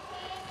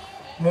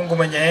 Mungu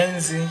mwenye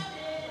enzi,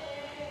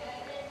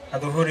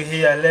 adhuhuri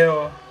hii ya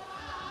leo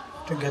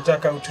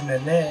tungetaka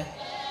utunenee,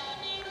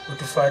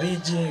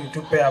 utufariji,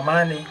 utupe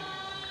amani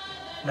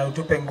na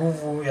utupe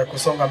nguvu ya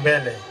kusonga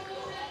mbele.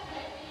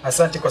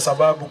 Asante kwa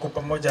sababu kwa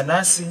pamoja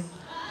nasi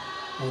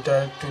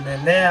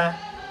utatunenea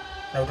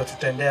na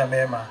utatutendea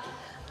mema.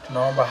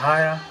 Tunaomba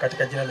haya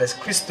katika jina la Yesu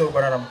Kristo,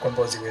 Bwana na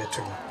mkombozi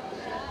wetu.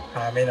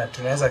 Amina.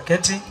 Tunaweza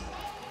keti.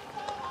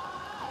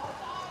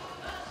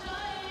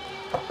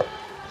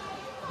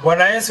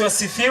 Bwana Yesu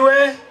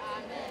asifiwe.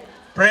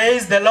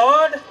 Praise the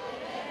Lord.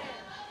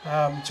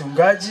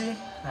 Mchungaji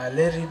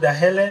Larry da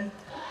Helen,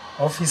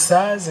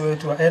 officers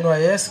wetu wa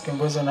NYS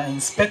kiongozwa na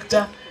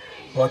inspector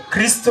wa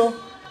Kristo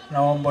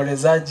na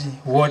waombolezaji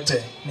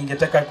wote,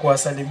 ningetaka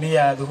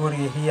kuwasalimia dhuhuri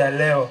hii ya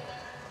leo.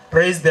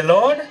 Praise the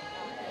Lord.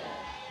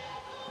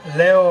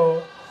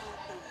 Leo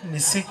ni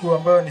siku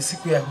ambayo ni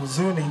siku ya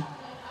huzuni,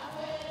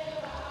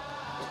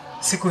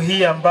 siku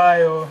hii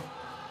ambayo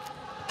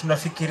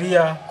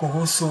tunafikiria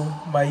kuhusu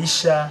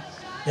maisha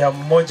ya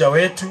mmoja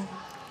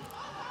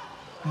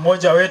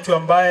wetu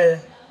ambaye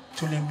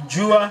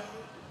tulimjua,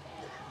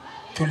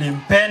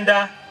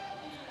 tulimpenda,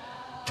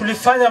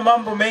 tulifanya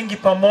mambo mengi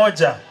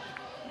pamoja.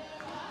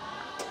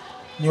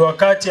 Ni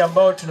wakati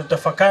ambao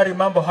tunatafakari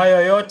mambo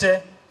hayo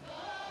yote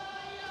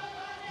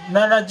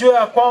Na najua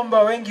ya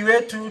kwamba wengi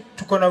wetu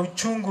tuko na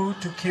uchungu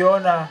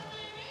tukiona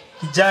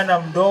kijana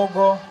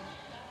mdogo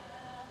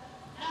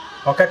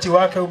wakati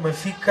wake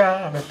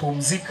umefika,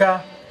 amepumzika,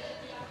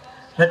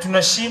 na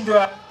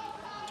tunashindwa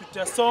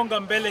tutasonga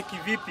mbele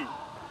kivipi.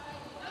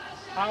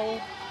 How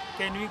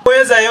can we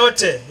weza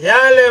yote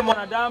yale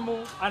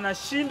mwanadamu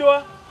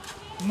anashindwa,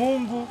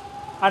 Mungu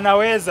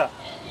anaweza.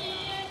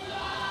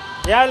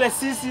 Yale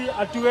sisi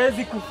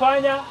hatuwezi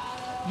kufanya,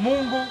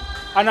 Mungu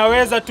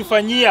anaweza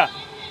tufanyia.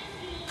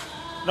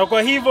 Na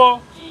kwa hivyo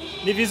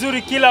ni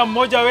vizuri kila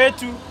mmoja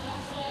wetu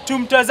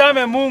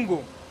tumtazame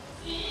Mungu,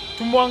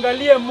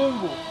 tumwangalie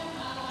Mungu,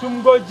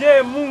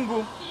 tumngojee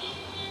Mungu,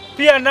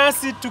 pia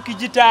nasi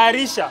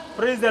tukijitayarisha.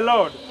 Praise the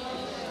Lord.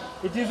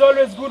 It is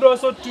always good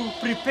also to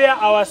prepare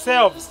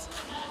ourselves,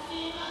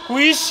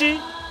 kuishi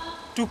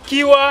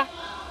tukiwa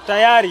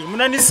tayari.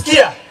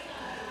 Mnanisikia?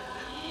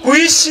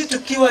 Kuishi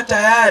tukiwa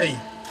tayari,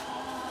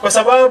 kwa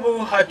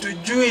sababu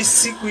hatujui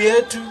siku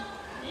yetu,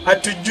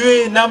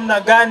 hatujui namna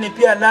gani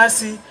pia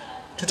nasi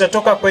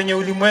tutatoka kwenye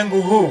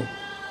ulimwengu huu.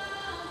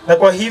 Na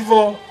kwa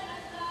hivyo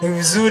ni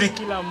vizuri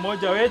kila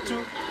mmoja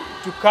wetu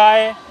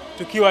tukae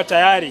tukiwa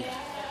tayari.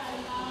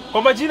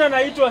 Kwa majina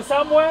naitwa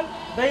Samuel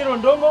Dairo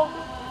Ndongo.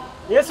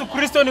 Yesu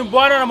Kristo ni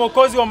Bwana na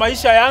Mwokozi wa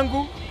maisha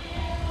yangu.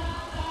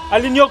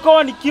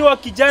 Aliniokoa nikiwa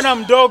kijana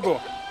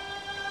mdogo.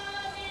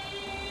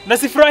 Na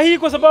sifurahii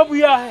kwa sababu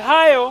ya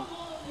hayo,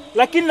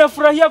 lakini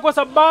nafurahia kwa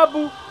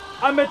sababu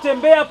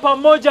ametembea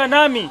pamoja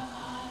nami.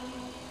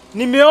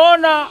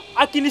 Nimeona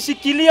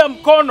akinishikilia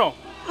mkono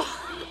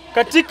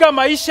katika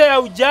maisha ya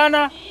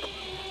ujana,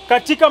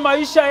 katika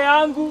maisha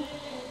yangu,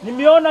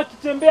 nimeona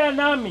akitembea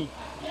nami.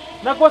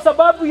 Na kwa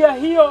sababu ya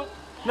hiyo,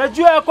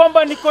 najua ya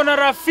kwamba niko na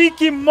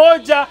rafiki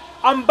mmoja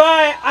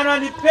ambaye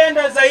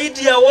ananipenda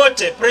zaidi ya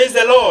wote. Praise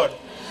the Lord.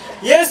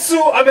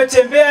 Yesu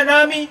ametembea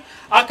nami,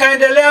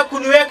 akaendelea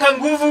kuniweka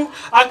nguvu,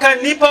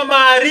 akanipa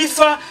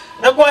maarifa,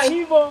 na kwa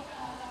hivyo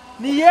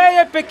ni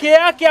yeye peke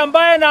yake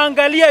ambaye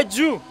naangalia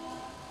juu.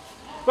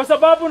 Kwa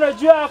sababu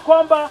najua ya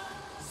kwamba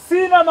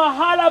sina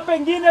mahala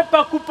pengine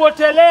pa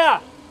kupotelea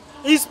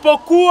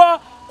isipokuwa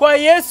kwa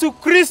Yesu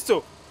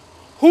Kristo.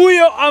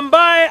 Huyo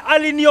ambaye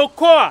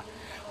aliniokoa,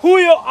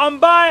 huyo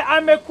ambaye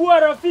amekuwa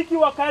rafiki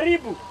wa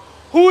karibu,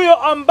 huyo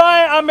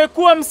ambaye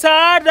amekuwa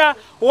msaada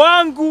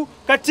wangu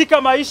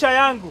katika maisha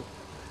yangu.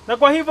 Na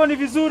kwa hivyo ni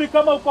vizuri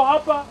kama uko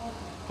hapa,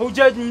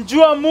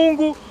 hujamjua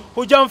Mungu,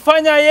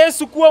 hujamfanya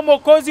Yesu kuwa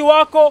mwokozi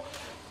wako,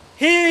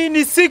 hii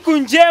ni siku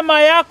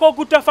njema yako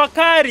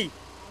kutafakari.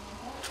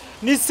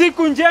 Ni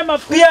siku njema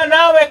pia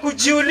nawe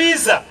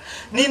kujiuliza,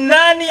 ni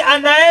nani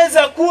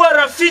anaweza kuwa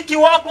rafiki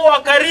wako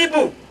wa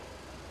karibu?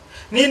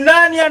 Ni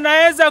nani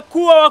anaweza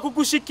kuwa wa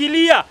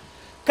kukushikilia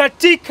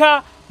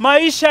katika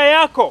maisha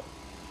yako?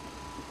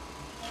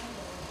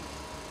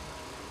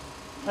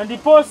 Na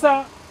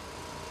ndiposa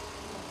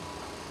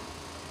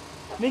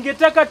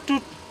ningetaka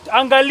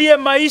tuangalie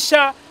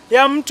maisha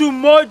ya mtu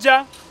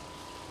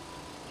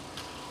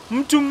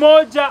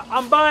mmoja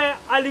ambaye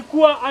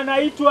alikuwa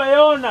anaitwa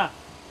Yona.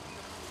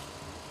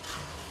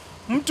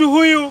 Mtu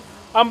huyu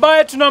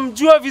ambaye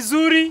tunamjua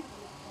vizuri,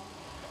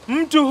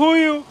 mtu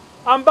huyu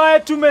ambaye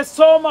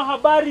tumesoma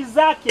habari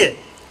zake.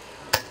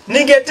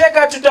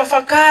 Ningetaka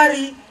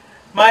tutafakari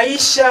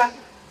maisha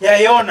ya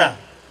Yona.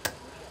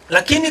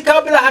 Lakini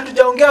kabla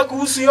hatujaongea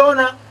kuhusu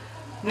Yona,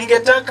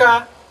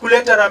 ningetaka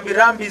kuleta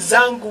rambirambi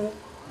zangu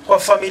kwa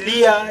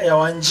familia ya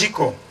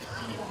Wanjiku.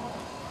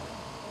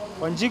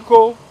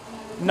 Wanjiku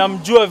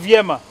namjua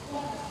vyema.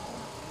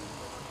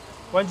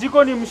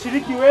 Wanjiku ni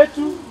mshiriki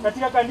wetu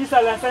katika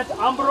kanisa la St.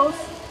 Ambrose.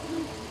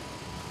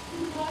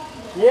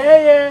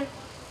 Yeye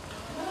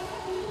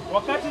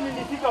wakati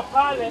nilifika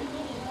pale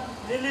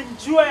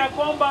nilimjua ya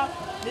kwamba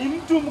ni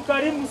mtu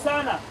mkarimu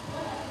sana,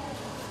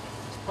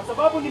 kwa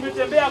sababu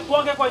nimetembea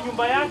kwake kwa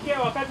nyumba yake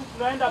wakati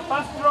tunaenda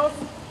pastoral,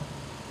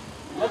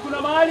 na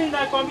kuna mahali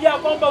nakwambia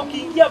kwamba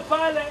ukiingia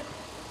pale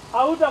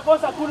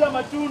hautakosa kula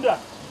matunda.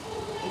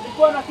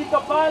 Nilikuwa nafika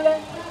pale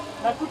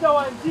nakuta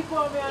Wanjiku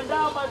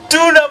wameandaa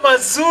matunda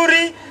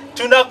mazuri,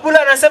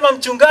 tunakula. Nasema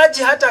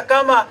mchungaji, hata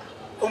kama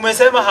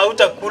umesema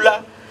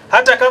hautakula,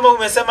 hata kama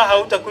umesema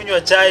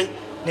hautakunywa chai,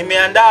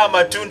 nimeandaa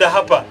matunda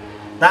hapa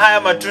na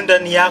haya matunda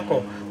ni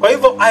yako. Kwa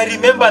hivyo I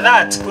remember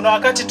that. Kuna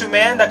wakati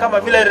tumeenda kama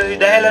vile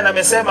Rida Helen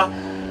amesema,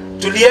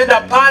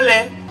 tulienda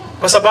pale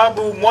kwa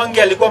sababu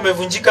Mwangi alikuwa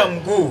amevunjika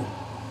mguu.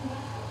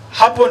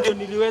 Hapo ndio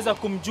niliweza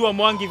kumjua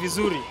Mwangi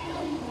vizuri.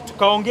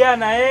 Tukaongea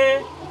na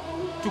yeye,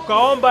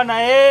 tukaomba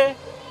na yeye,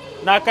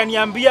 na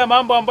akaniambia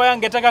mambo ambayo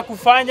angetaka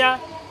kufanya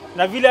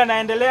na vile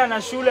anaendelea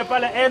na shule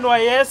pale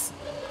NYS.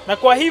 Na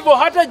kwa hivyo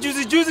hata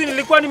juzi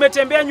nilikuwa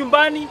nimetembea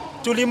nyumbani,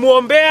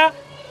 tulimuombea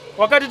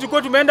wakati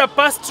tulikuwa tumeenda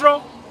pastoral.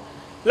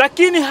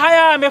 Lakini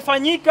haya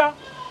yamefanyika,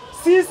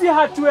 sisi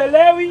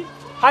hatuelewi,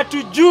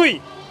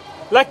 hatujui,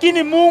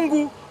 lakini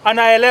Mungu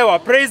anaelewa.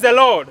 Praise the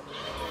Lord.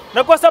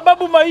 Na kwa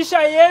sababu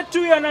maisha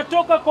yetu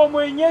yanatoka kwa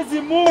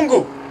Mwenyezi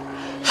Mungu,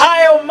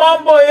 hayo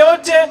mambo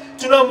yote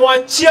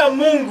tunamwachia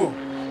Mungu.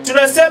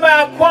 Tunasema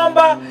ya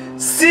kwamba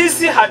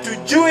Sisi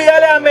hatujui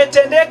yale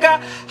yametendeka,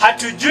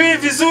 hatujui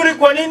vizuri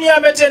kwa nini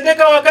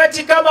yametendeka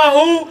wakati kama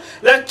huu,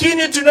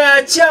 lakini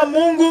tunaachia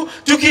Mungu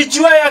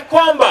tukijua ya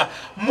kwamba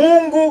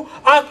Mungu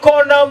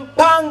ako na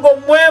mpango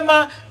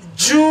mwema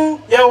juu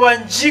ya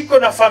Wanjiku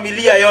na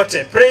familia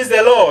yote. Praise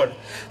the Lord.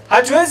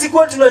 Hatuwezi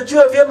kuwa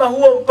tunajua vyema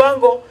huo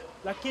mpango,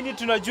 lakini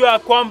tunajua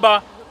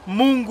kwamba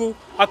Mungu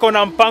ako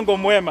na mpango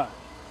mwema.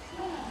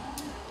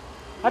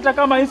 Hata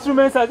kama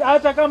instruments,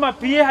 hata kama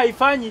PA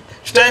haifanyi,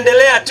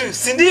 tutaendelea tu,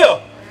 si ndio?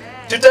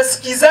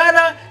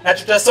 Tutasikizana na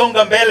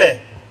tutasonga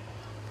mbele.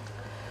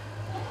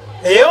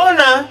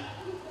 Yona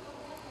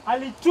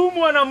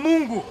alitumwa na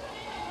Mungu.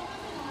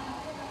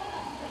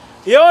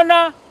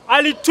 Yona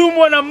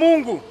alitumwa na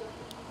Mungu.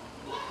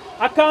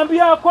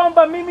 Akaambia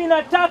kwamba mimi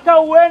nataka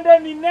uende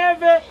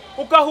Nineve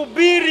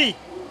ukahubiri.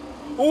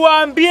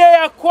 Uwaambie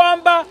ya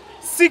kwamba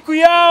siku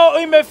yao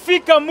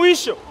imefika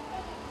mwisho.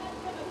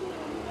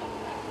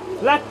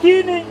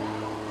 Lakini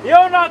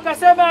Yona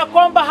akasema ya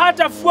kwamba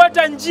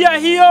hatafuata njia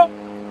hiyo.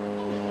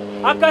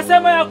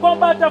 Akasema ya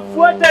kwamba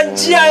atafuata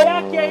njia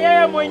yake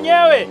yeye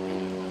mwenyewe.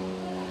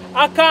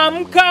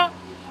 Akaamka,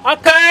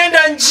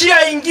 akaenda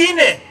njia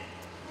ingine.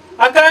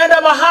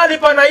 Akaenda mahali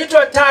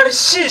panaitwa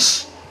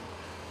Tarshish.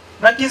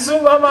 Na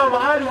kizungu ama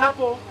mahali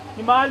hapo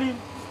ni mahali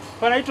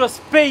panaitwa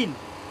Spain.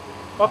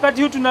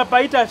 Wakati huu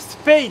tunapaita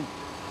Spain.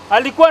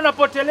 Alikuwa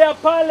anapotelea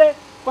pale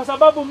kwa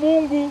sababu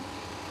Mungu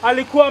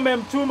alikuwa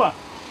amemtuma.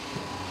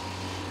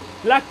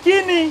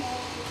 Lakini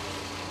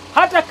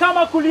hata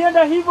kama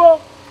kulienda hivyo,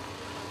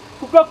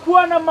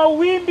 kukakuwa na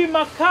mawimbi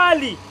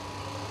makali,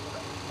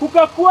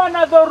 kukakuwa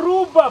na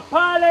dhoruba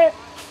pale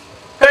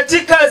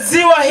katika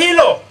ziwa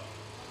hilo,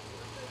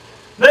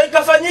 na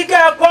ikafanyika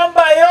ya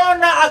kwamba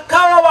Yona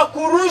akawa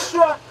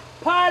wakurushwa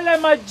pale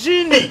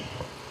majini.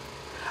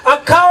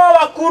 Akawa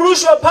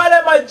wakurushwa pale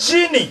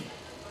majini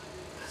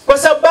kwa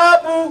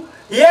sababu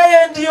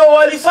yeye ndio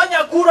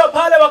walifanya kura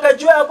pale,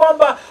 wakajua ya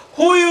kwamba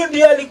huyu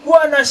ndiye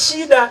alikuwa na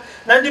shida,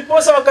 na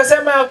ndiposa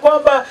wakasema ya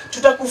kwamba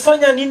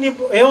tutakufanya nini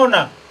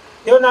Yona?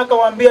 Yona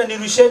akawaambia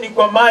nirusheni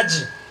kwa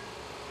maji.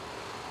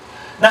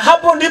 Na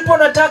hapo ndipo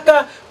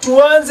nataka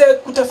tuanze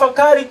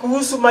kutafakari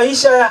kuhusu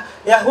maisha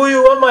ya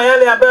huyu ama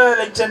yale ambayo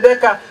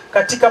yalitendeka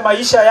katika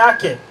maisha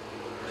yake.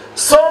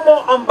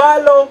 Somo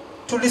ambalo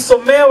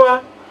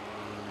tulisomewa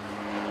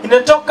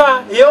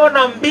inatoka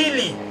Yona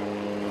 2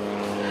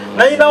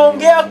 na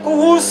inaongea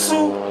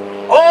kuhusu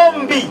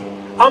ombi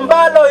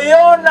ambalo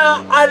Yona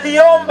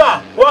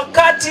aliomba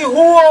wakati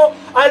huo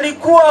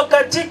alikuwa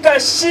katika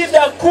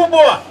shida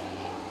kubwa.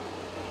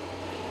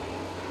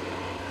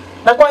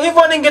 Na kwa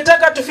hivyo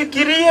ningetaka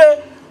tufikirie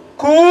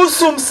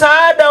kuhusu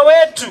msaada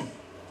wetu.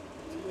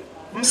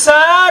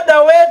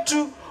 Msaada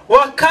wetu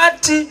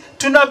wakati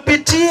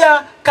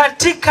tunapitia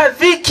katika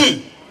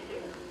dhiki.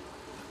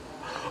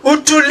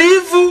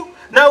 Utulivu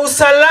na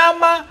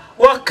usalama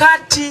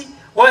wakati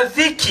wa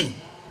dhiki.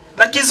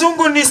 Na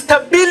kizungu ni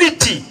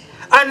stability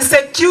and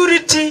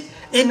security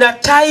in a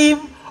time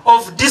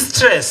of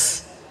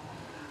distress.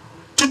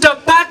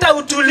 Tutapata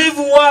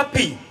utulivu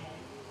wapi?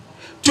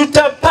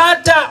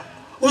 Tutapata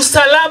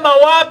usalama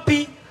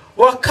wapi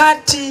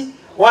wakati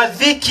wa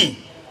dhiki?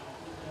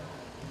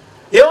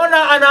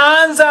 Yona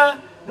anaanza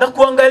na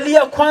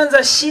kuangalia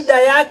kwanza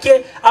shida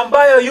yake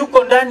ambayo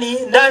yuko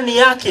ndani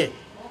yake.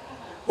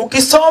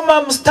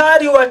 Ukisoma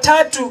mstari wa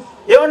 3,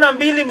 Yona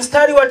 2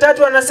 mstari wa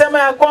 3 anasema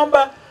ya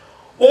kwamba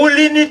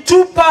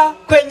ulinitupa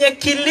kwenye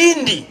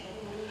kilindi,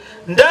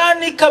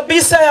 ndani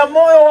kabisa ya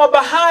moyo wa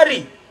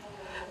bahari.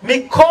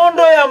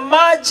 Mikondo ya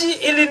maji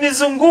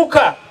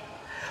ilinizunguka.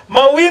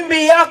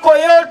 Mawimbi yako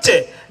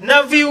yote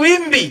na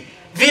viwimbi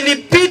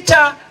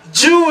vilipita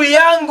juu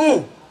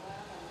yangu.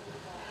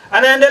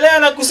 Anaendelea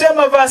na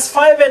kusema verse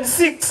 5 and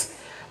 6.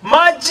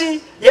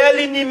 Maji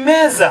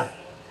yalinimeza,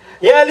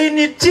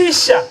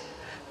 yalinitisha,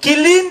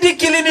 kilindi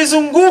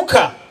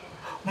kilinizunguka,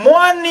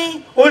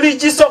 mwani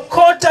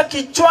ulijisokota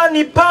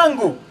kichwani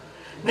pangu.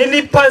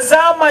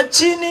 Nilipazama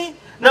chini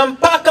na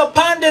mpaka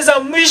pande za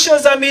mwisho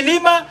za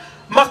milima,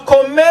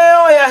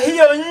 makomeo ya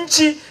hiyo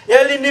nchi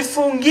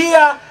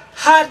yalinifungia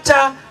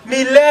hata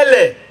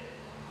milele.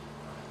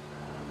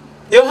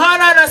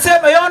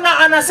 Yona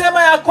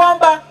anasema ya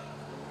kwamba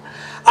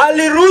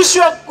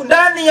alirushwa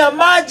ndani ya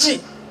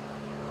maji.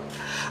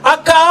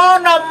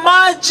 Akaona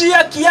maji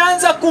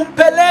yakianza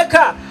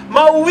kumpeleka,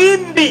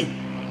 mawimbi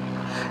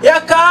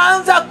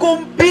yakaanza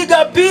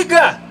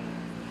kumpiga.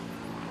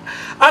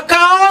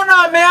 Akaona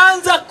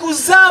ameanza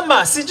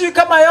kuzama. Sijui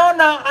kama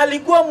Yona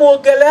alikuwa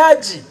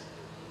muogeleaji,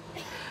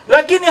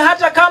 lakini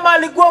hata kama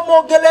alikuwa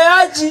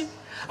muogeleaji,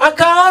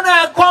 akaona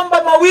ya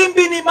kwamba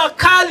mawimbi ni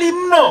makali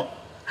mno.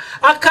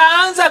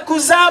 Akaanza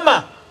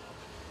kuzama.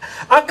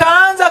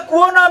 Akaanza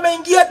kuona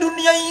ameingia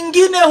dunia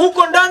nyingine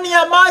huko ndani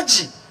ya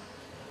maji.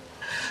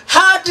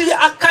 Hadi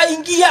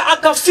akaingia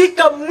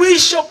akafika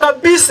mwisho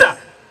kabisa.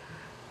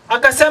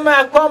 Akasema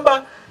ya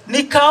kwamba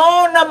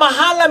nikaona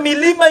mahala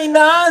milima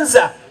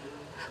inaanza,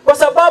 kwa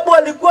sababu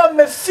alikuwa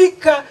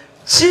amefika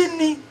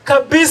chini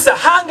kabisa.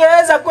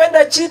 Hangeweza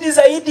kwenda chini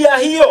zaidi ya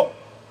hiyo.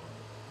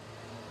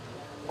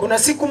 Kuna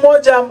siku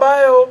moja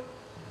ambayo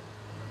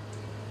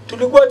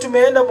tulikuwa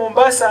tumeenda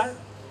Mombasa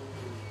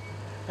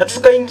na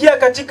tukaingia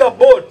katika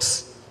boat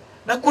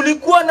na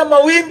kulikuwa na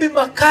mawimbi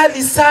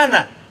makali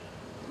sana.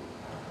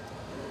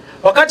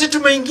 Wakati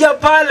tumeingia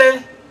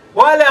pale,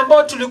 wale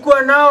ambao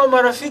tulikuwa nao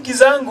marafiki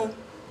zangu,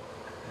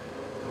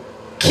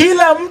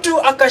 kila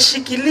mtu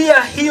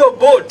akashikilia hiyo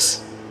boat.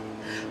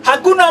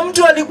 Hakuna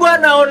mtu alikuwa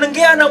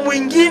anaongea na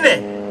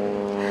mwingine.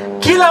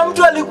 Kila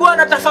mtu alikuwa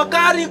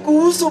anatafakari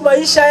kuhusu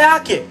maisha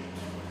yake.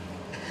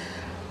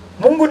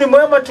 Mungu ni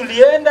mwema,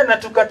 tulienda na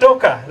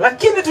tukatoka.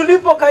 Lakini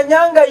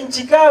tulipokanyanga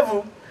nchi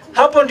kavu,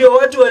 hapo ndio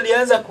watu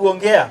walianza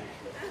kuongea.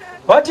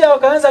 Watu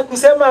wakaanza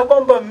kusema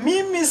kwamba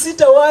mimi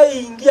sitawahi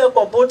ingia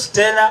kwa boat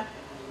tena.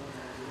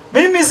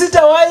 Mimi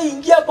sitawahi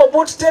ingia kwa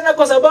boat tena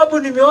kwa sababu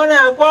nimeona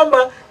ya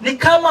kwamba ni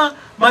kama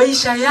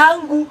maisha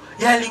yangu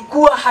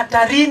yalikuwa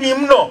hatarini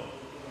mno.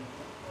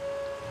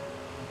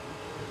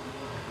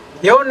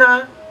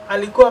 Yona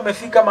alikuwa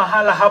amefika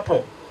mahala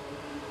hapo.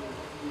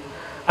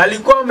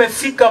 Alikuwa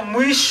amefika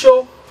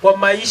mwisho wa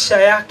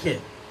maisha yake.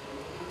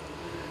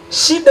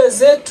 Shida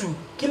zetu,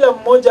 kila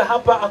mmoja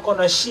hapa ako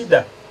na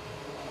shida.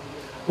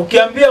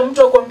 Ukiambia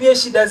mtu akwambie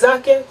shida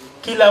zake,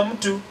 kila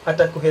mtu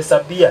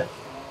atakuhesabia.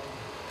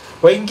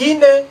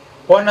 Wengine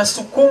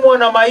wanasukumwa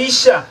na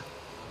maisha.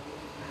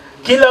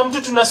 Kila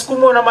mtu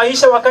tunasukumwa na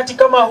maisha wakati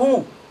kama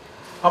huu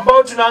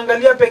ambao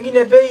tunaangalia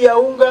pengine bei ya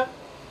unga,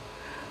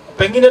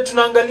 pengine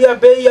tunaangalia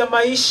bei ya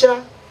maisha.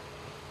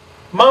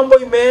 Mambo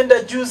imeenda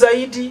juu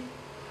zaidi,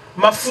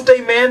 mafuta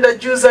imeenda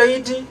juu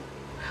zaidi.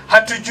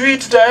 Hatujui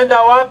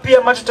tutaenda wapi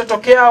ama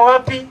tutatokea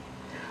wapi.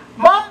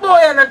 Mambo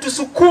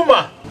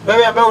yanatusukuma.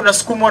 Wewe ambaye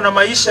unasukumwa na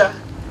maisha,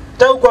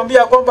 nataka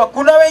kukuambia kwamba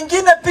kuna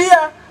wengine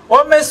pia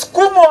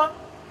wamesukumwa,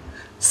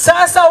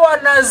 sasa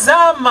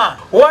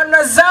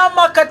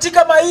wanazama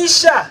katika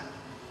maisha.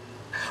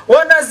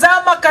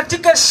 Wanazama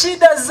katika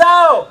shida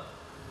zao.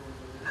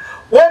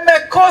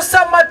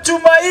 Wamekosa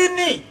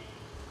matumaini.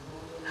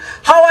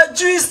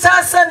 Hawajui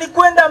sasa ni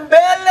kwenda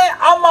mbele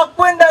ama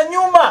kwenda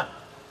nyuma.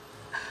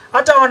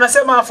 Hata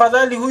wanasema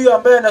afadhali huyu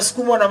ambaye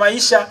anasukumwa na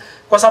maisha,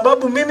 kwa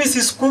sababu mimi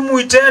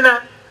sisukumwi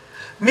tena.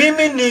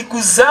 Mimi ni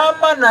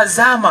kuzama na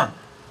zama.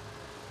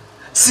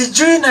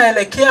 Sijui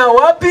naelekea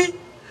wapi,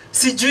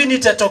 sijui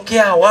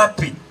nitatokea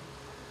wapi.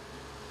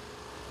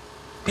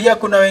 Pia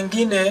kuna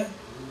wengine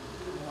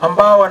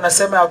ambao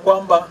wanasema ya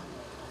kwamba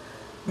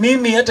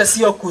mimi hata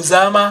sio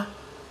kuzama,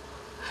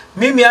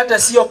 mimi hata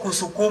sio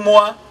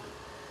kusukumwa,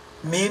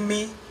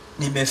 mimi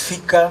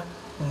nimefika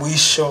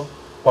mwisho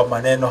wa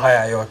maneno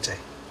haya yote.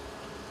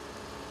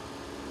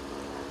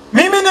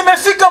 Mimi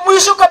nimefika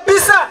mwisho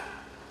kabisa.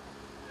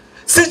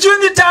 Sijui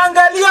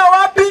nitaangalia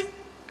wapi,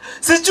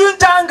 sijui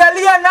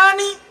nitaangalia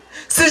nani,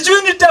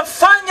 sijui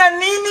nitafanya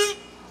nini.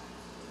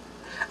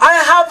 I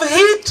have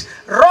hit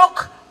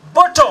rock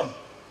bottom.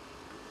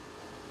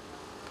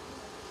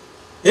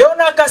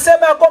 Yona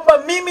akasema ya kwamba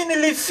mimi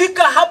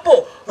nilifika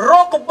hapo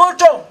rock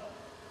bottom.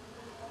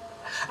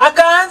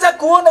 Akaanza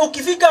kuona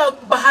ukifika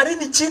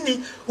baharini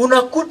chini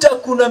unakuta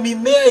kuna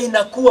mimea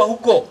inakuwa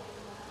huko.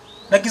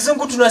 Na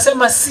kizungu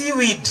tunasema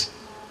seaweed.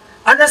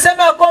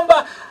 Anasema ya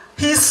kwamba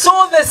he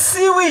saw the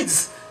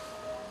seaweeds.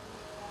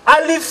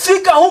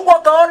 Alifika huko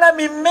akaona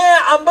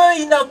mimea ambayo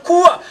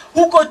inakuwa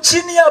huko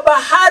chini ya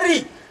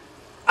bahari.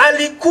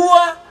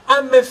 Alikuwa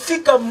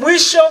amefika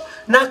mwisho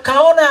na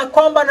kaona ya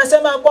kwamba,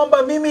 anasema ya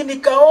kwamba mimi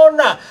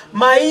nikaona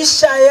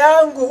maisha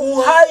yangu,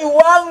 uhai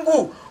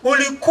wangu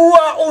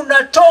ulikuwa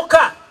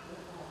unatoka.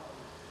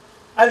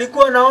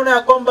 Alikuwa naona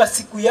ya kwamba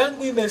siku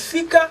yangu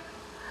imefika,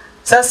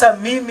 sasa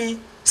mimi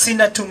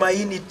sina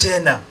tumaini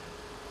tena.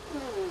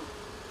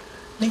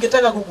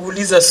 Ningetaka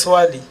kukuuliza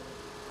swali,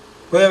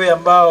 wewe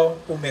ambao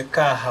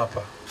umekaa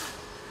hapa.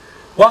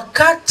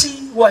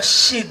 Wakati wa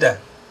shida,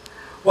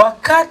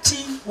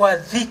 wakati wa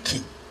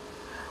dhiki,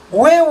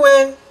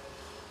 wewe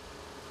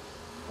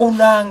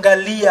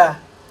unaangalia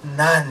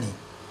nani?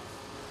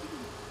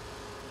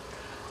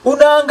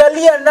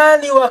 Unaangalia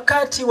nani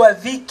wakati wa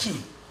dhiki?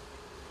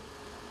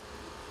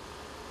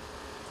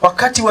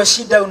 Wakati wa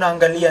shida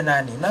unaangalia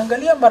nani?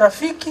 Unaangalia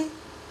marafiki?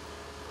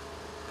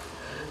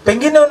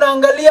 Pengine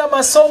unaangalia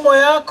masomo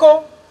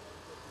yako?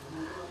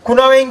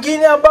 Kuna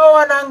wengine ambao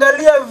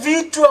wanaangalia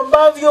vitu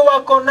ambavyo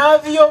wako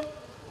navyo.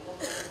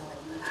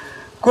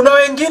 Kuna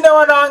wengine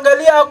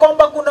wanaangalia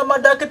kwamba kuna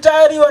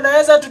madaktari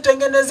wanaweza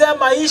tutengenezea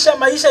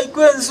maisha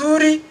ikuwe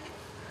nzuri.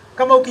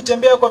 Kama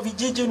ukitembea kwa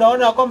vijiji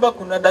unaona kwamba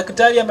kuna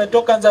daktari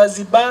ametoka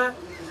Zanzibar,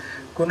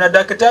 kuna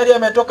daktari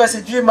ametoka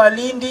sijui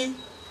Malindi.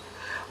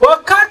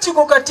 Wakati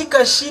uko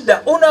katika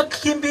shida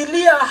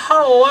unakimbilia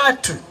hao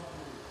watu,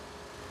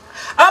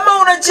 ama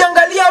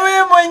unajiangalia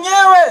wewe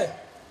mwenyewe?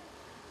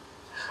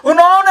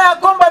 Unaona ya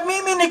kwamba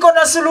mimi niko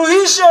na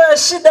suluhisho ya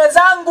shida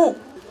zangu.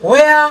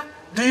 Where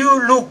do you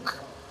look?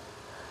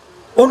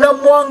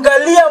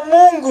 Unamwangalia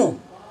Mungu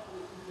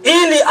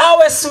ili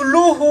awe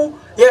suluhu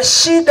ya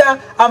shida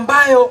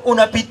ambayo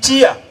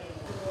unapitia.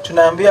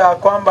 Tunaambia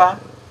kwamba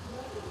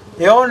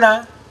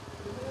Yona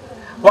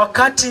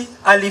wakati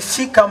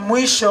alifika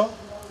mwisho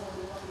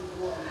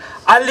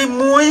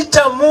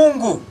alimuita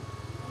Mungu,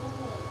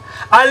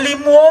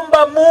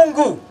 alimuomba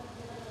Mungu,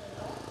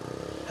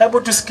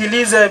 Hebu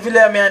tusikilize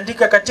vile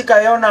ameandika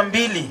katika Yona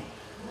 2.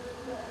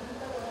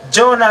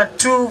 Jonah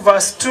 2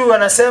 verse 2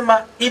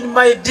 anasema, in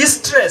my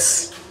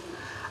distress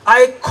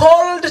I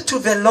called to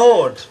the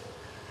Lord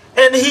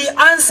and he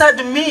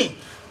answered me.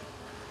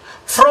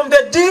 From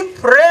the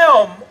deep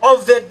realm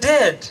of the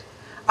dead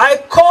I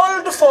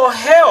called for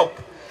help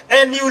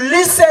and you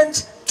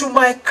listened to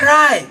my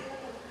cry.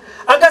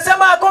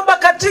 Akasema kwamba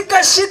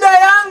katika shida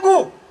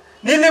yangu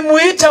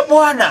nilimuita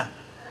Bwana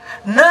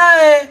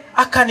naye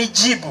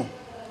akanijibu.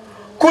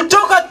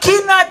 Kutoka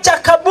kina cha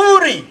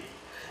kaburi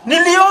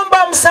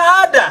niliomba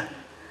msaada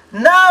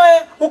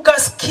nawe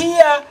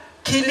ukasikia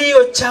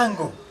kilio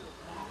changu.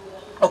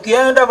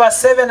 Ukienda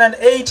verse 7 and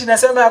 8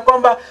 inasema ya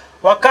kwamba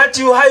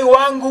wakati uhai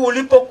wangu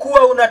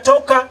ulipokuwa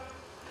unatoka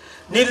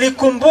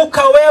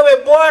nilikumbuka wewe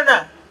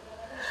Bwana,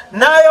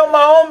 nayo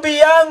maombi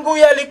yangu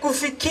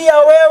yalikufikia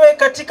wewe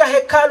katika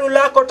hekalu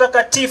lako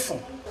takatifu.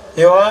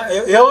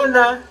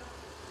 Yona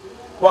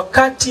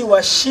wakati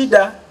wa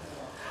shida,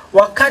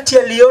 wakati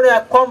aliona ya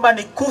kwamba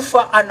ni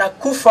kufa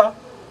anakufa,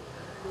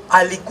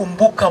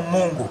 alikumbuka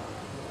Mungu.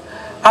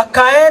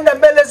 Akaenda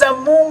mbele za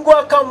Mungu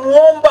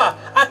akamuomba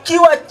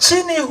akiwa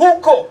chini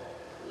huko,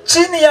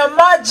 chini ya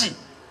maji.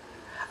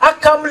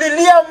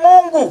 Akamlilia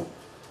Mungu,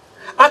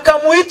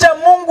 akamuita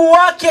Mungu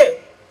wake.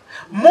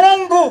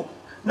 Mungu,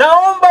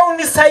 naomba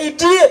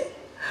unisaidie.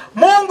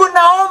 Mungu,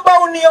 naomba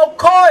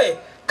uniokoe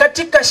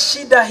katika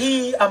shida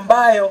hii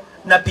ambayo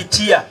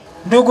napitia.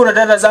 Ndugu na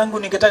dada zangu,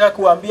 ningetaka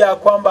kuambia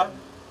kwamba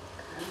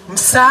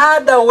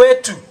msaada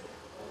wetu,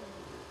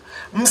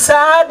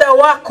 msaada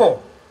wako,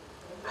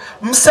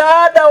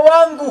 msaada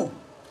wangu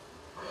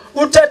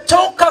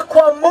utatoka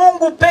kwa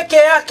Mungu peke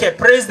yake.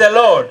 Praise the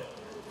Lord.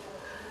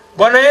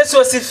 Bwana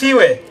Yesu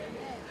asifiwe.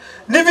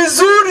 Ni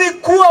vizuri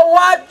kuwa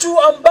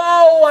watu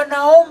ambao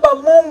wanaomba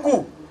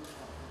Mungu.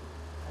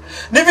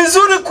 Ni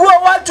vizuri kuwa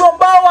watu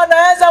ambao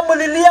wanaweza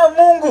mulilia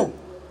Mungu.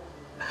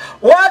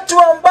 Watu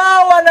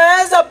ambao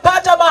wanaweza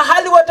pata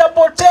mahali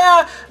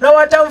watapotea na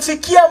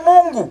watamfikia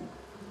Mungu.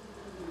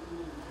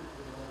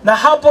 Na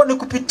hapo ni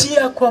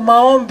kupitia kwa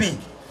maombi.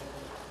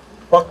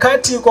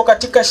 Wakati uko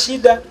katika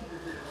shida,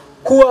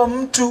 kuwa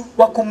mtu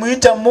wa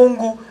kumuita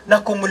Mungu na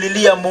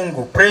kumulilia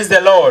Mungu. Praise the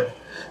Lord.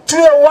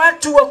 Tuwe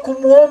watu wa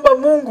kumuomba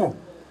Mungu.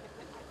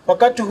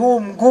 Wakati huu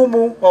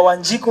mgumu wa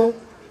Wanjiku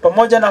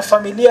pamoja na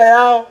familia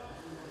yao,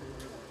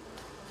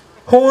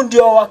 huu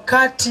ndio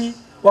wakati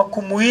wa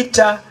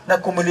kumuita na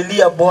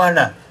kumulilia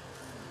Bwana.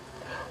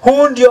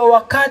 Huu ndio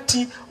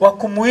wakati wa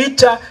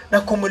kumuita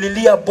na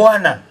kumulilia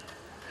Bwana.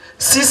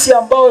 Sisi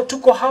ambao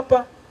tuko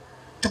hapa,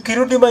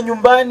 tukirudi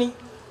manyumbani,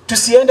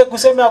 tusiende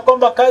kusema ya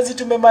kwamba kazi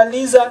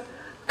tumemaliza.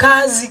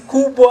 Kazi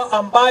kubwa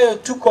ambayo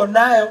tuko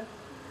nayo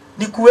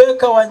ni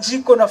kuweka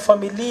Wanjiku na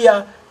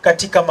familia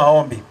katika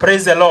maombi.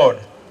 Praise the Lord.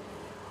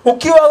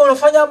 Ukiwa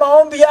unafanya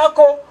maombi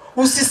yako,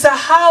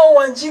 usisahau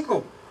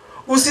Wanjiku,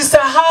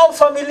 usisahau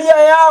familia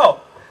yao.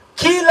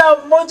 Kila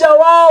mmoja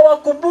wao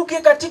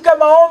wakumbuke katika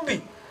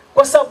maombi,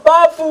 kwa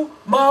sababu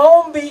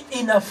maombi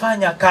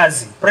inafanya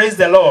kazi. Praise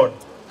the Lord.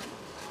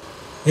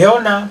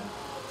 Yona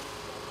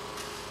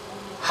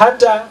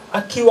hata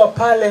akiwa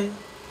pale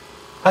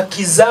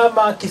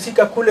akizama,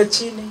 akifika kule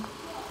chini,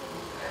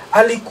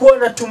 alikuwa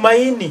na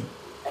tumaini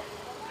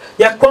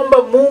ya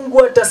kwamba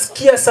Mungu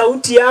atasikia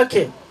sauti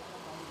yake.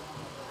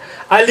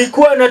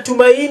 Alikuwa na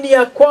tumaini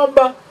ya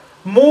kwamba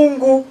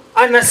Mungu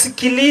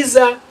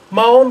anasikiliza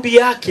maombi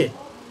yake.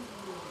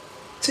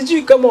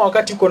 Sijui kama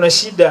wakati uko na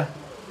shida,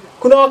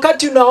 kuna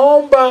wakati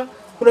unaomba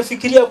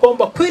unafikiria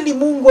kwamba kweli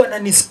Mungu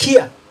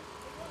ananisikia,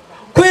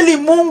 kweli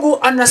Mungu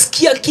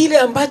anasikia kile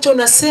ambacho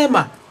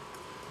nasema.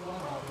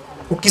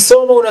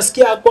 Ukisoma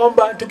unasikia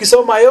kwamba,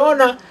 tukisoma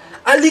Yona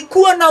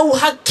alikuwa na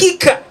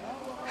uhakika,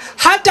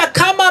 hata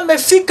kama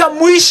amefika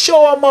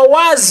mwisho wa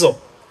mawazo,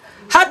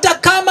 hata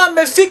kama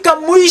amefika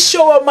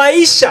mwisho wa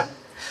maisha,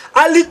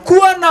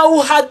 alikuwa na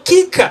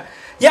uhakika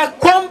ya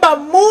kwamba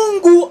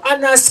Mungu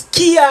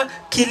anasikia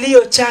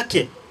kilio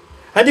chake.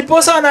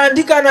 Ndiposa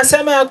anaandika,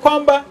 anasema ya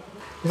kwamba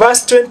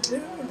verse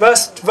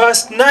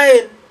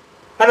 9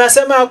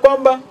 anasema ya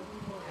kwamba,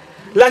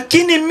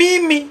 lakini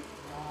mimi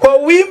kwa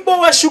wimbo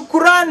wa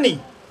shukurani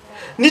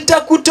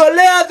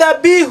nitakutolea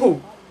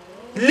dhabihu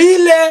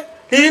lile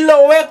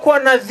lililowekwa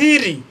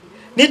nadhiri,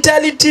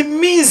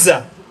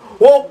 nitalitimiza.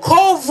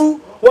 Wokovu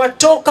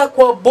watoka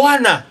kwa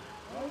Bwana.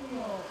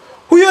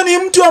 Huyo ni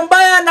mtu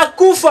ambaye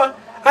anakufa,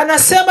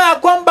 anasema ya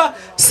kwamba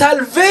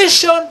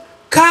salvation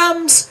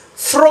comes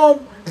from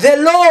the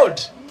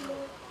Lord.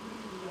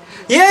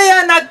 Yeye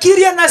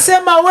anakiri,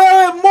 anasema,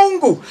 wewe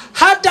Mungu,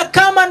 hata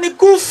kama ni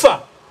kufa,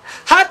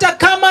 hata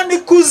kama ni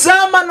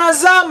kuzama na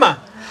zama,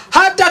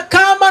 hata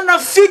kama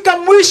nafika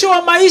mwisho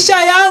wa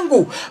maisha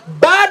yangu,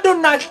 bado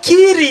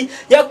nakiri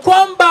ya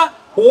kwamba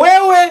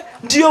wewe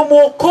ndio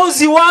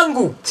mwokozi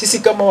wangu. Sisi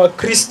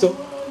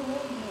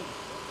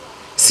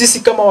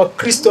kama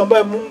Wakristo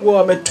ambaye Mungu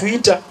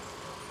ametuita,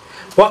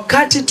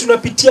 wakati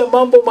tunapitia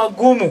mambo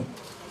magumu,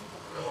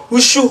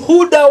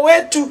 ushuhuda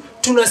wetu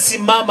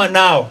tunasimama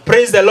nao.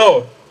 Praise the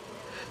Lord.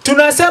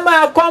 Tunasema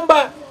ya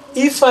kwamba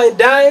if I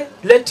die,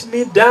 let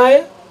me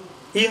die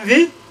in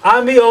the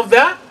army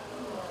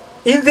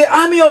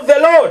of the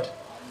Lord.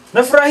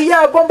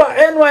 Nafurahia kwamba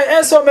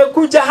NYS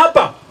wamekuja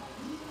hapa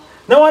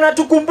na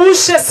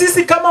wanatukumbusha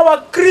sisi kama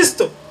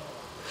Wakristo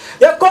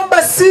ya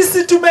kwamba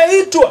sisi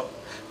tumeitwa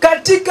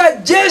katika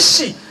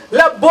jeshi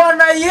la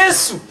Bwana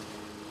Yesu.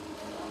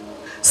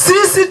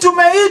 Sisi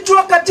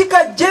tumeitwa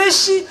katika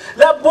jeshi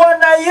la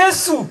Bwana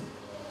Yesu.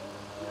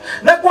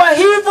 Na kwa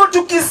hivyo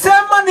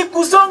tukisema ni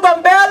kusonga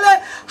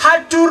mbele,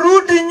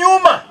 haturudi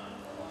nyuma.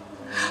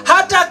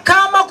 Hata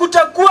kama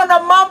kutakuwa na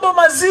mambo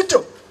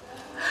mazito,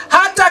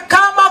 hata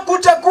kama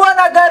kutakuwa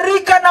na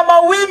gharika na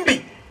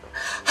mawimbi,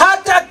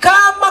 hata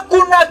kama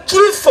kuna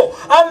kifo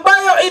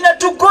ambayo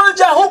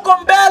inatugoja huko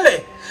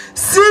mbele,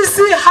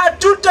 sisi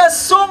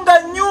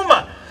hatutasonga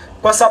nyuma,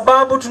 kwa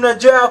sababu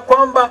tunajua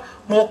kwamba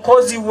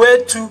Mwokozi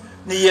wetu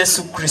ni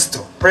Yesu Kristo.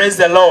 Praise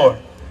the Lord.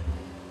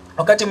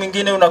 Wakati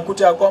mwingine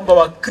unakuta kwamba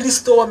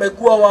Wakristo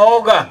wamekuwa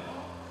waoga.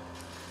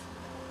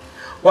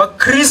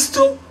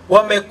 Wakristo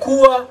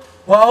wamekuwa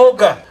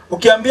waoga.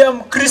 Ukiambia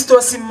Mkristo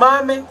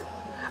asimame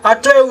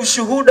atoe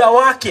ushuhuda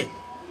wake,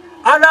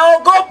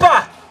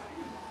 anaogopa.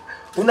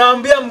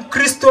 Unaambia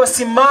Mkristo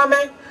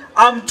asimame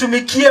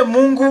amtumikie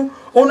Mungu,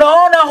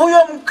 unaona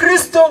huyo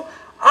Mkristo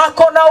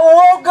ako na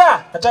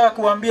uoga. Nataka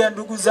kuambia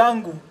ndugu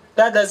zangu,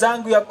 dada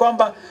zangu, ya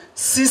kwamba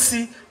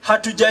sisi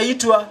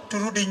hatujaitwa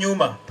turudi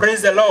nyuma.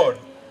 Praise the Lord.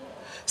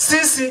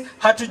 Sisi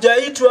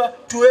hatujaitwa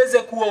tuweze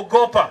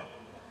kuogopa.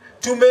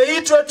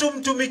 Tumeitwa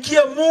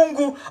tumtumikie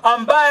Mungu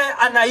ambaye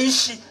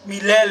anaishi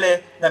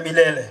milele na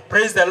milele.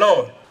 Praise the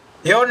Lord.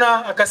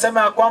 Yona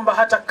akasema ya kwamba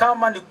hata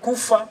kama ni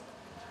kufa,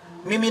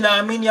 mimi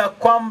naamini ya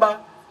kwamba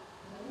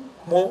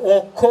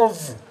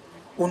wokovu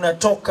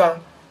unatoka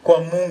kwa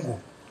Mungu.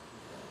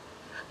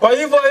 Kwa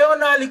hivyo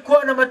Yona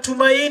alikuwa na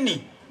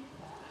matumaini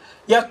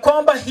ya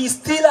kwamba he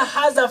still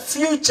has a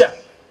future.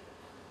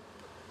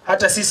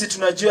 Hata sisi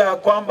tunajua ya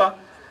kwamba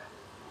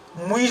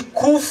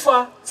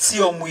kufa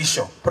sio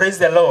mwisho. Praise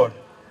the Lord.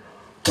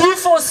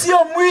 Kifo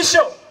sio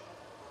mwisho.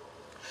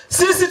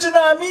 Sisi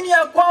tunaamini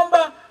ya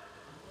kwamba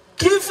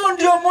kifo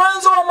ndio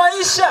mwanzo wa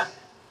maisha.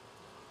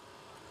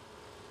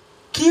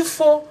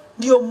 Kifo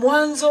ndio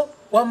mwanzo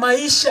wa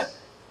maisha.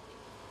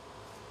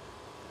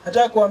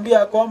 Nataka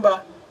kuambia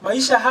kwamba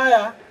maisha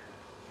haya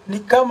ni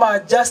kama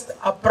just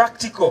a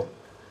practical.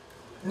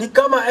 Ni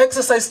kama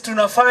exercise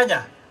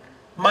tunafanya.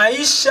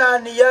 Maisha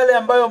ni yale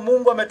ambayo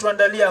Mungu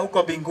ametuandalia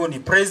huko mbinguni.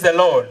 Praise the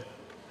Lord.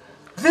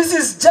 This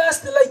is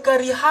just like a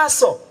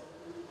rehearsal.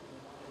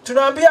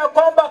 Tunaambia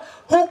kwamba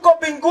huko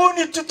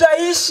mbinguni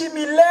tutaishi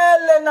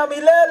milele na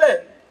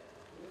milele.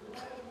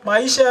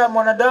 Maisha ya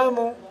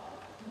mwanadamu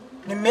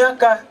ni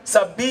miaka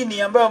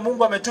 70 ambayo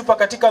Mungu ametupa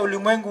katika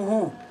ulimwengu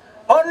huu.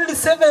 Only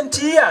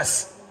 70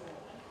 years.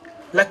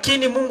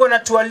 Lakini Mungu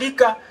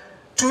anatualika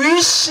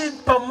tuishi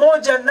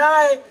pamoja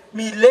naye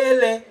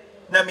milele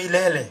na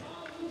milele.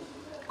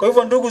 Kwa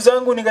hivyo ndugu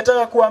zangu,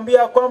 ningetaka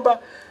kuambia kwamba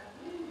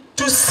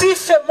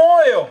tusife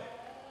moyo.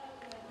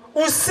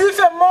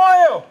 Usife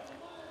moyo,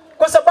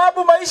 kwa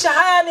sababu maisha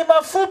haya ni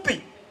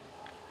mafupi.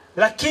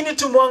 Lakini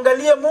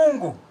tumwangalie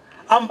Mungu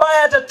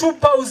ambaye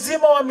atatupa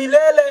uzima wa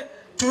milele,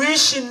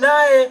 tuishi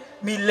naye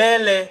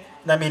milele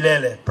na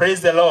milele.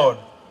 Praise the Lord.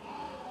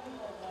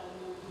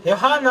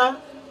 Yohana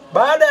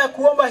baada ya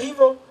kuomba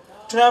hivyo,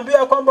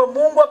 tunaambiwa kwamba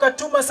Mungu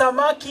akatuma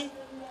samaki,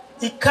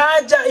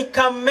 ikaja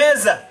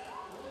ikameza.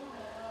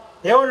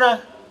 Yona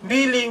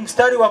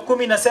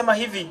 2:10 nasema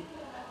hivi,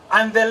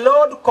 and the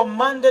Lord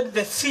commanded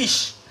the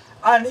fish,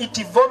 and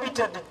it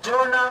vomited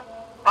Jonah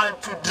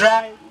unto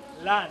dry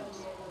land.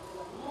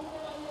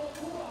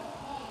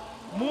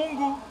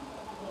 Mungu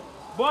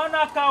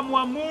Bwana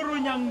akamwamuru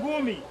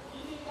nyangumi,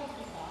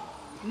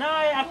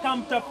 naye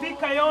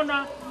akamtapika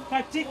Yona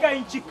katika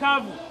nchi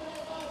kavu.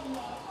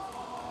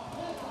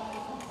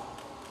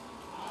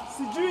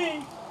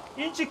 Sijui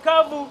nchi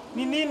kavu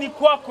ni nini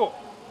kwako,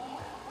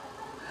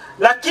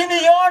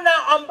 lakini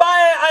Yona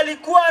ambaye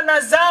alikuwa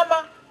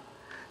anazama,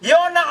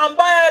 Yona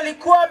ambaye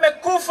alikuwa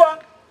amekufa,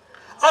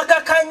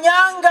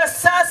 akakanyanga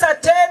sasa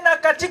tena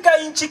katika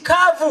nchi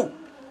kavu,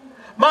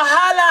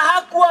 mahala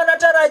hakuwa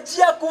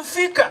anatarajia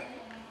kufika.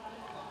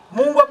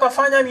 Mungu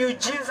akafanya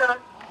miujiza,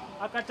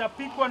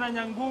 akatapikwa na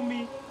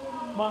nyangumi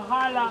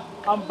mahala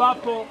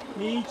ambapo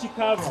ni nchi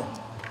kavu.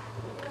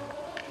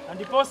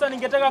 Ndiposa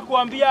ningetaka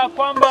kuambia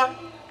kwamba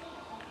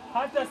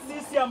hata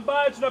sisi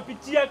ambao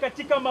tunapitia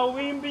katika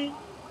mawimbi,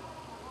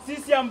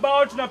 sisi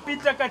ambao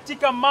tunapita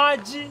katika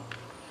maji,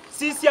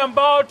 sisi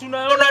ambao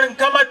tunaona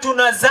kama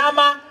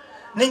tunazama,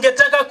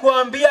 ningetaka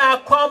kuambia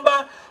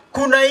kwamba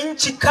kuna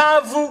nchi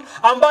kavu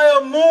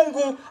ambayo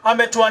Mungu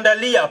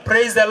ametuandalia.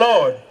 Praise the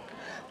Lord.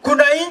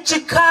 Kuna nchi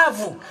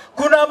kavu,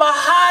 kuna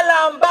mahala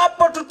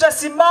ambapo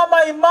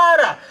tutasimama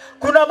imara,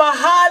 kuna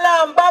mahala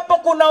ambapo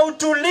kuna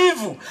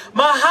utulivu,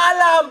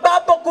 mahala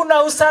ambapo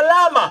kuna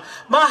usalama,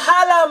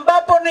 mahala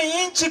ambapo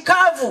ni nchi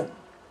kavu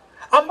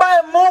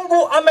ambaye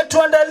Mungu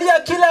ametuandalia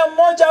kila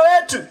mmoja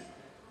wetu.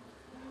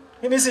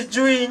 Mimi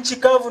sijui nchi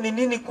kavu ni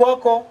nini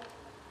kwako,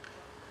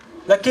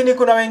 lakini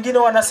kuna wengine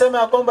wanasema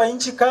ya kwamba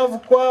nchi kavu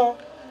kwao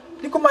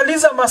ni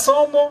kumaliza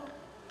masomo,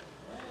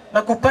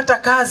 na kupata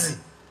kazi.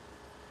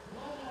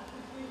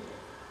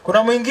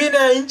 Kuna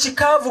mwingine nchi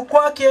kavu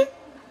kwake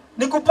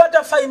ni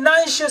kupata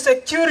financial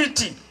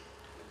security,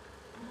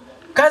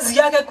 kazi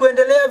yake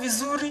kuendelea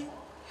vizuri,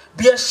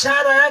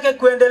 biashara yake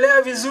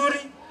kuendelea vizuri.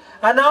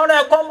 Anaona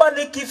ya kwamba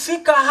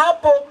nikifika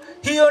hapo,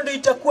 hiyo ndio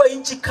itakuwa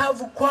nchi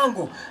kavu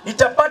kwangu.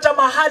 Nitapata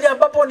mahali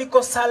ambapo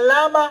niko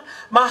salama,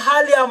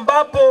 mahali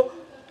ambapo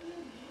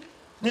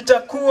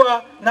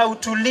nitakuwa na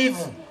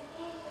utulivu.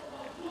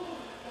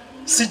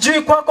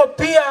 Sijui kwako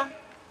pia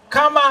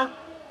kama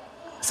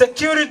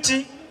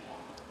security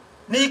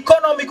ni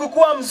economy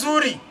kukua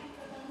mzuri.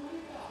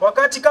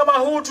 Wakati kama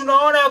huu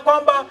tunaona ya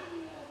kwamba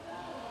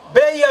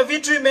bei ya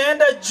vitu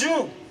imeenda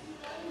juu.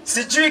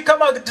 Sijui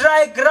kama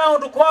dry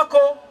ground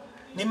kwako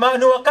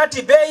ni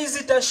wakati bei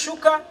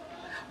zitashuka,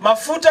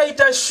 mafuta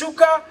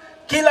itashuka,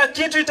 kila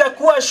kitu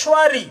itakuwa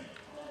shwari.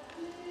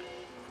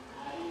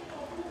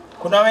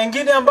 Kuna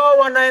wengine ambao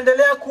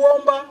wanaendelea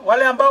kuomba,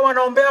 wale ambao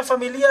wanaombea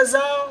familia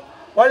zao,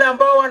 wale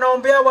ambao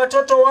wanaombea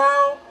watoto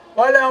wao,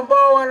 wale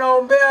ambao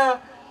wanaombea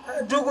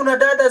ndugu na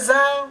dada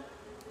zao.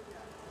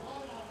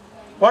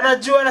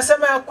 Wanajua,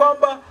 wanasema ya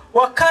kwamba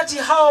wakati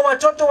hawa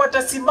watoto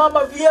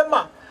watasimama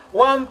vyema,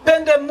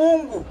 wampende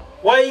Mungu,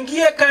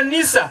 waingie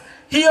kanisa,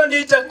 hiyo ndio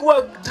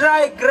itakuwa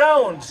dry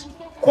ground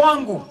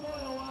kwangu.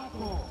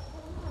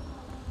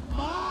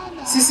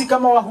 Sisi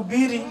kama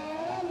wahubiri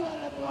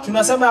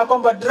tunasema ya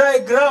kwamba dry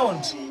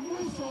ground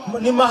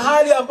ni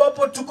mahali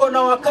ambapo tuko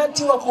na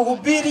wakati wa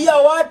kuhubiria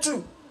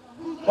watu,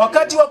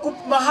 wakati wa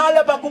mahali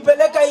pa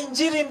kupeleka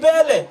injili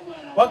mbele.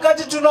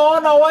 Wakati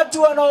tunaona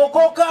watu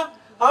wanaokoka,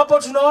 hapo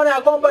tunaona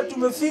ya kwamba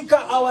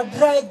tumefika our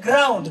dry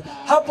ground.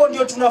 Hapo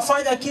ndio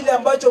tunafanya kile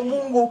ambacho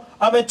Mungu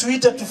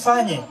ametuita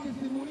tufanye.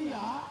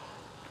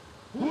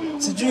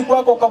 Sijui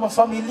kwako kama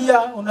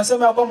familia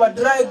unasema ya kwamba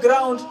dry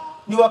ground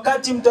ni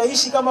wakati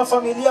mtaishi kama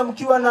familia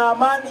mkiwa na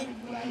amani,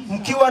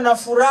 mkiwa na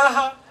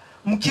furaha,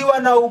 mkiwa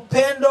na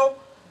upendo,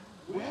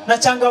 na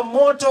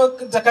changamoto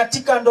za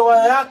katika ndoa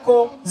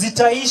yako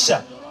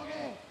zitaisha.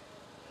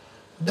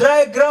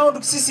 Dry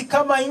ground sisi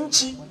kama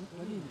nchi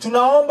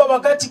tunaomba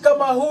wakati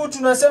kama huu,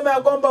 tunasema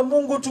ya kwamba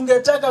Mungu,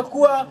 tungetaka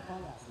kuwa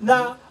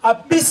na a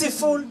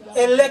peaceful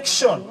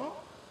election.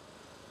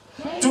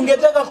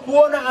 Tungetaka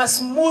kuona a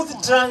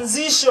smooth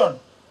transition,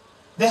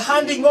 the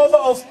handing over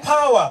of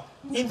power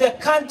in the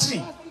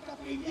country.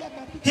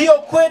 Hiyo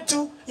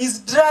kwetu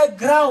is dry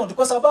ground,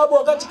 kwa sababu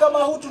wakati kama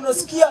huu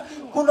tunasikia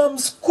kuna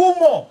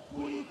msukumo,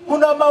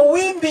 kuna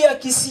mawimbi ya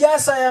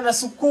kisiasa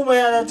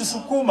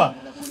yanatusukuma,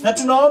 na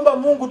tunaomba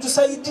Mungu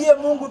tusaidie,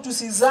 Mungu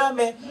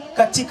tusizame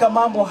katika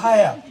mambo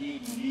haya.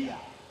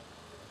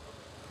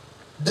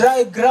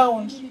 Dry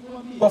ground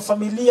kwa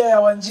familia ya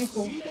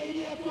Wanjiku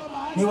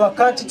ni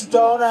wakati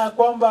tutaona ya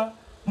kwamba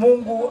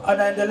Mungu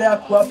anaendelea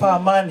kuwapa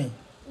amani,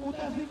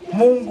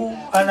 Mungu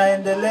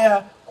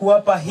anaendelea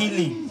kuwapa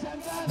healing.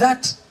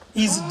 That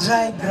is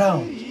dry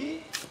ground.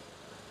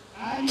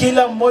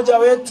 Kila mmoja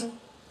wetu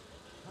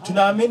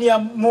tunaamini ya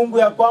Mungu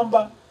ya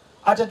kwamba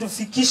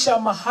atatufikisha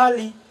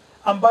mahali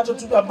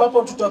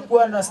ambapo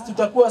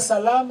tutakuwa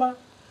salama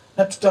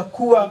na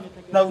tutakuwa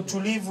na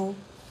utulivu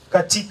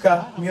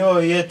katika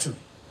mioyo yetu.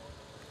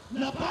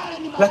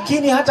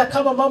 Lakini hata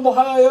kama mambo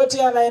haya yote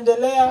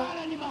yanaendelea,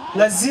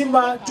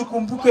 lazima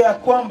tukumbuke ya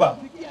kwamba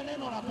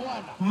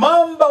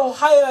mambo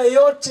haya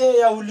yote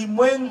ya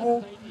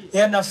ulimwengu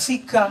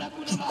yanafika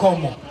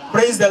kikomo.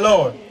 Praise the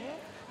Lord.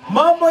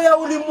 Mambo ya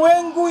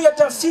ulimwengu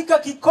yatafika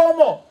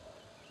kikomo.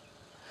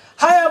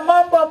 Haya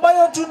mambo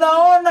ambayo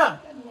tunaona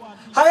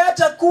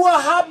hayatakuwa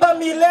hapa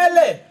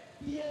milele.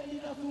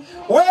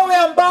 Wewe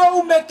ambao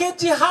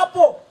umeketi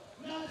hapo,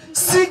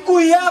 siku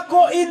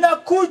yako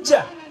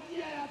inakuja.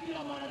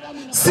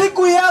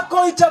 Siku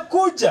yako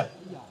itakuja.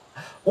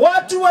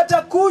 Watu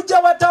watakuja,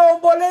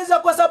 wataomboleza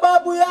kwa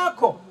sababu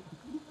yako.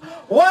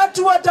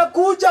 Watu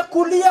watakuja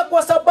kulia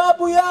kwa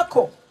sababu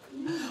yako.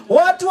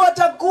 Watu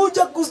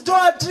watakuja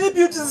kutoa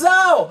tribute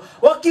zao,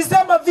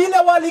 wakisema vile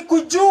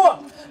walikujua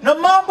na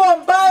mambo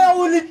ambayo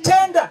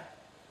ulitenda.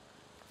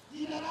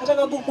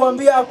 Nataka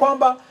kukuambia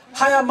kwamba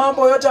haya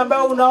mambo yote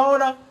ambayo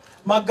unaona,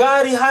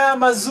 magari haya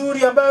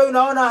mazuri ambayo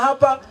unaona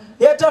hapa,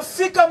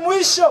 yatafika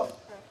mwisho.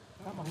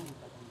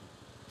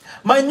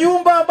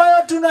 Manyumba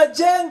ambayo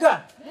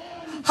tunajenga,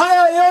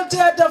 haya yote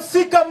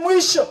yatafika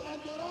mwisho.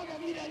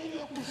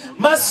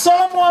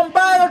 Masomo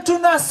ambayo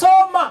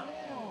tunasoma,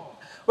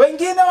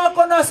 wengine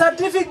wako na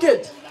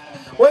certificate,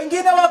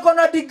 wengine wako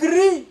na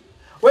degree,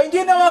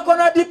 wengine wako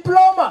na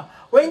diploma,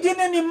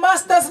 wengine ni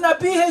masters na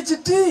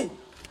PhD.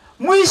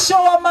 Mwisho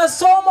wa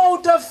masomo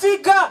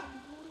utafika.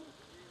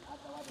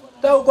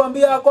 Nataka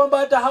kukuambia kwamba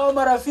hata hao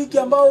marafiki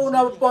ambao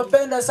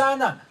unawapenda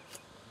sana,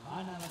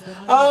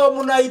 au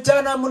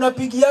mnaitana,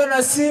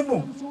 mnapigiana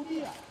simu,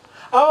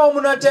 au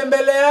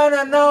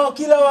mnatembeleana nao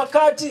kila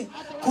wakati,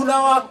 kuna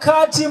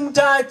wakati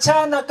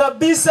mtaachana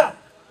kabisa.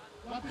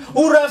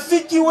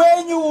 Urafiki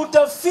wenyu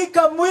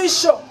utafika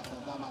mwisho.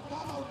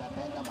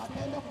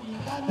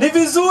 Ni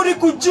vizuri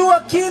kujua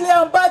kile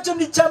ambacho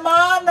ni cha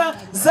maana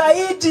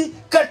zaidi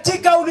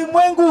katika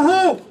ulimwengu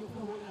huu.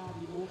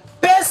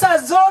 Pesa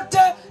zote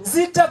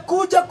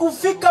zitakuja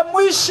kufika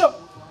mwisho.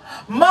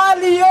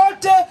 Mali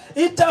yote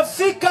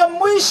itafika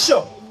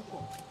mwisho.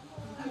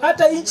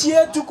 Hata nchi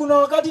yetu kuna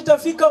wakati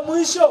itafika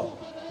mwisho.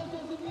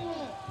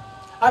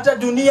 Hata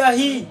dunia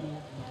hii.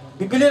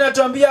 Biblia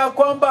inatuambia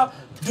kwamba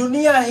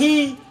dunia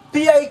hii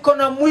pia iko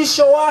na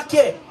mwisho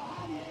wake.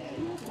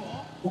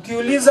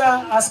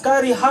 Ukiuliza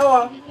askari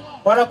hawa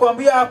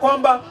wanakuambia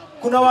kwamba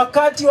kuna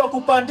wakati wa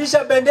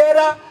kupandisha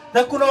bendera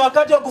na kuna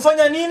wakati wa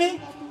kufanya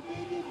nini?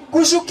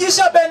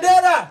 Kushukisha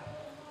bendera.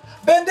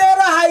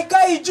 Bendera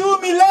haikai juu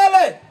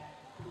milele.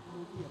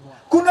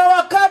 Kuna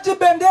wakati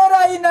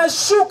bendera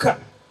inashuka.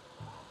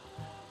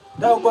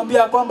 Ndio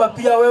kuambia kwamba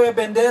pia wewe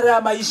bendera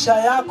ya maisha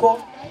yako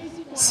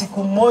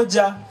siku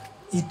moja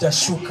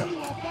itashuka.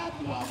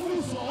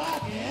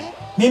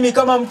 Mimi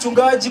kama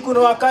mchungaji kuna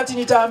wakati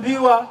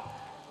nitaambiwa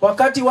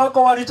wakati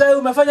wako wa retire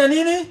umefanya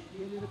nini?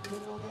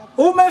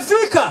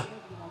 Umefika.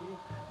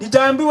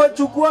 Nitaambiwa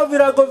chukua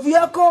virago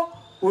vyako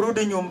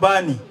urudi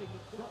nyumbani.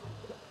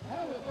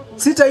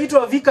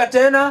 Sitaitwa vika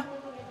tena.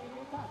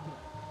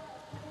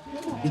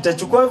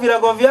 Nitachukua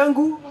virago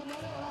vyangu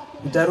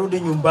nitarudi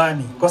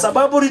nyumbani. Kwa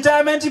sababu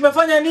retirement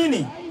imefanya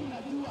nini?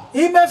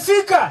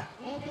 Imefika.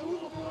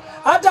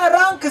 Hata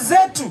rank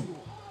zetu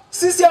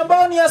sisi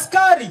ambao ni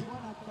askari,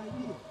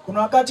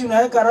 kuna wakati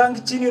unaweka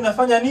rank chini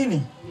unafanya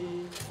nini?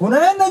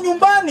 Unaenda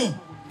nyumbani.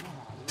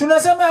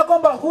 Tunasema ya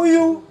kwamba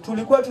huyu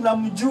tulikuwa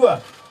tunamjua,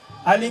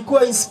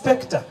 alikuwa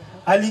inspector,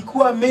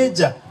 alikuwa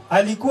major,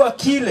 alikuwa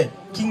kile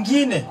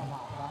kingine.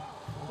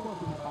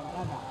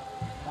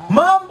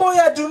 Mambo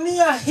ya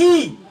dunia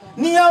hii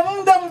ni ya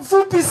muda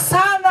mfupi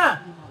sana.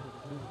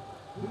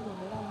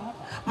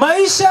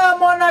 Maisha ya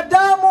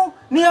mwanadamu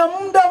ni ya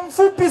muda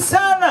mfupi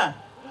sana.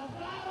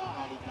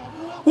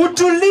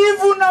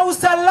 Utulivu na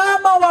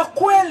usalama wa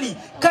kweli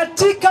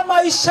katika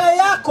maisha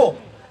yako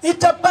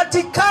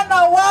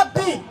itapatikana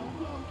wapi?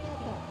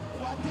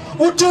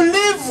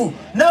 Utulivu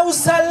na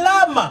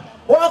usalama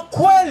wa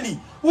kweli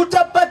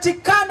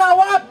utapatikana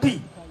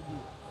wapi?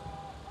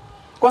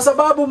 Kwa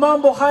sababu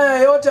mambo haya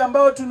yote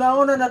ambayo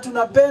tunaona na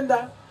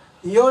tunapenda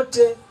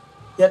yote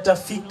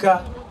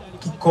yatafika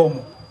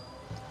kikomo.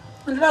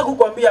 Nataka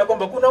kukuambia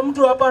kwamba kuna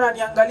mtu hapa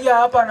ananiangalia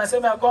hapa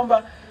anasema ya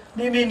kwamba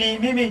mimi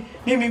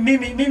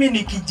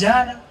ni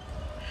kijana,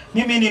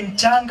 mimi ni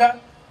mchanga.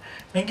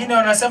 Wengine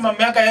wanasema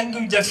miaka yangu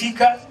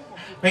hujafika.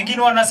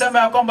 Wengine wanasema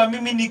ya kwamba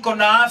mimi niko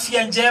na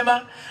afya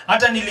njema,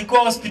 hata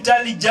nilikuwa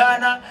hospitali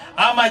jana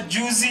ama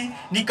juzi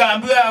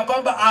nikaambiwa ya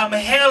kwamba I'm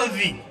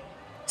healthy.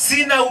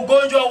 Sina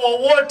ugonjwa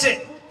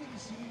wowote.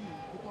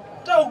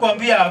 Nataka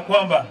kukuambia ya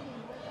kwamba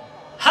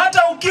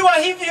hata ukiwa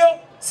hivyo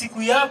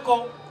siku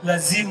yako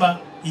lazima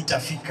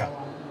itafika.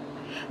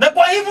 Na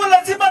kwa hivyo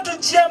lazima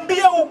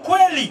tujiambie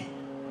ukweli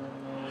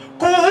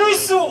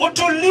kuhusu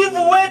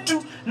utulivu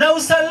wetu na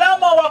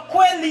usalama wa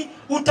kweli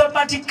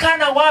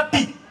utapatikana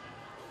wapi.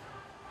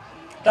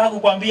 Nataka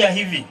kukuambia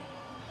hivi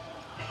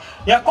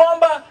ya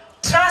kwamba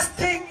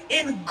trusting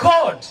in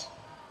God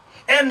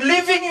and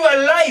living your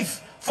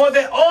life for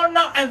the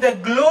honor and the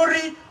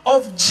glory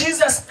of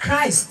Jesus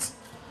Christ,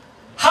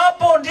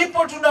 hapo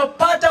ndipo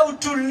tunapata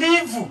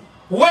utulivu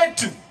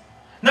wetu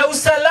na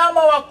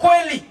usalama wa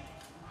kweli.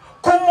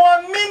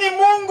 Kumwamini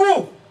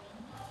Mungu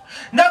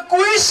na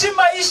kuishi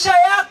maisha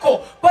yako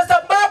kwa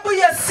sababu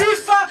ya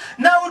sifa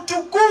na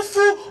utukufu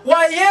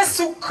wa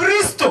Yesu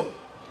Kristo.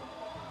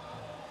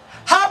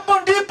 Hapo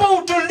ndipo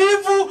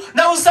utulivu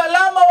na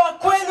usalama wa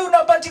kweli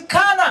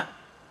unapatikana.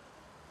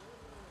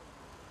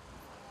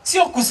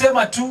 Sio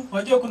kusema tu.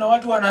 Unajua kuna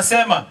watu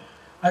wanasema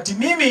ati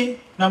mimi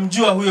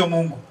namjua huyo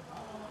Mungu,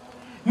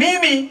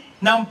 mimi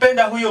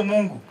nampenda huyo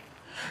Mungu,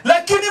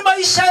 lakini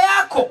maisha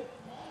yako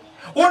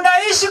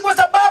unaishi kwa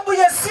sababu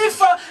ya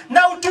sifa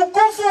na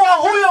utukufu wa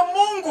huyo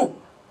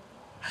Mungu.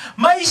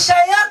 Maisha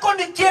yako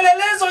ni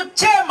kielelezo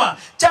chema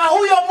cha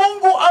huyo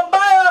Mungu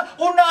ambaye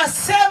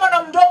unasema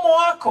na mdomo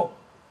wako.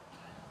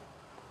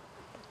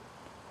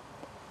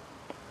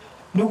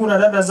 Ndugu na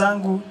dada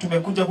zangu,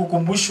 tumekuja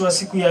kukumbushwa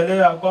siku ya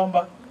leo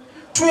kwamba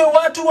tuwe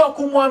watu wa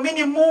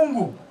kumwamini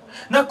Mungu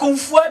na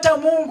kumfuata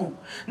Mungu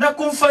na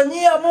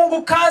kumfanyia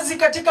Mungu kazi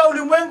katika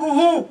ulimwengu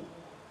huu.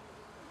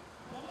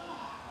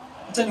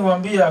 Acha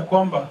niwaambie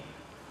kwamba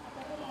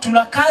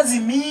tuna kazi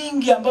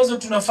mingi ambazo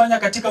tunafanya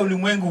katika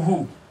ulimwengu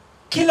huu.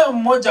 Kila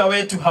mmoja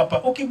wetu hapa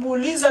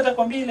ukimuuliza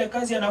atakwambia ile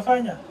kazi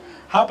anafanya.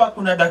 Hapa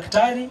kuna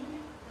daktari,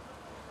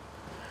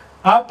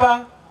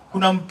 hapa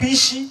kuna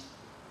mpishi,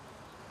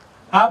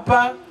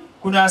 hapa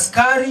kuna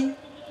askari,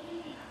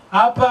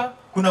 hapa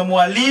kuna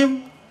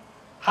mwalimu,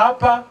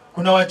 hapa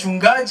kuna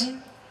wachungaji,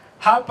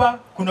 hapa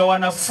kuna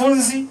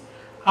wanafunzi,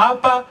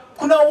 hapa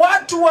kuna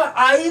watu wa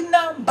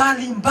aina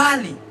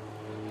mbalimbali.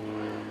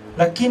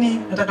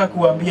 Lakini nataka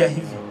kuambia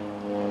hivi,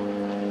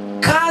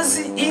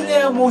 kazi ile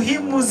ya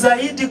muhimu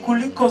zaidi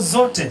kuliko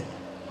zote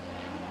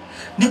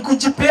ni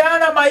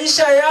kujipeana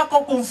maisha yako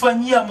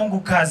kumfanyia Mungu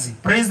kazi.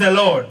 Praise the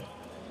Lord.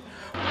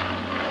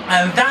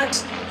 And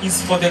that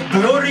is for the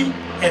glory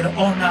and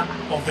honor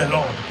of the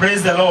Lord.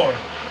 Praise the Lord.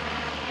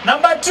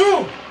 Number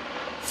 2,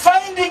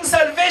 finding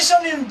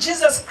salvation in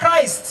Jesus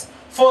Christ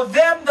for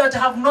them that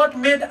have not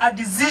made a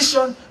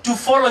decision to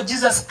follow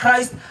Jesus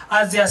Christ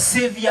as their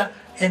Savior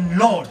and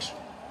Lord.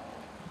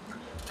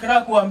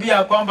 Kila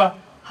kuambia kwamba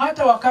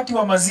hata wakati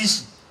wa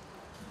mazishi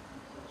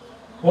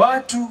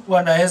watu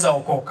wanaweza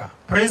okoka.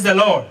 Praise the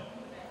Lord.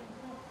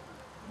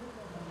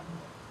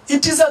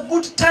 It is a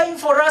good time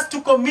for us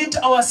to commit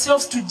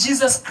ourselves to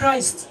Jesus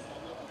Christ.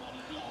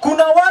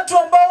 Kuna watu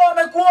ambao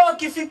wamekuwa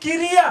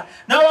wakifikiria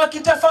na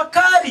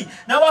wakitafakari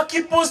na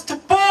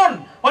wakipostpone,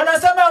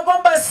 wanasema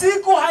kwamba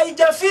siku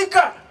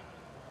haijafika.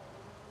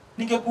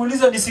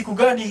 Ningekuuliza ni siku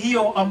gani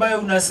hiyo ambayo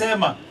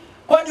unasema?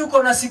 Kwani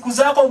uko na siku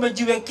zako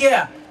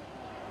umejiwekea?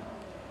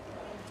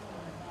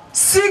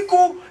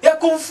 Siku ya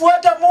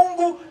kumfuata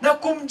Mungu na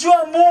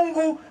kumjua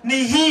Mungu ni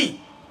hii.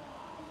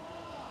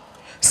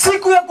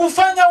 Siku ya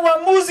kufanya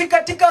uamuzi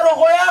katika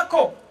roho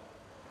yako,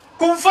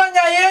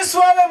 kumfanya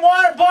Yesu awe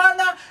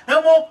Bwana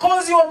na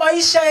Mwokozi wa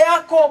maisha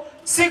yako,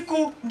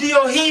 siku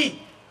ndiyo hii.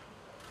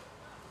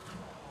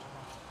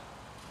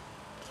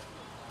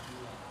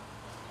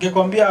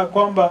 Ningekwambia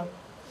kwamba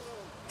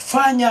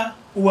fanya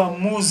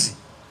uamuzi.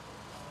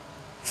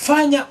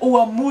 Fanya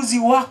uamuzi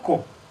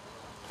wako,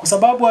 kwa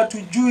sababu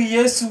hatujui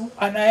Yesu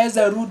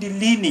anaweza rudi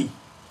lini,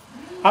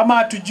 ama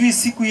hatujui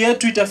siku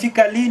yetu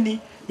itafika lini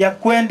ya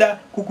kwenda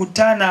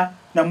kukutana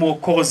na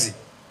Mwokozi.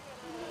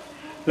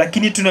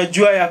 Lakini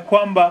tunajua ya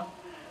kwamba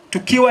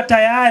tukiwa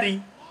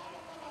tayari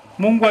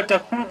Mungu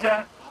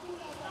atakuja.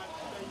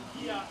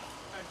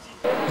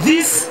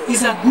 This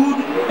is a good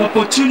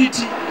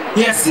opportunity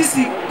ya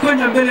sisi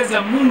kwenda mbele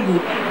za Mungu,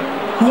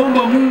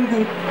 kuomba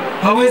Mungu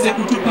aweze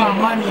kutupa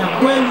amani ya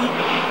kweli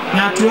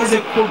na tuweze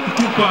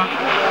kutupa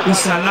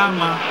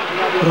usalama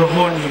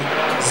rohoni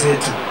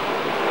zetu.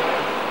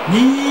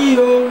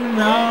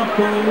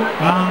 Nionapo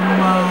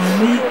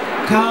amani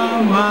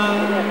kama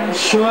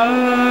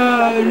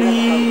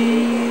shwari,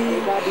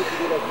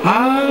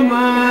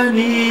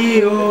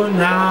 amani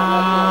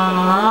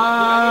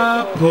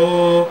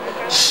nionapo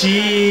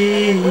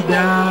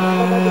shida,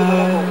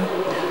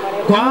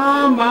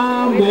 kwa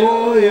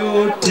mambo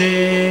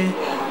yote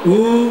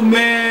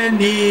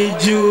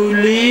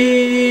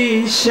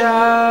umenijulisha,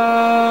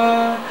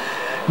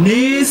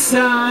 ni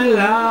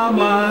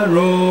salama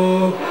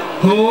rohoni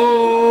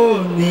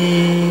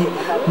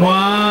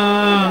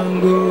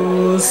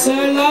mwangu,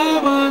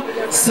 salama,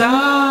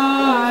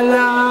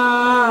 salama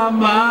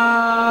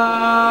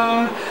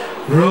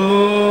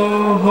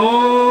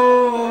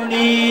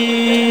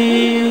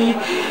rohoni,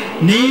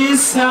 ni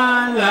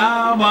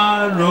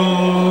salama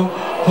rohoni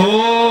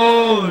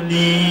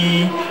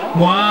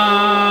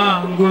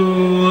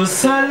mwangu,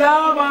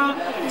 salama,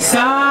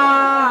 salama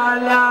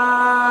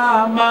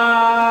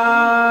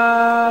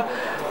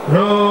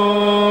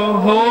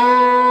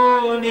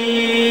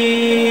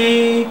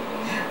rohoni,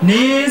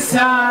 ni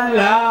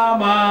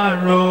salama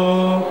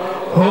rohoni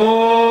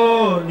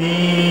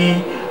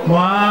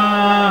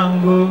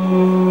mwangu.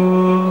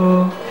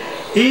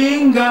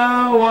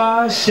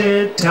 Ingawa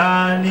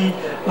shetani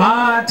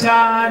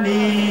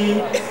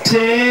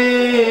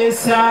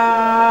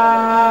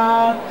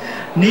atanitesa,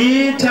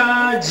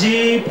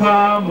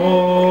 nitajipa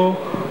moyo,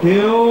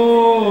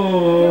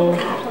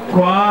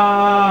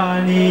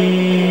 kwani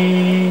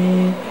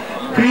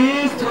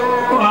Kristo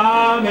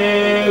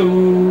ameuona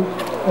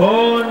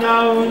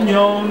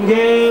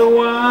unyonge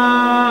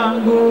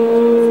wangu,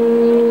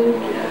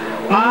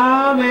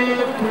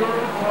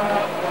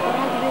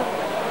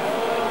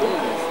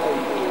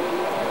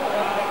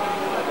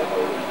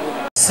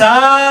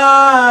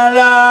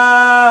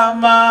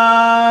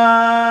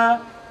 salama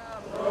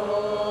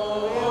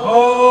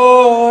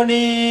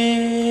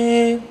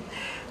rohoni,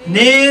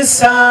 ni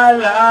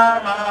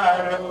salama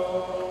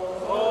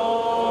rohoni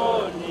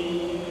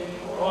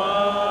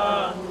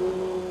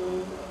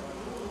mwangu.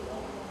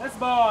 Let's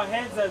bow our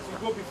heads as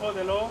we go before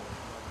the Lord.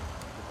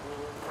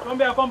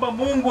 Tuombe ya kwamba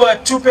Mungu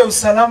atupe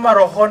usalama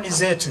rohoni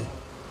zetu,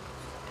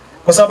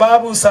 kwa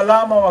sababu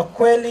usalama wa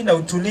kweli na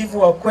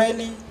utulivu wa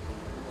kweli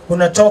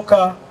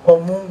unatoka kwa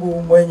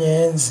Mungu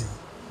mwenye enzi.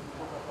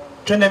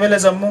 Twende mbele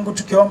za Mungu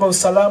tukiomba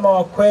usalama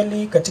wa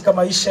kweli katika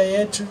maisha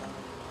yetu,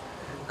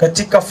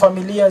 katika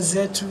familia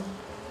zetu,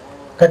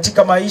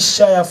 katika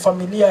maisha ya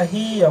familia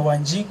hii ya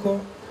Wanjiku.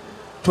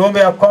 Tuombe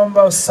ya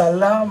kwamba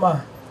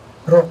usalama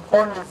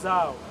rohoni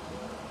zao,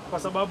 kwa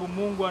sababu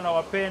Mungu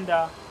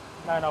anawapenda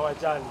na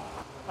anawajali.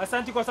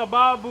 Asante kwa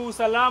sababu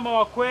usalama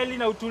wa kweli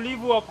na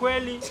utulivu wa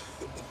kweli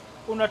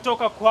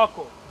unatoka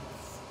kwako.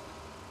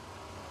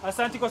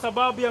 Asante kwa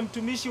sababu ya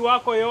mtumishi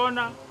wako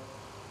Yona,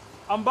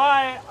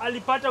 ambaye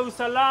alipata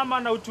usalama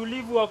na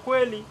utulivu wa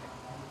kweli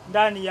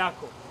ndani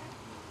yako.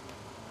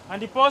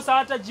 Andiposa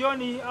hata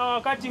jioni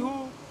wakati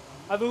huu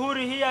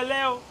adhuhuri hii ya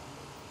leo,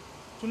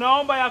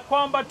 tunaomba ya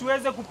kwamba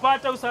tuweze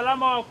kupata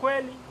usalama wa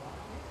kweli.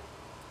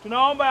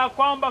 Tunaomba ya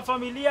kwamba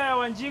familia ya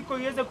Wanjiku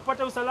iweze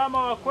kupata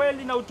usalama wa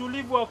kweli na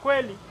utulivu wa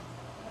kweli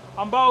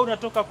ambao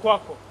unatoka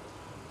kwako.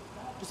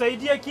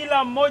 Tusaidie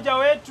kila mmoja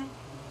wetu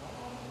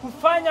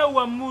kufanya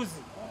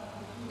uamuzi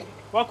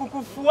wa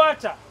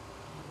kukufuata,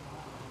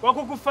 wa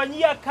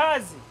kukufanyia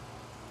kazi,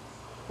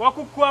 wa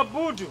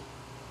kukuabudu,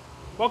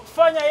 kwa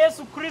kufanya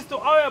Yesu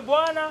Kristo awe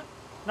Bwana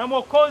na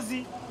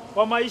Mwokozi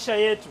wa maisha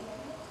yetu.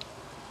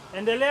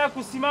 Endelea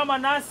kusimama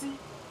nasi,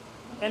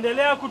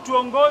 endelea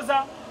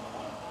kutuongoza.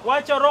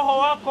 Wacha Roho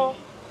wako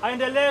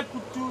aendelee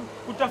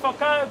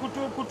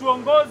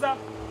kutuongoza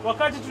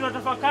wakati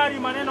tunatafakari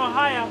maneno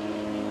haya,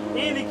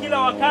 ili kila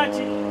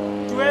wakati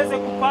tuweze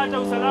kupata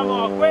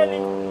usalama wa kweli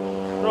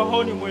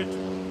rohoni mwetu.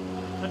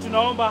 Na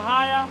tunaomba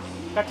haya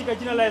katika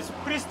jina la Yesu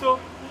Kristo,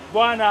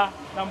 Bwana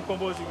na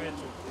mkombozi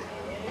wetu.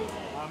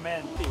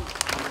 Amen.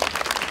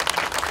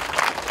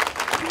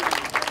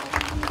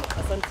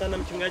 Asante sana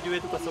mchungaji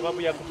wetu kwa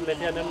sababu ya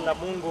kutuletea neno la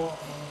Mungu.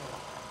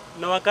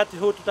 Na wakati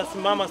huu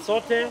tutasimama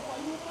sote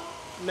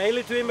na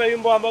ili tuimbe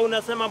wimbo ambao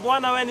unasema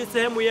Bwana wewe ni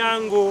sehemu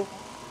yangu,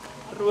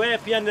 wewe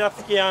pia ni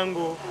rafiki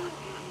yangu.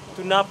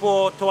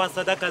 Tunapotoa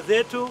sadaka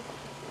zetu,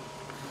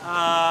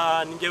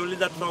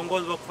 ningeuliza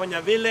tutaongozwa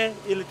kufanya vile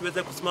ili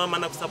tuweze kusimama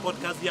na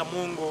kusupport kazi ya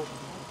Mungu.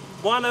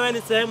 Bwana wewe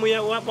ni sehemu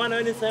yangu,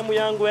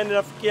 wewe ni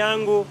rafiki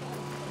yangu,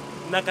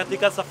 na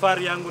katika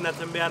safari yangu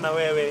natembea na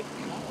wewe.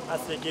 As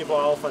we give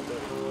our offering.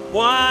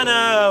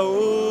 Bwana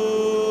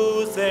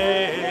u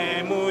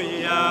sehemu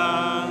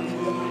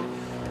yangu,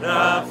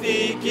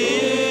 rafiki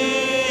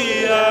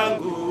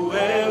yangu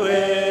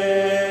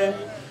wewe,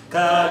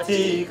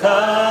 katika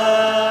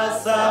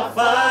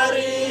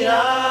safari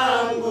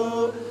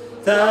yangu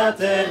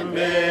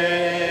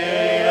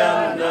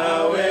tatembea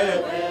na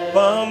wewe,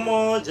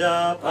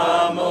 pamoja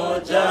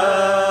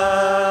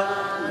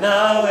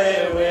na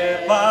wewe,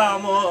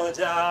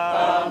 pamoja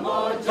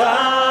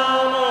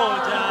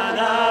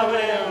na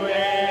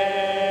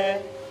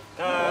wewe,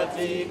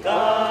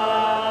 katika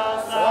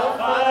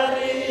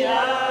safari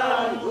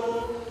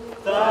yangu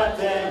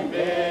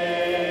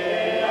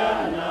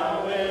tatembea na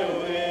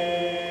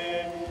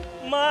wewe.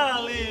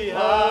 Mali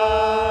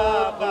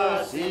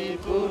hapa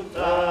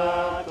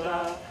sikutaka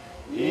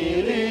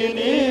ili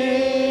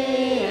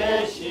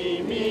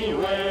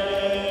niheshimiwe,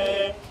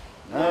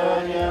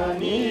 na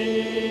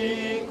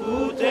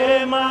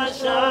nikute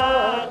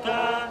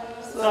mashaka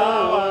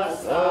sawa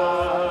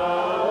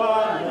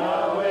na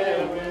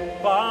wewe,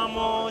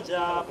 pamoja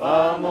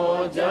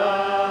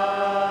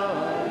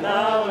na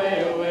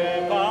wewe,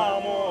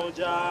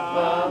 pamoja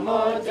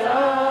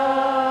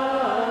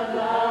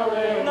na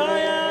wewe,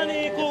 naya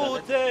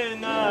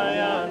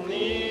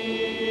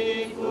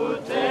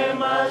nikute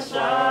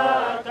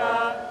mashaka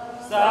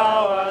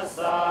sawa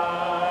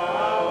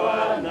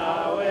na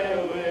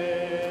wewe,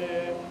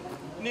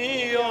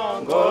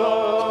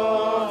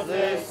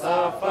 niongoze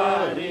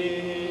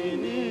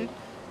safarini,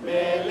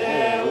 mbele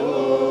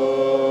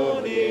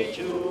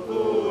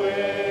unichukue,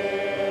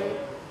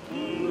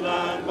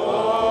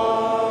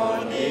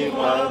 mlangoni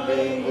mwa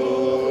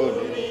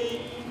mbinguni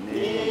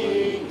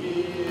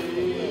niingie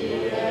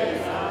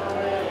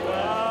nawe,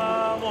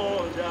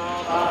 pamoja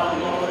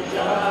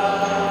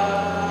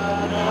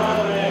na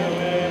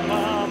wewe,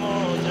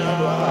 pamoja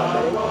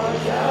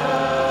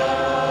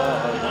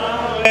na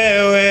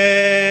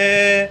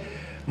wewe,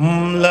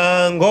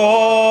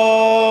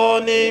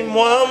 mlangoni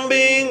mwa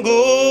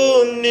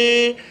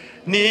mbinguni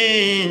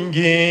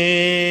niingie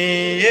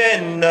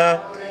na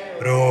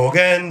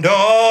rugendo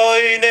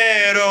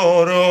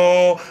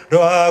ineroro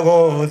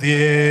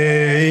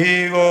rwagothie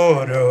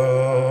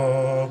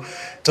igoro,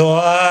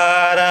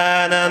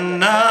 twarana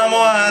na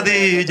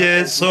mwathi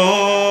Jesu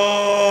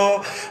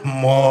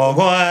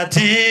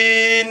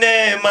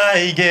mogwatine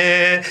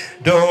maige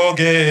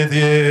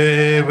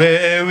ndũngĩthiĩ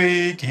we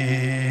wiki,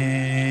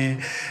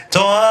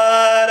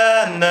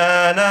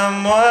 twarana na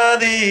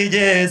mwathi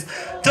Jesu,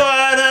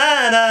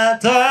 twarana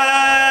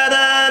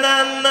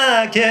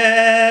nake,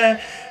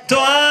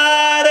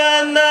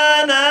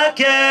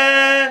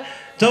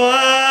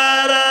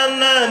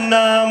 twarana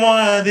na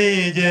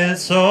mwathi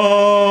Jesu,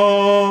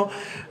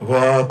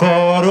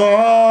 gwakorwo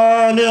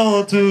nĩ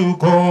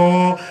ũtukũ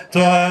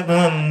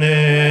twarane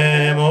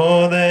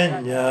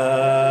mũthenya,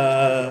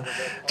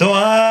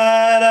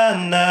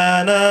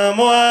 twarana na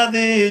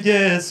mwathi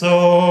Jesu,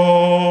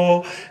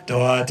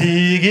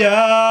 twatigia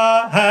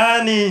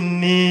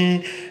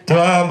hanini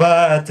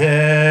twambate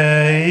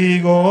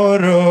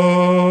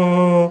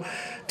igũrũ,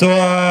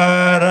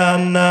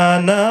 twarana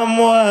na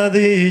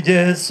mwathi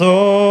Jesu,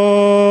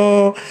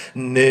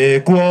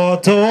 nĩkuo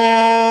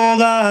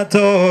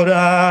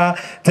tũgatũũra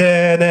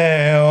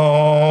tene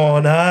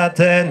ona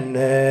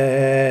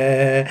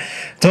tene,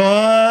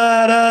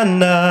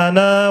 twarana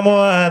na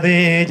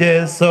mwathi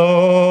Jesu,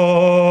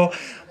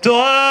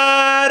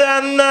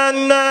 twarana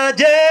na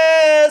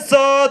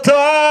Jesu,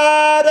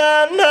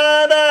 twarana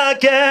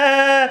nake,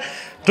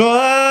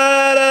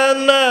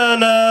 twarana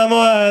na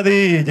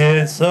mwathi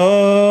Jesu,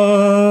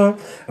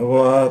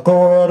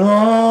 gwakorwo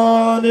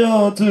nĩ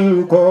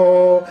ũtukũ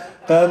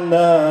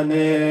kana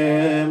nĩ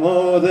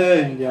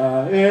mũthenya,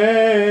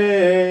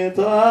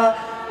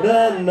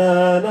 twarana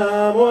na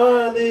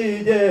mwathi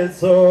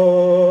Jesu,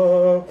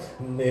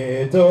 nĩ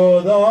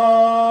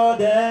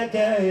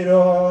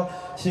tũthondekeirwo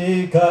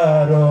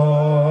cikaro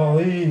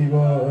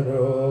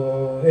igũrũ,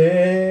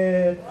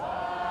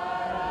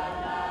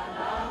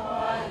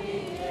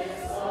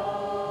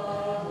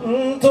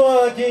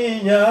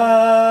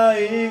 Nya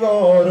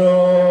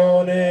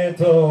igoro ne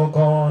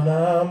tokona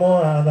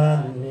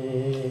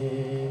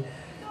mwathani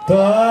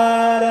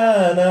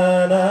twarana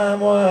na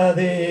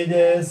mwathi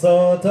Jesu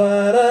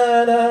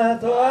twarana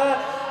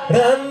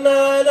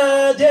na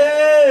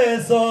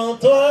Jesu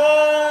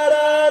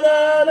twarana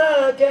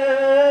nake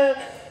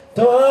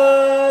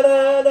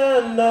twarana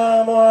na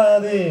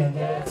mwathi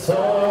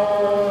Jesu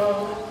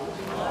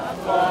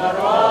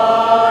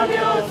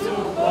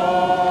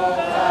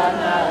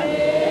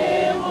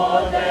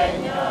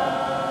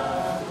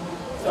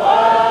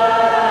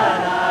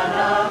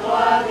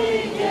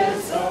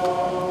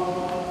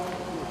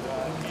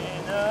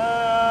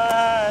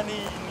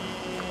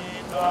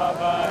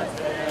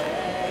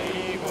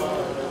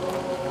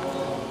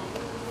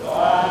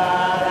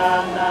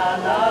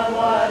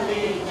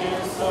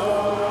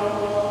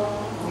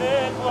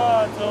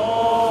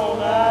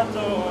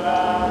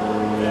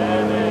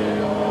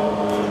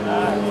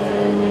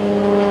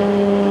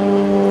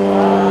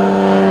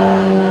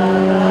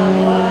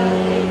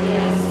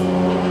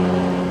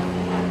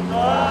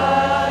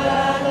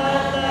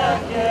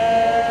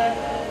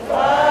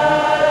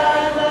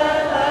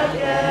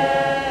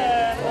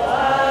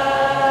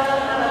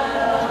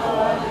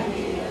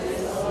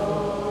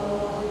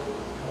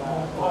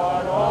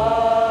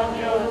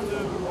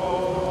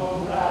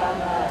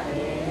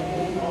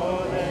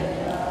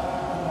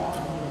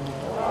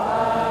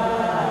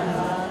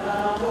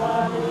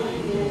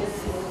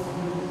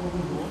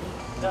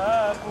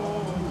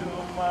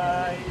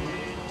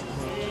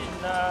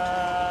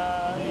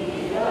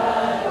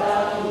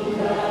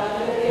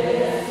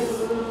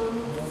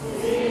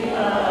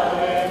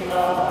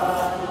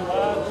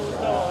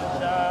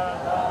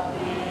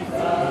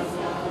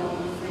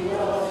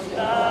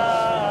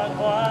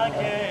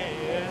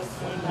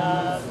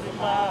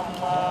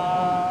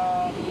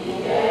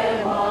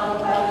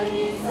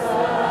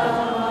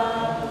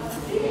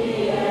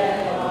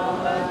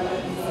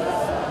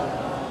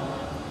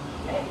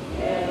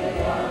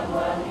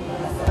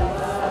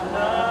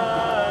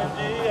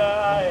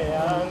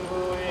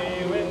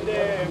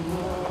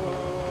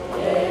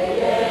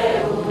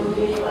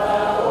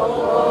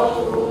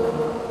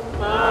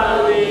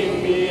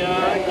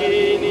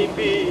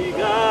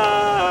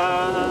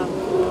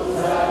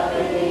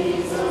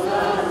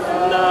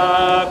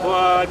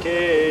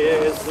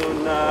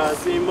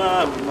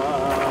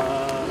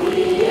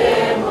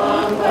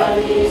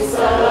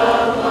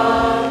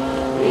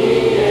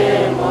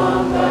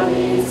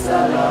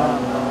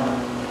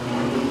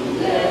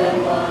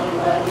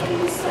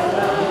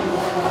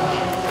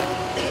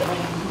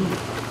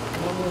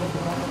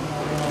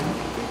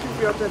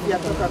vyote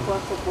vyatoka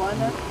kwako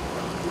Bwana.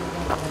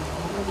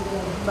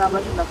 Baba,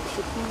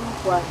 tunakushukuru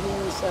kwa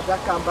hii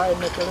sadaka ambayo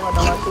imetolewa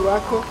na watu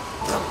wako.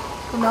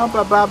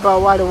 Tunaomba Baba,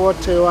 wale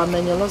wote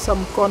wamenyolosa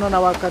mkono na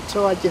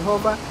wakatoa,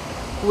 Jehova,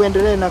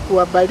 uendelee na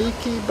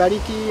kuwabariki,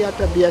 bariki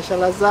hata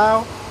biashara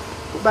zao,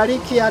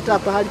 bariki hata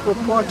pahali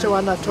popote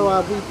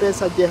wanatoa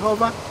pesa,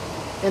 Jehova,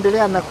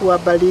 endelea na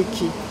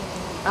kuwabariki.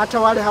 Hata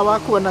wale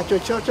hawakuwa na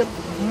chochote,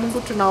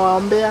 Mungu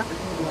tunawaombea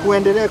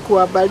uendelee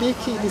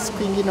kuwabariki ili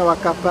siku nyingine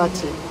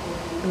wakapate.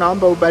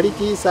 Tunaomba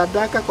ubariki hii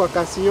sadaka kwa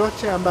kasi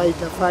yote ambayo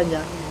itafanya,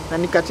 na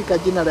ni katika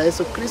jina la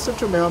Yesu Kristo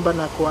tumeomba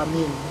na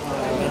kuamini.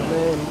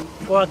 Amen.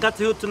 Kwa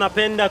wakati huu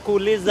tunapenda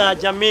kuuliza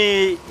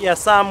jamii ya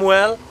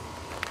Samuel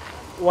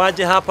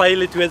waje hapa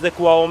ili tuweze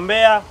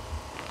kuwaombea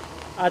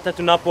hata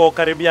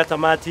tunapokaribia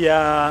tamati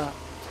ya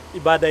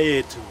ibada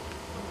yetu.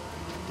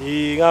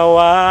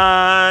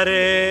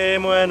 Igaware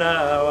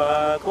mwana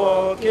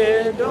wako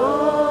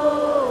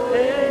kedorera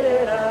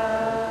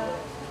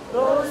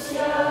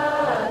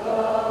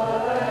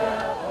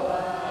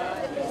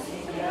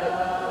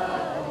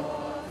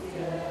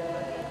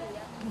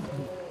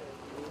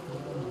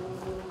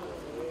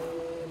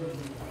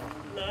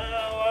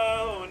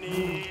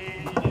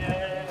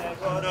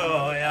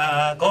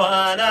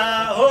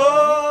Kwana ho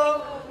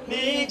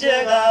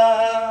nijega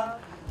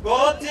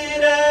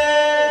gotire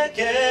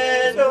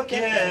kendo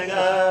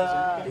kega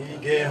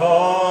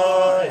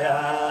igehoya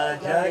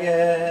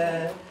jage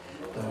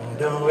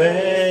todowe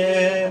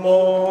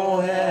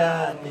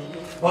moheani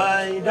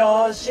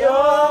waidosyo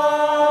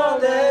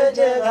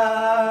lejega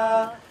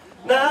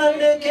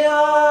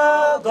nandikia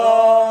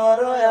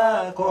goro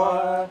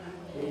yakwa.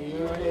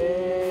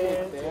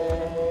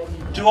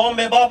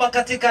 Tuombe. Baba,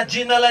 katika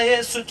jina la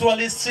Yesu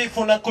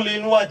tualisifu na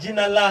kulinua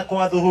jina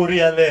lako adhuhuri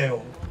ya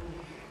leo,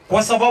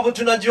 kwa sababu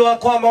tunajua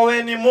kwamba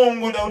wewe ni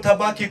Mungu na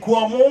utabaki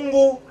kuwa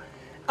Mungu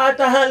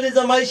hata hali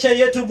za maisha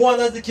yetu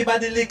Bwana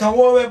zikibadilika.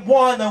 Wewe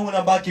Bwana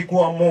unabaki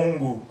kuwa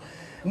Mungu.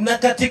 Na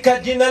katika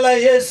jina la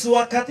Yesu,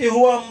 wakati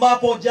huu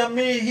ambapo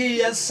jamii hii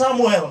ya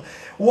Samuel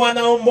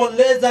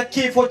wanaomboleza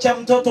kifo cha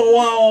mtoto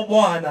wao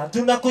Bwana,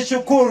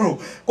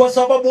 tunakushukuru kwa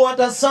sababu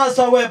hata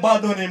sasa we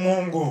bado ni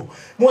Mungu.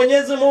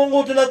 Mwenyezi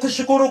Mungu,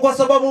 tunakushukuru kwa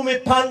sababu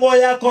mipango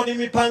yako ni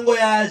mipango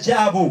ya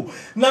ajabu,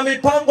 na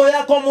mipango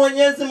yako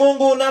Mwenyezi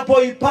Mungu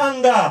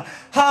unapoipanga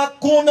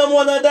Hakuna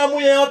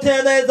mwanadamu yeyote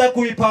anaweza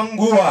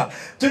kuipangua.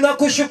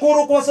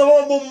 Tunakushukuru kwa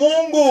sababu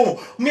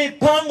Mungu,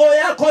 mipango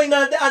yako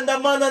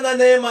inaandamana na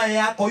neema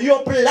yako.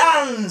 Your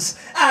plans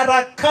are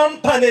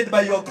accompanied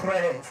by your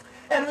grace.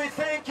 And we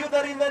thank you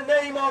that in the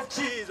name of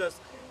Jesus,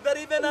 that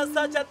even at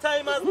such a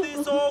time as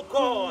this, oh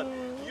God,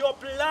 your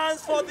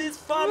plans for this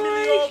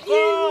family, oh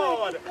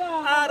God,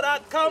 are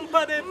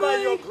accompanied by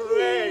your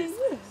grace.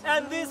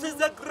 And this is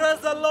the grace,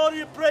 the Lord,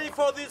 we pray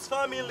for this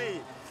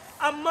family.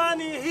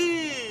 Amani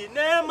hii,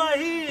 neema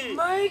hii,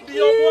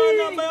 ndio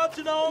Bwana ambayo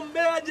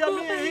tunaombea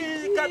jamii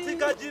hii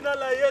katika jina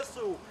la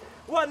Yesu.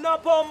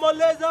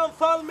 Wanapoomboleza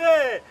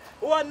mfalme,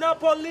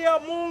 wanapolia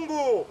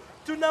Mungu,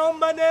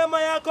 tunaomba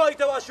neema yako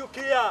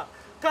itawashukia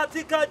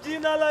katika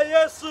jina la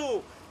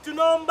Yesu.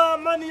 Tunaomba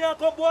amani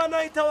yako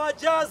Bwana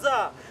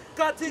itawajaza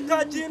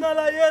katika jina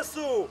la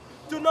Yesu.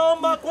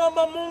 Tunaomba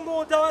kwamba Mungu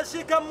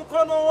utawashika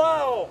mkono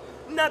wao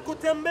na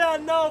kutembea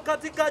nao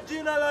katika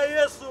jina la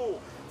Yesu.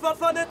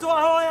 Fafa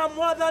netohoya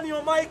mwathani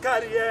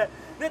omaikarie,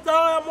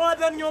 netohoya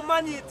mwathani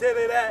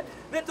omanyiterere,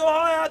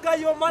 netohoya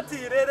Ngai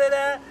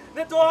omatirere,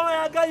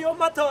 netohoya Ngai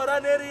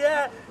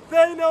omatoranĩrie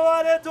thĩinĩ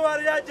wa rĩĩtwa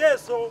rĩa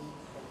Jesu.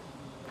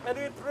 And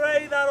we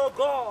pray that, oh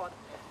God,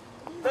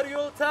 that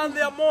you'll turn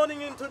their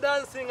mourning into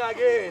dancing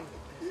again.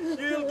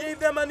 You'll give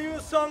them a new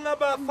song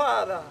about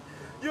Father.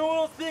 You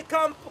will speak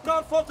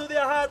comfort to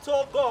their hearts,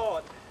 oh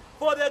God,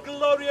 for the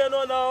glory and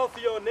honor of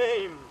your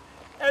name.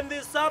 And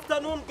this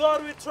afternoon,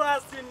 God, we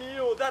trust in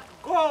you, that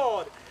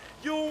God,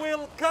 you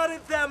will carry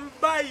them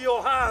by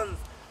your hands.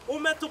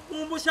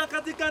 Umetukumbusha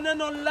katika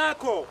neno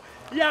lako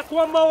ya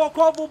kwamba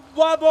wokovu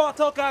Baba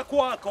watoka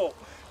kwako.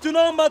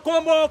 Tunaomba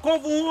kwamba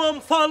wokovu huo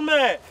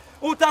mfalme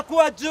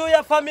utakuwa juu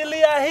ya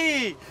familia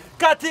hii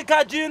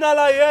katika jina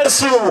la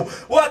Yesu.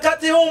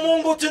 Wakati huu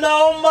Mungu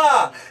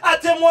tunaomba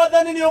ate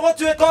mwathani ni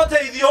ogotwe kote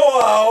ithio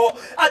wao,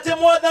 ate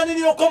mwathani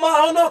ni okoma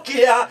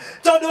honokia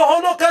tondu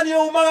honoka ni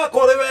umaga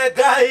kuri we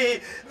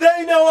Ngai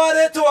thĩinĩ wa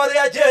rĩĩtwa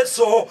rĩa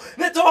Jesu.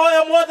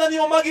 Nĩtũhoya mwathani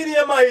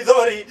umagirie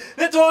maithori,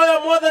 nĩtũhoya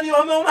mwathani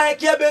umahe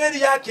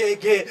kĩambĩrĩria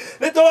kĩngĩ,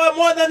 nĩtũhoya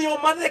mwathani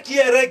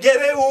umathekie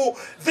regereu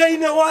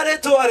thĩinĩ wa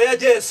rĩĩtwa rĩa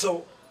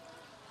Jesu.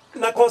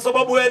 Na kwa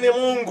sababu wewe ni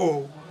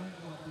Mungu,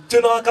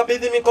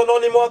 tunawakabidhi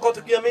mikononi mwako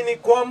tukiamini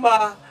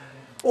kwamba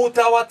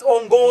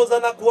utawaongoza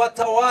na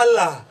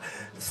kuwatawala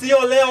sio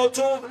leo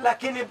tu,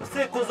 lakini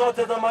siku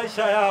zote za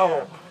maisha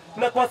yao.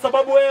 Na kwa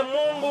sababu wewe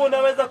Mungu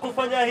unaweza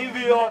kufanya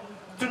hivyo,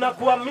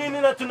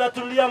 tunakuamini na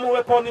tunatulia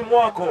uweponi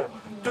mwako,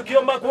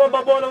 tukiomba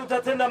kwamba Bwana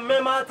utatenda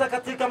mema hata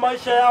katika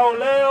maisha yao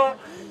leo,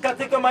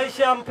 katika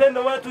maisha ya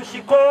mpendo wetu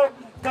Shiko,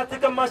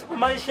 katika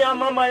maisha ya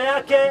mama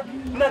yake,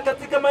 na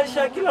katika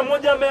maisha ya kila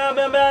mmoja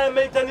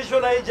ameitanishwa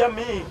na hii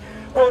jamii,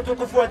 kwa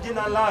utukufu wa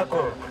jina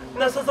lako.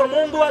 Na sasa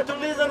Mungu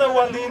atulize na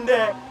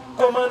uwalinde,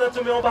 kwa maana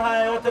tumeomba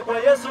haya yote kwa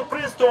Yesu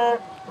Kristo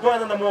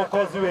Bwana na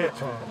Mwokozi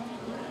wetu.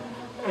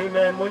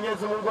 Amen.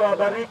 Mwenyezi Mungu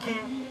awabariki.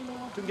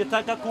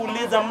 Tungetaka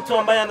kuuliza mtu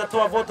ambaye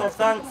anatoa vote of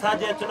thanks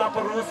aje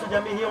tunaporuhusu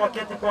jamii hiyo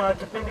waketi kwa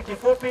kipindi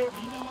kifupi,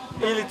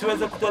 ili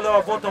tuweze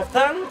kutolewa vote of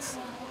thanks,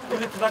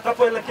 ili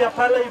tutakapoelekea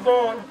pale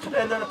hivyo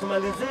tuende na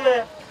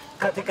tumalizie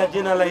katika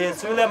jina la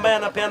Yesu. Yule ambaye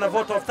anapeana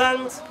vote of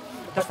thanks,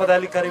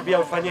 tafadhali karibia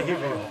ufanye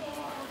hivyo.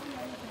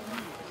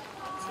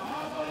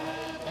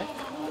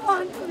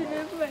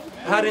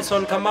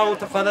 Harrison Kamau,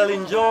 tafadhali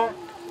njoo.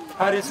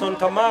 Harrison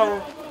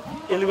Kamau,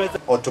 iliweza.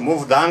 Or to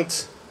move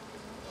thanks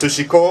to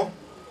Shiko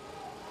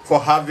for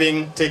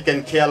having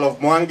taken care of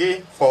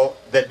Mwangi for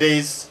the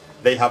days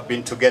they have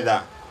been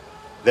together.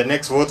 The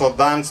next vote of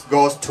thanks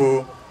goes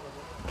to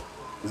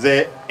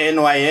the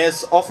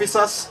NYS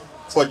officers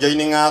for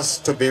joining us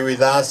to be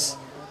with us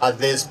at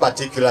this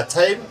particular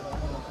time.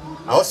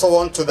 I also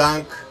want to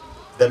thank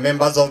the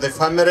members of the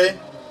family,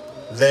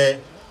 the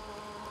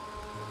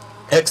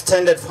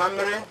extended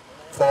family,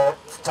 for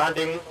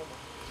standing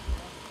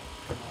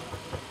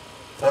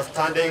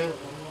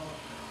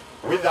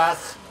with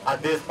us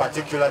at this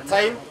particular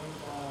time.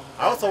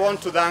 I also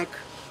want to thank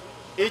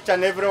each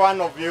and every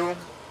one of you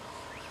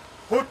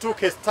who took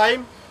his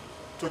time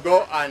to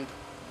go and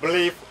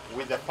believe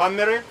with the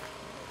family.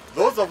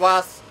 Those of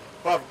us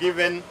who have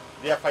given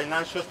their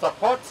financial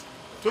support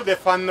to the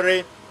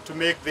family to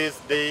make this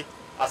day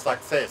a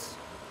success.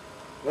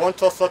 I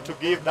want also to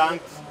give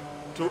thanks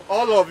to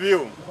all of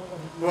you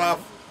who have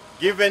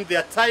given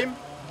their time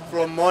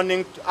from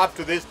morning up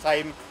to this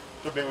time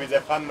to be with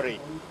the family.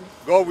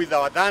 Go with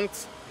our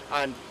thanks,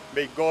 and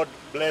may God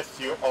bless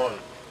you all.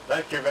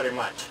 Thank you very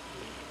much.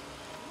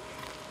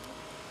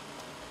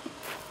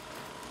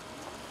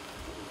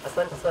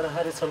 Asante sana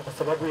Harrison kwa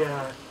sababu ya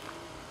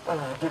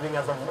giving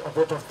us a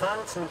vote of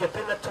thanks.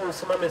 Ningependa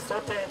tusimame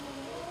sote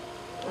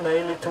na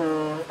ili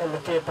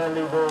tuelekee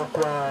pale hivyo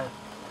kwa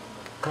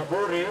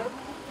kaburi,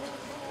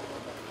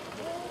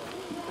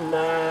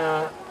 na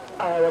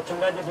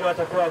wachungaji ndio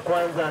watakuwa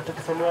kwanza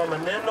tukisomewa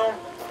maneno,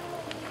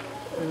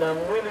 na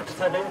mwili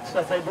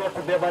tutasaidiwa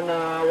kubeba na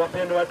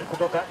wapendwa watu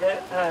kutoka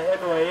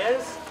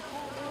NYS,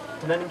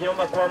 na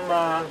ningeomba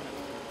kwamba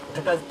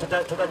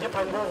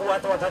tutajipa nguvu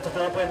hata wakati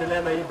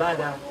tunapoendelea na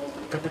ibada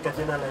katika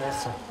jina la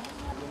Yesu.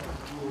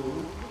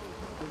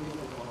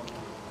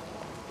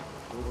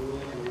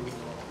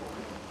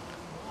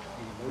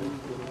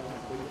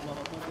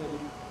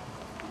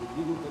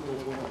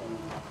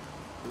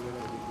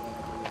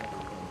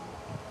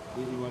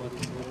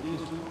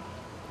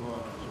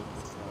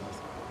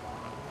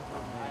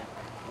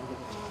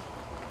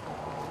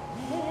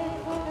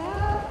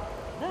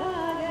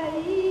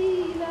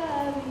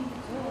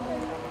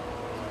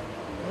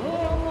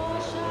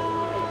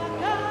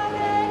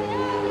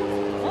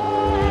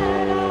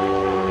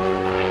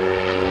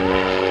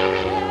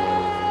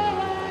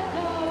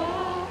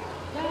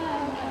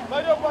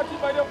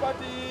 Video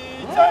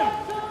party, time!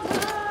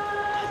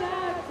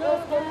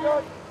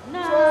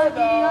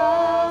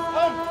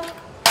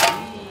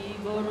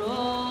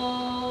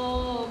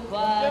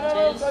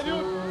 General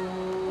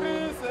salute,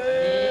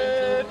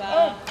 present,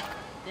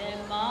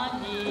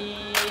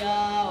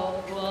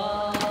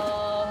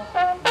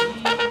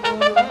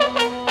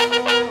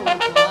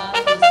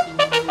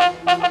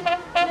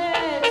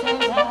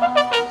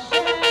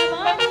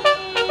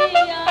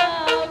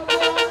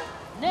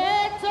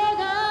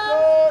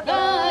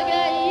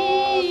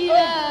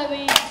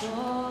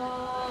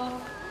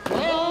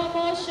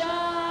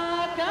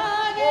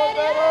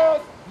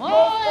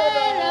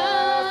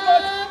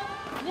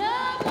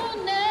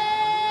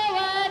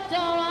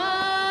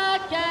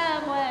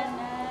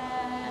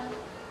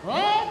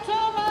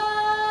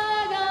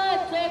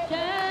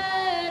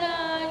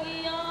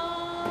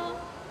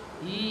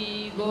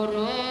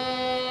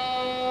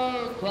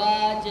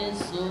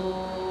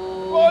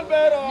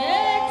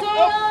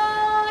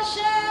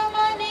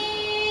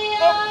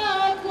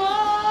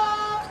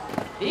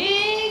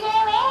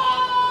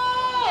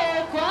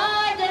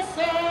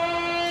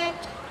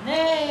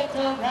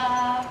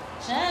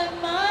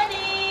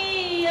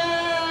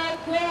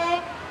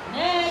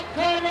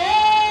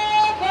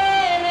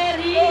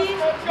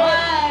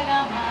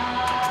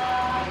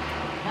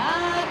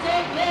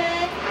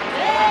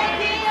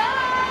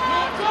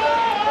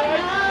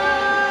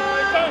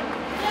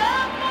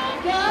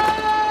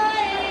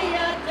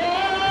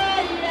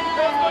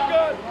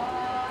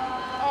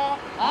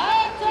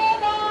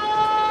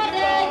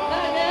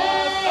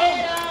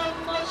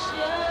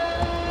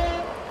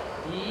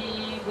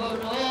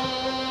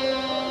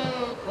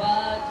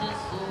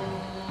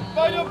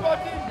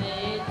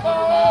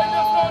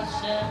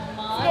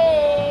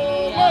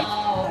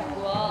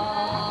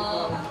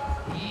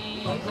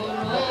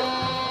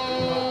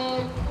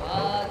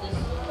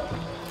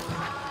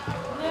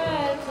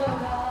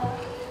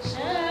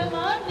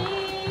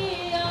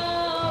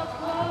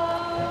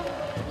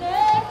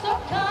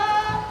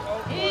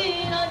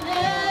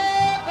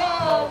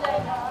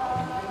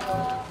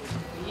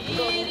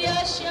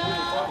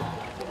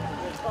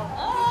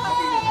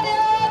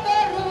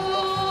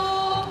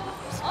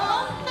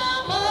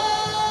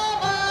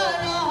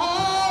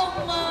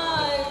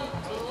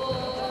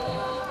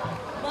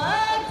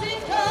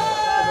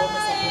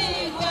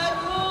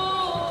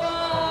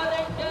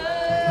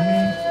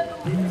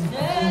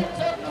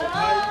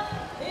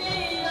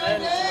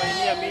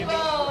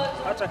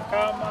 hata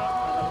kama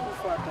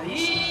anakufa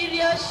ataishi,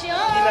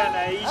 kila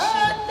anaishi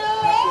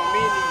na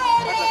kuamini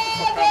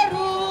hatakufa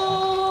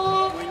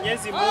kamwe.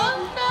 Mwenyezi Mungu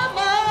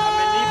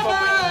amenipa,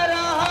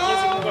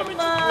 Mwenyezi Mungu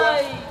amechukua,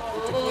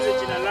 utukuze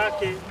jina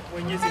lake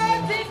Mwenyezi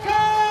Mungu.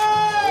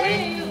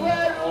 Wengi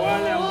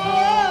wale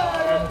ambao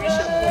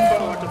wamekwisha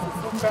kufa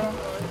watafufuka,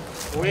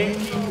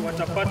 wengi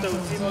watapata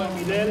uzima wa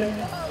milele,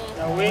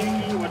 na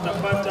wengi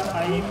watapata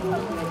aibu ya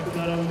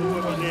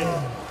kudharauliwa milele.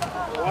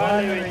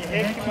 Wale wenye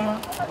hekima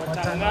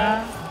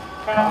watang'aa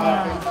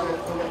kama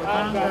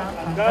anga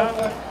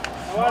angavu,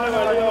 na wale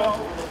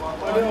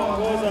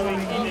walioongoza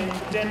wengine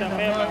kutenda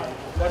mema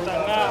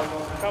watang'aa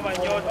kama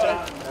nyota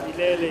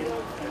milele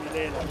na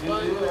milele.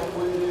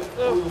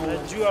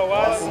 Najua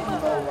wazi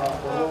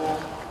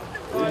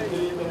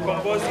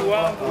mkombozi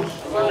wangu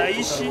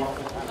anaishi,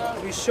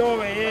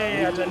 mwishowe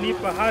yeye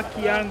atanipa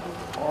haki yangu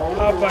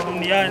hapa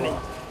duniani,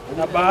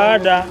 na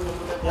baada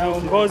ya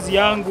uongozi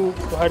yangu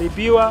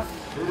kuharibiwa,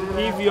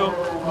 hivyo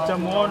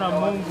nitamuona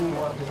Mungu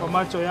kwa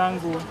macho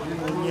yangu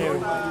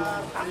mwenyewe.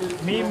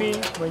 Mimi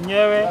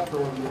mwenyewe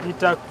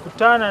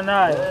nitakutana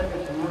naye,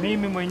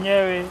 mimi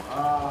mwenyewe,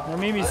 na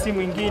mimi si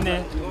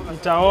mwingine,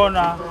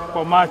 nitaona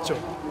kwa macho.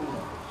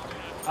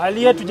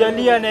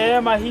 Aliyetujalia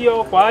neema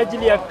hiyo kwa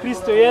ajili ya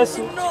Kristo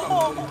Yesu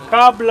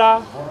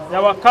kabla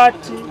ya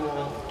wakati,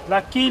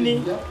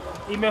 lakini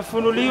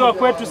imefunuliwa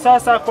kwetu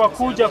sasa kwa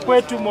kuja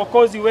kwetu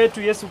Mwokozi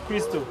wetu Yesu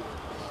Kristo.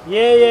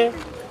 Yeye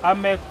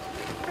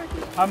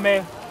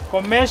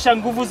amekomesha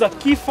nguvu za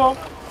kifo,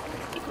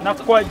 na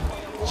kwa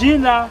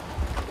jina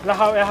la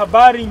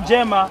habari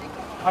njema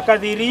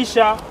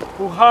akadhihirisha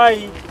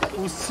uhai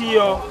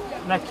usio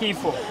na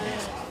kifo.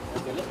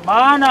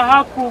 Maana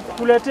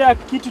hakukuletea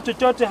kitu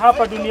chochote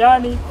hapa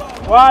duniani,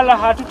 wala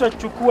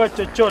hatutachukua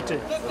chochote.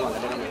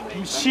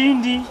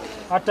 Mshindi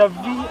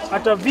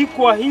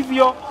atavikwa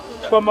hivyo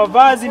kwa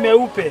mavazi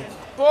meupe,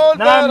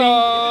 nami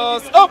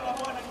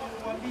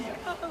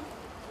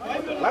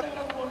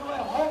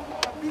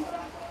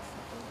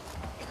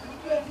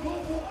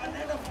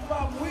anaenda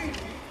kuvaa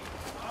mwili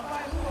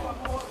ambaye huwa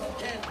wakuoza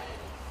tena.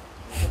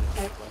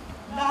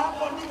 Na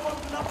hapo ndipo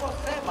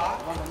tunaposema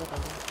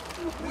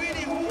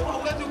mwili huu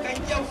hauwezi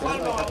ukaingia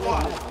ufalme wa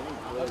Bwana.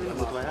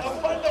 Na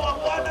ufalme wa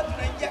Bwana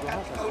tunaingia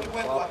katika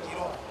ulimwengu wa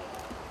kiroho.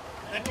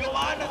 Na ndio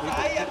maana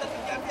saa hii hata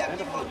tukiambia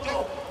kifo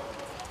njoo,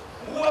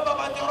 uwe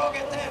baba Njoroge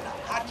tena,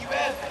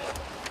 hakiwezi.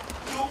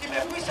 Juu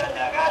kimekwisha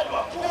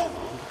nyaganywa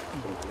nguvu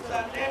za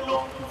neno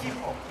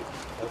kifo.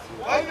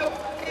 Kwa hivyo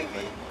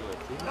hivi,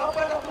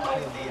 naomba na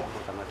kumalizia.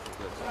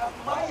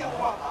 Tunamaya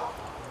kwamba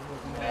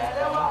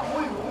tumeelewa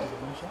huyu,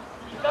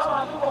 kama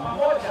hatuko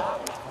pamoja,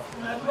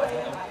 tunajua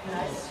yeye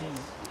anaishi.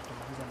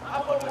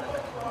 Hapo tunataka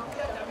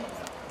kuambia jamii.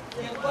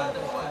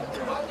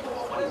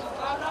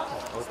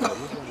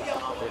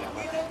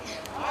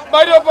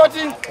 Bado pati.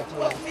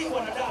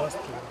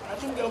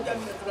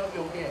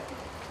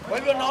 Kwa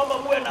hivyo naomba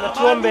muwe na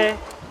Tuombe.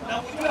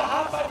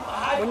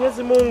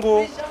 Mwenyezi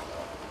Mungu,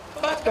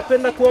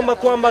 tunapenda kuomba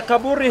kwamba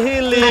kaburi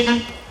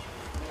hili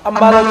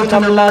ambalo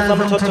tunamlaza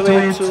mtoto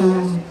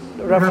wetu,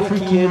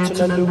 rafiki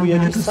yetu na ndugu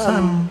yetu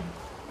Sam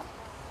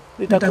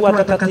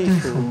litakuwa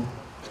takatifu.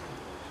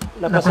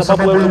 Na kwa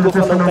sababu wewe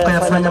ulikufa na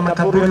ukayafanya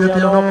makaburi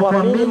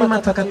yanayokuamini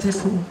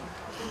matakatifu,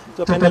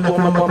 tunapenda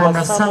kuomba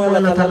kwamba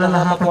Samuel atalala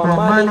hapa kwa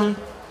amani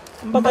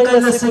mpaka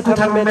ile siku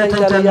tarumbeta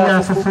italia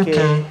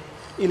afufuke,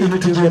 ili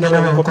tujue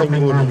nawe uko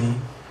mbinguni.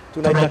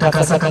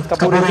 Tunatakasa katika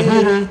kaburi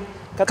hili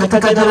katika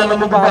jina la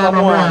Mungu Baba,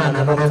 Mwana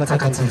na Roho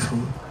Mtakatifu.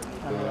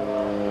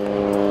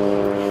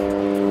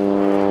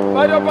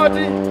 Bado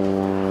pati.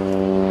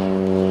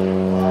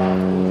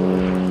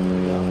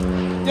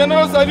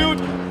 General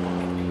salute.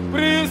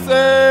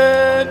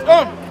 Present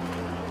on.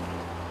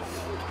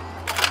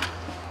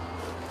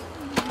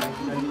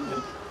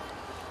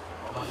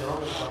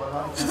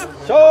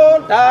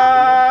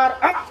 Shoulder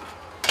up.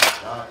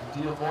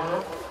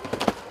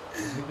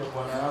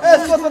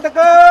 Eskuat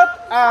dekat.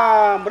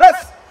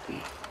 Armrest.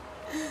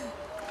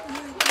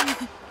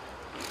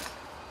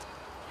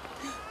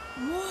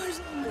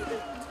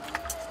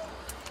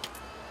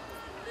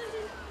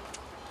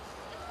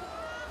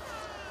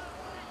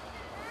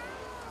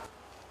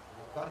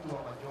 Wakati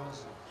wa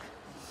majonzi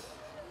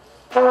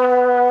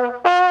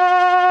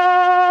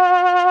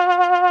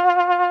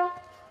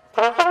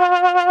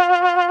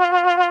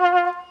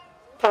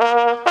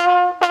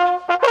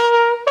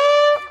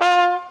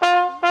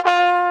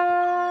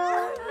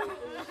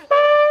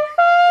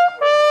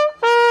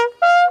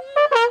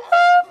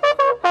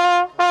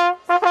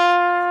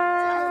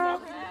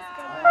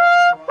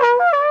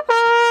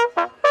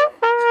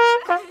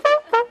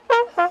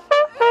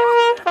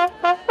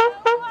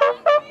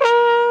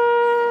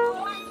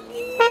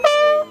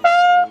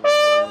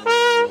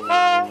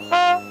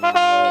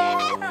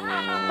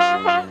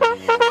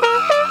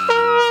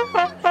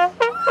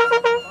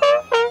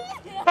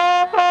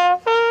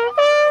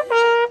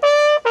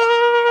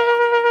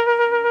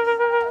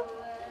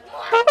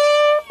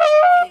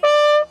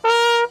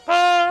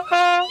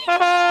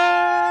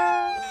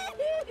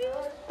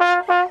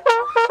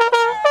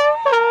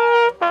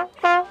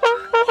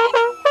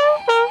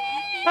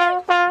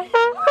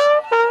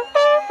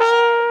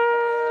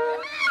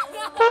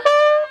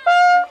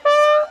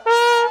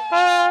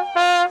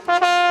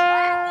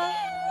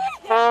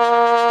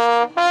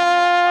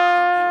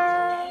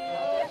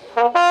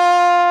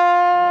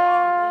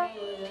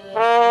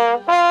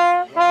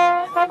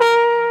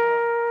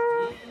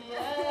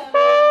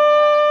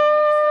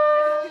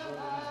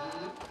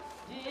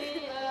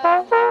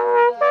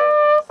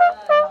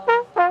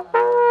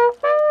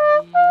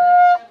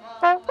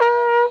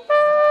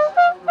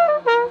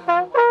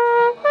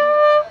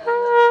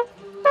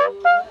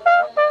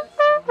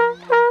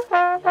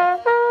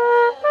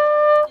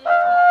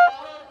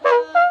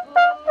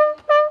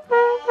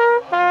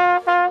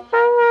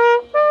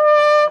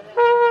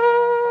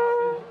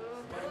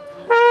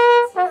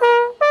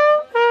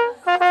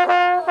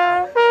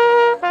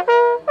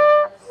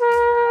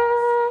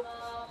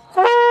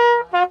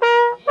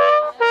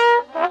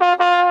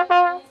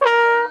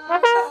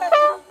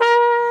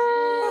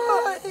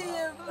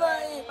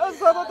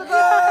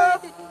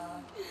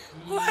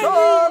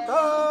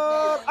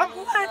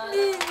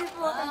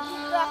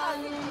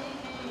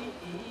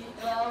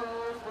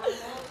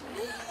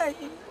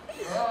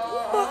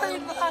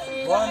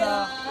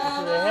Bwana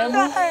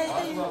uturehemu.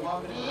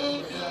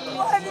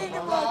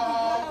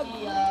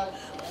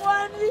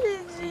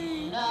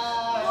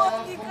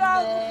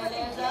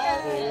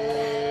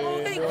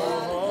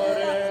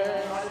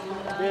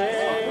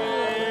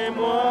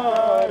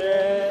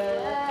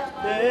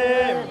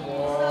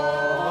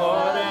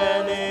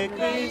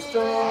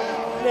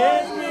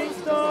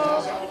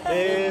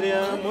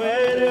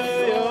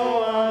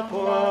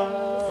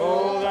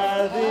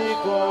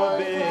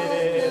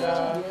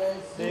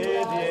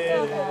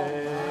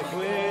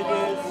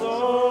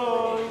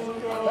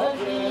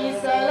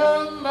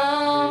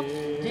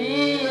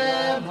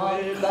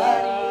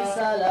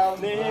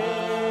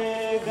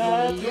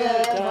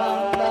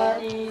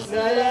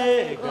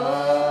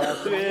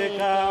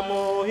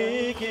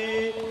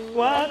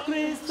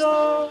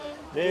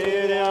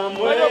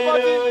 Bado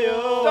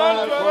pati.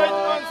 to your right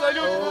and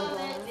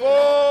salute.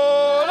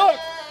 Fall out.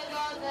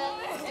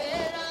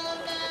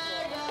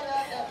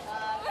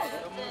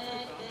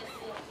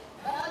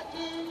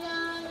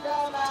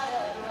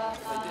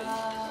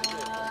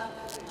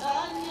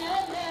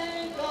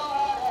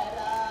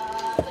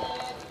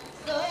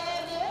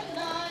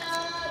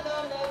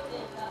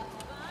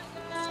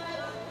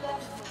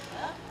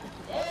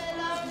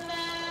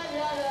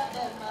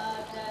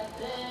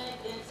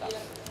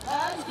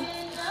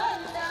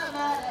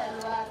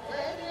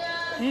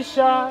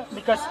 Kisha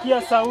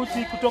nikasikia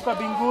sauti kutoka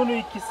mbinguni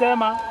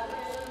ikisema,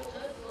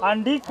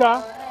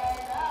 andika,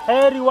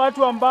 heri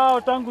watu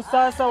ambao tangu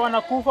sasa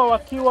wanakufa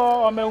wakiwa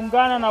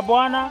wameungana na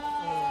Bwana.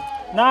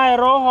 Naye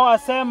Roho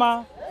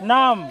asema,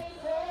 naam,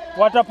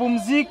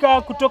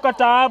 watapumzika kutoka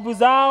taabu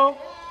zao,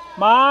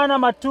 maana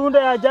matunda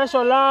ya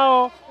jasho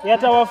lao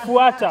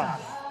yatawafuata.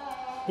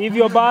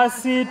 Hivyo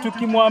basi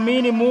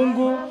tukimwamini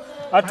Mungu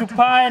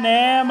atupae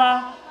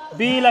neema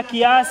bila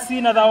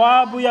kiasi na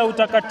thawabu ya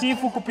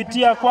utakatifu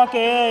kupitia kwake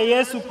yeye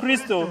Yesu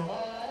Kristo,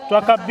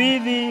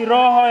 twakabidhi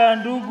roho ya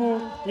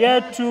ndugu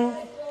yetu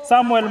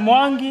Samuel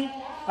Mwangi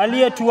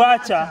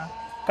aliyetuacha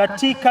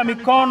katika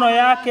mikono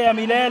yake ya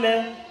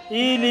milele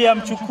ili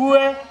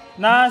amchukue,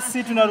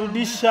 nasi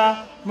tunarudisha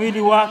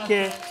mwili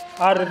wake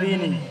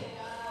ardhini.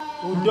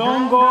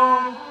 Udongo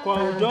kwa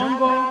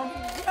udongo,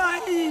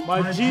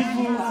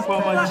 majivu kwa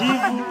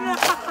majivu,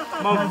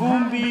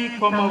 mavumbi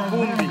kwa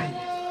mavumbi.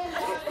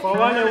 Kwa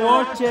wale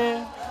wote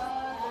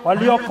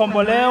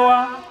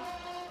waliokombolewa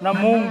na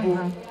Mungu,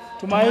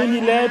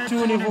 tumaini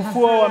letu ni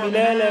ufufuo wa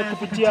milele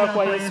kupitia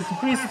kwa Yesu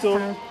Kristo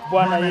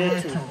Bwana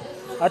yetu,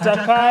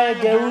 atakaye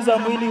geuza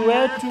mwili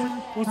wetu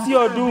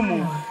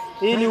usiodumu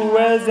ili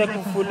uweze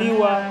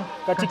kufuliwa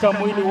katika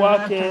mwili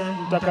wake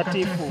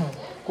mtakatifu,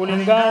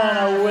 kulingana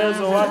na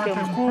uwezo wake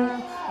mkuu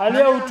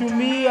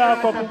aliyoutumia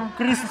kwa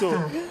Kristo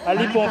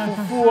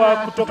alipomfufua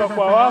kutoka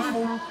kwa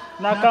wafu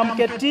na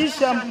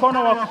akamketisha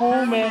mkono wa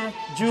kuume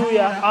juu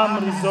ya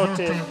amri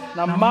zote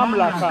na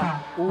mamlaka,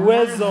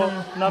 uwezo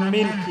na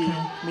milki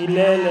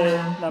milele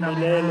na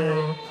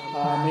milele.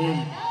 Amin.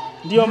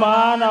 Ndiyo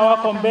maana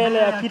wako mbele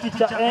ya kiti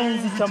cha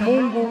enzi cha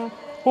Mungu,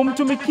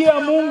 humtumikia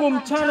Mungu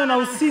mchana na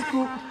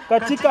usiku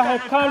katika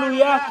hekalu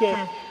yake,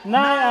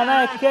 naye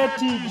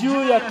anayeketi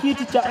juu ya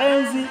kiti cha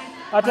enzi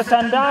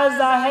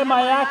atatandaza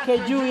hema yake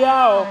juu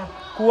yao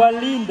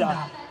kuwalinda.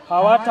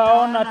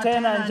 Hawataona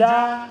tena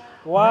njaa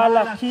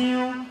wala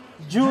kiu,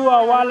 jua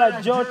wala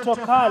joto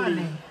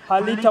kali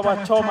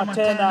halitawachoma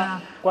tena,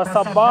 kwa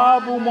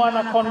sababu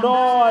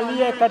mwana-kondoo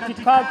aliye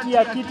katikati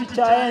ya kiti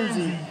cha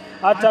enzi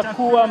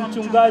atakuwa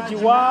mchungaji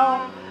wao,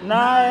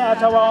 naye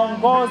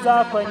atawaongoza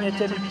kwenye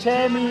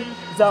chemichemi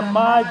za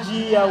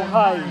maji ya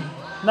uhai.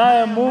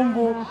 Naye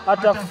Mungu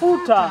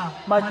atafuta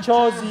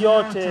machozi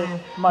yote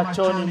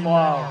machoni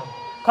mwao.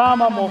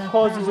 Kama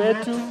Mwokozi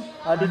wetu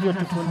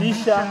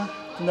alivyotufundisha,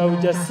 tuna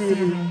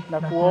ujasiri na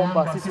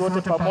kuomba sisi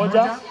wote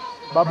pamoja.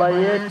 Baba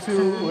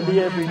yetu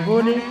uliye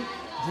mbinguni,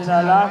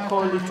 jina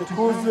lako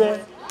litukuzwe,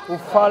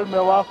 ufalme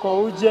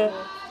wako uje,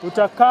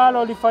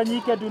 utakalo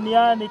lifanyike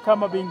duniani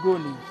kama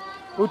mbinguni.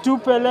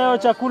 Utupe leo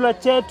chakula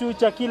chetu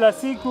cha kila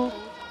siku,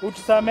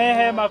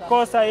 utusamehe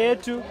makosa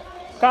yetu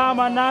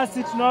kama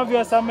nasi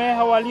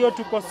tunavyowasamehe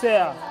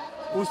waliotukosea.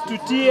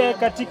 Usitutie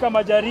katika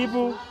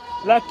majaribu,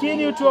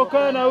 lakini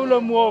utuokoe na ule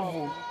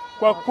mwovu,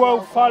 kwa kuwa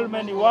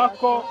ufalme ni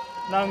wako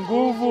na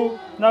nguvu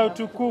na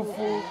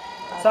utukufu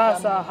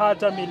sasa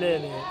hata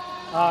milele.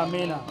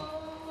 Amina.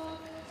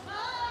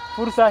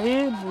 Fursa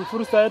hii ni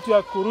fursa yetu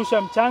ya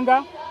kurusha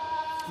mchanga,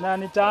 na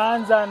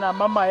nitaanza na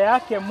mama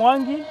yake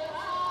Mwangi.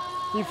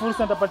 Hii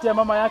fursa nitapatia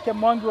mama yake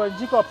Mwangi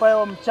Wanjiku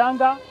apaye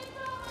mchanga,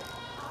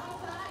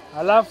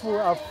 alafu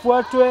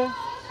afuatwe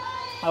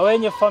na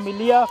wenye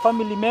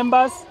family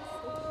members.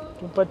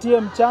 Tumpatie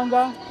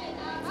mchanga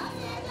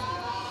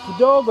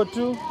kidogo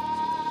tu,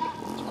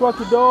 chukua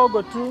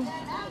kidogo tu.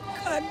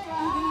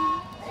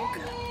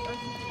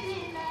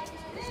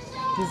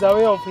 It is a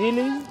way of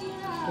healing.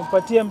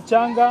 Tumpatie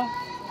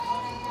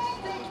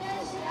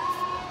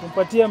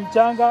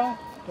mchanga,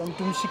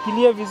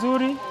 tumshikilie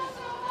vizuri,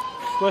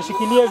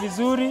 tuwashikilie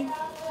vizuri.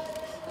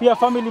 Pia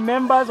family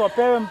members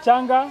wapewe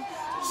mchanga,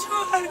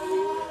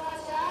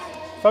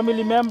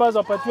 family members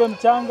wapatiwe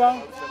mchanga,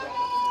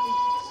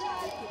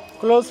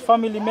 close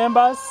family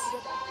members.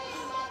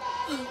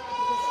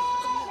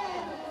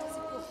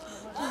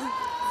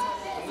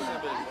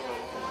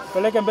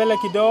 Peleke mbele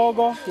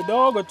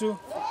kidogo tu,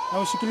 na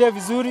ushikilie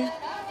vizuri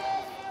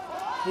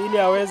ili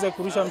aweze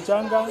kurusha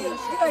mchanga.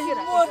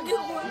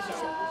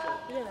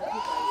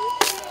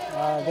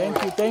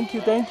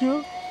 Thank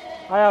you.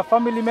 Haya,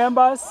 family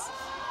members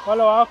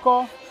wale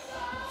wako.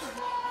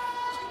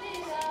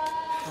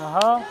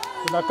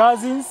 Kuna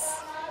cousins.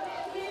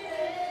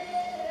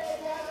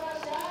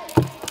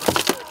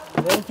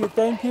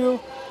 Thank you.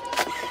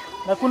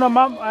 Na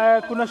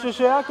kuna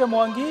shosho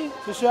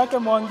yake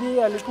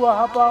Mwangi alikuwa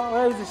hapa.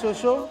 Where is the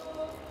shosho?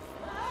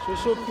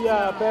 Shosho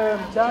pia apewe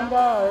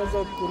mchanga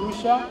aweze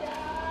kurusha.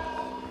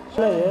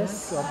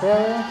 Yes,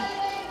 apewe.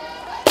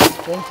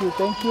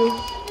 Thank you.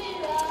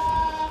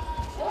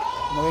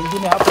 Na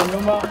wengine hapo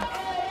nyuma.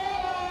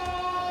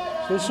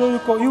 Shosho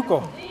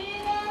yuko.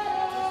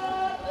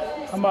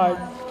 Ama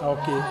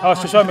okay. Hao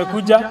shosho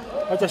amekuja.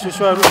 Acha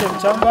shosho arushe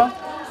mchanga.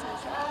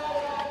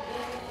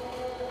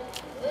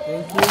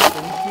 Thank you.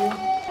 Okay.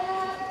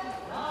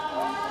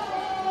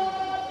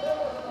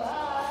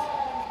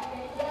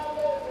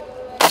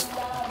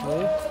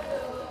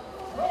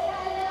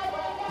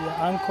 Your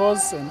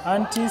uncles and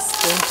aunties,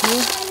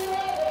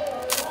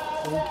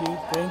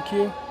 thank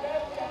you.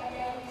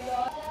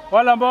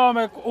 Wale ambao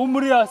wame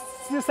umri ya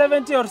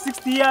 70 or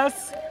 60 years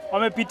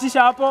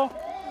wamepitisha hapo.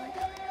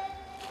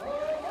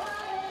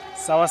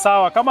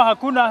 Sawa. Kama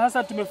hakuna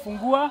sasa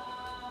tumefungua.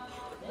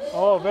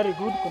 Oh, very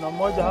good. Kuna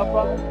mmoja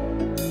hapa.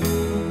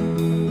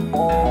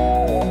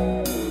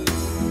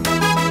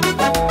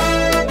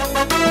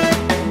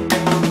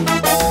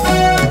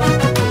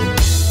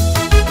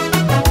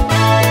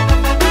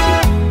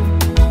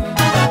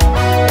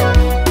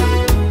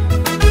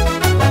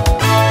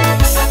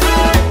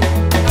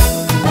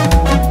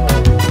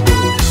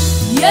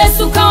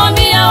 Yesu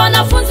kawaambia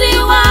wanafunzi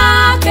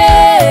wake.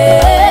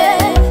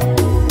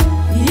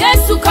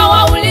 Yesu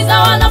kawauliza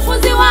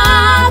wanafunzi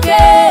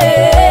wake.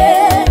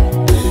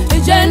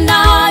 Je,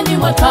 nani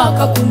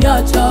mwataka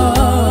kuniacha?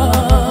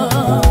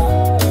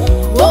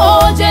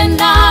 Oh, je,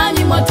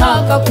 nani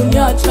mwataka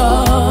kuniacha?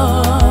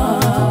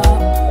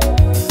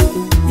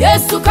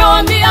 Yesu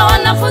kawaambia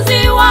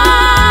wanafunzi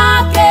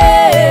wake.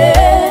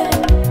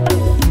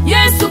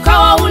 Yesu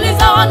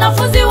kawauliza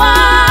wanafunzi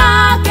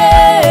wake.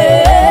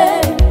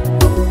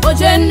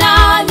 Je,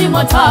 nani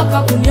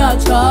mwataka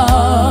kuniacha?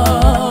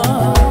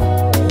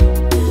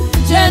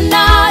 Je,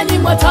 nani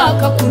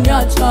mwataka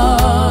kuniacha?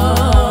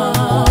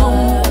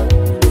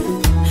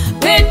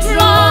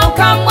 Petro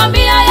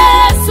kamwambia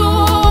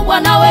Yesu,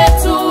 Bwana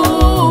wetu,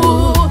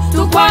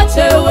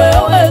 tukwache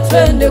wewe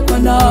twende kwa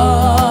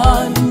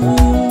nani?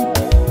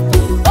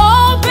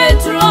 Oh,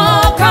 Petro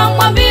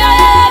kamwambia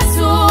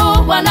Yesu,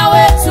 Bwana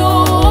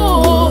wetu,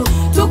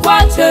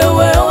 tukwache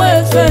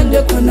wewe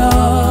twende kwa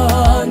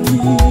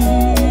nani?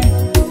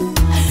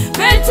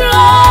 Petro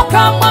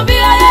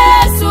kamwambia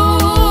Yesu,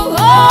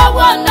 oh,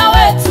 Bwana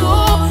wetu,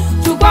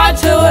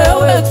 tukwache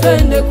wewe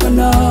twende kwa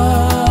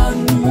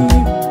nani?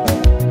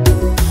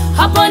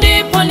 Hapo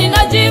ndipo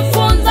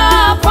ninajifunza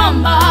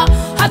kwamba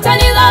hata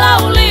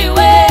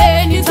nidharauliwe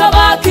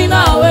nitabaki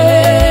na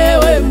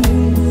wewe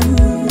Mungu.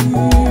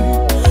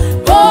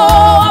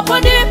 Oh, hapo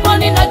ndipo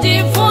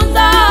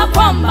ninajifunza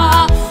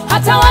kwamba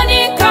hata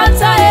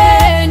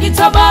wanikatae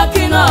nitabaki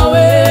na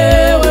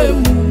wewe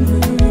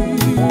Mungu.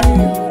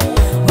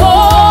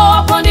 Oh,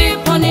 hapo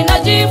ndipo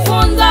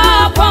ninajifunza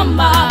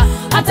kwamba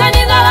hata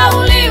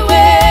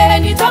nidharauliwe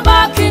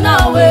nitabaki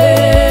na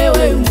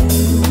wewe Mungu.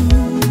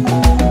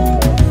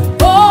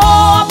 Oh,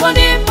 hapo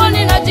ndipo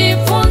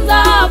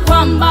ninajifunza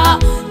kwamba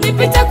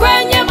nipite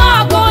kwenye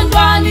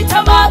magonjwa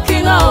nitabaki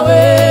na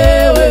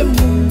wewe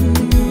Mungu.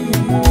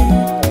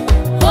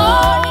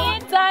 Oh,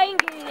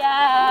 nitaingia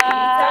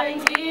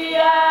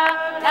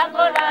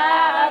lango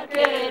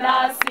lake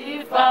na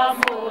sifa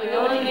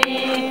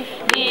moyoni,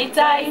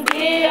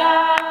 nitaingia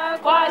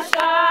kwa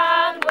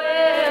shangwe.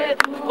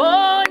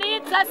 Oh,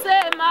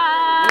 nitasema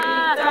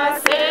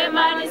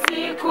ni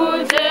siku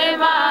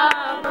njema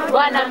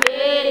Bwana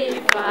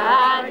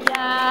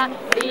ameifanya,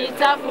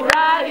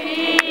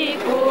 nitafurahi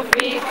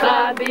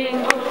kufika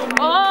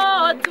mbinguni.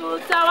 Oh,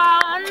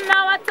 tutawaona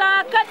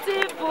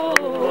watakatifu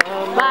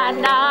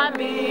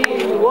manami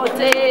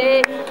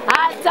wote,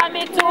 hata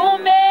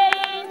mitume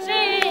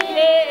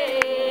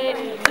injili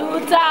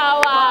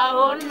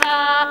tutawaona,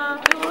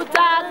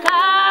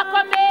 tutakaa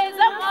kwa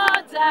meza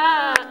moja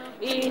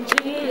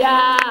injili ya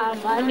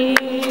amani.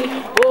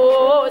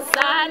 Oh,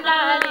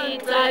 sana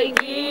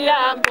nitaingia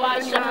kwa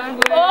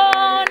shangwe.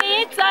 Oh,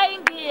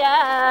 nitaingia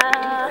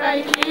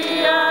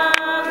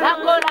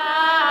lango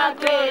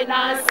lake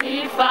na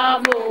sifa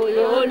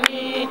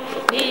moyoni,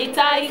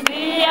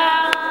 nitaingia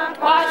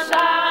kwa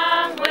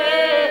shangwe.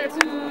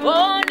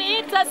 Oh,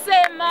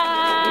 nitasema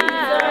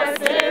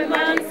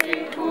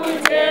siku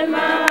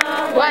njema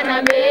Bwana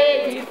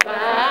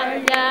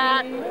ameifanya,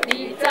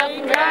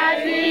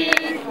 nitafurahi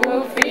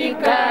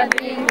kufika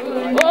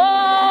mbinguni.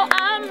 Oh,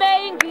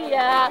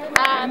 ameingia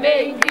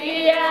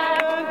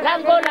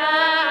lango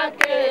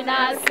lake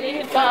na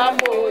sifa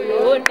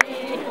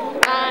moyoni,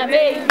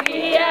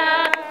 ameingia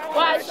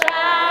kwa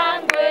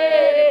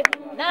shangwe.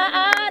 Na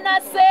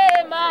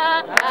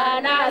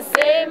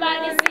anasema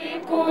ni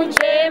siku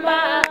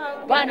njema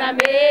Bwana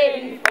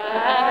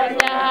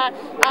ameifanya,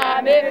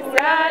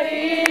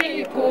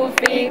 amefurahi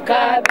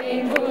kufika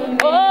mbinguni.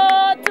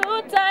 Oh,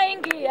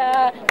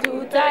 tutaingia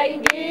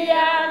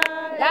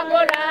lango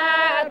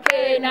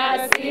lake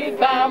na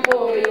sifa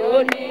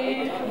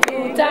moyoni,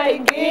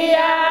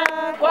 tutaingia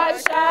kwa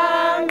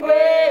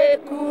shangwe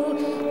kuu.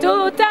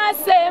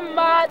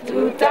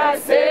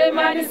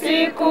 Tutasema ni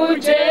siku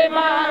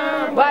njema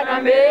Bwana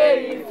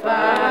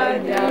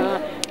ameifanya,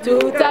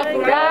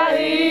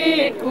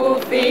 tutafurahi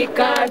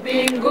kufika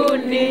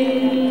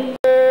mbinguni.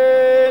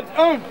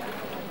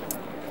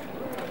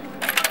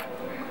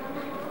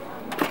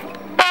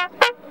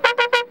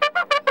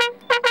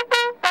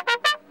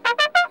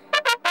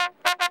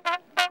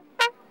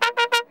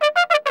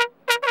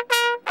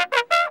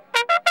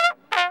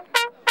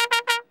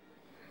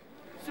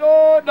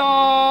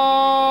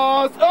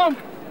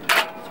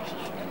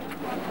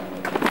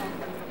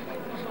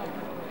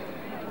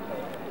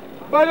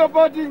 Burial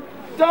party,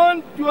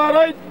 turn to your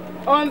right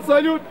and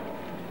salute.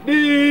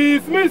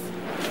 Dismiss.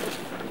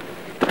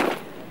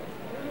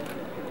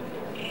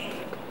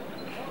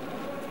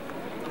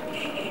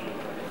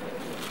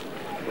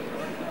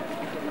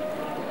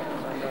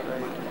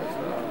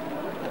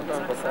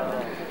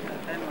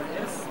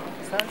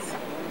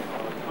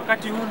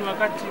 Wakati huu ni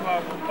wakati wa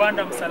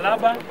kupanda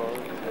msalaba.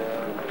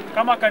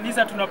 Kama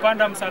kanisa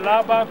tunapanda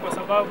msalaba kwa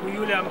sababu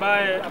yule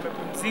ambaye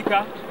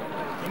amepumzika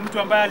ni mtu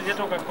ambaye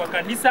aliletwa kwa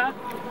kanisa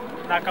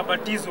na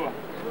akabatizwa.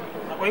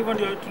 Na kwa hivyo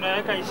ndio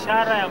tunaweka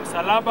ishara ya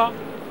msalaba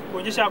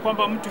kuonyesha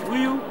kwamba mtu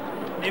huyu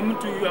ni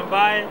mtu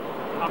ambaye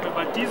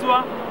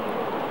amebatizwa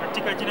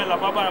katika jina la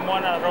Baba na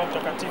Mwana na Roho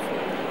Mtakatifu.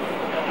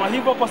 Kwa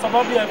hivyo kwa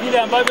sababu ya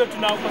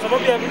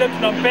vile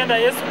tunampenda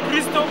Yesu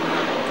Kristo,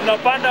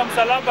 tunapanda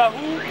msalaba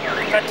huu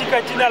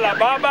katika jina la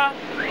Baba,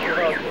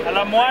 na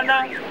la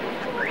Mwana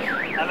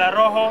na la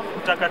Roho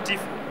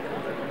Mtakatifu.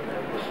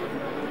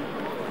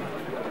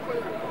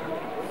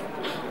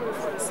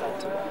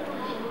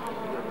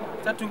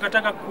 Sasa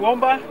tunataka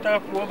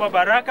kuomba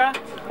baraka,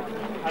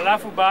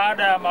 alafu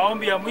baada ya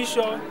maombi ya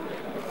mwisho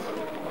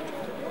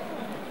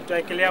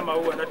tutaekelea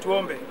maua na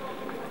tuombe.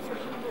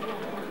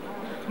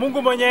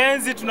 Mungu mwenye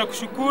enzi,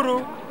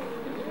 tunakushukuru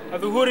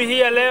adhuhuri hii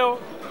ya leo.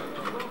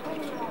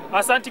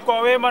 Asanti kwa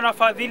wema na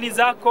fadhili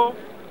zako.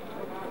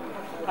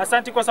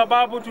 Asanti kwa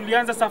sababu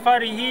tulianza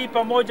safari hii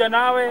pamoja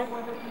nawe.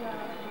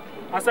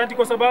 Asanti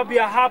kwa sababu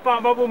ya hapa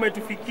ambapo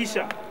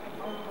umetufikisha.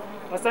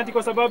 Asanti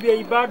kwa sababu ya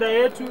ibada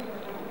yetu.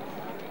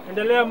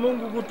 Endelea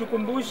Mungu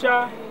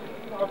kutukumbusha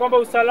kwamba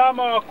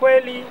usalama wa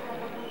kweli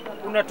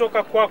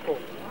unatoka kwako.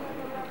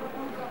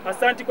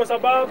 Asanti kwa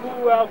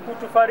sababu ya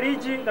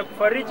kutufariji na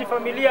kufariji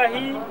familia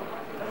hii.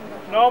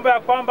 Naomba ya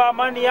kwamba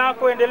amani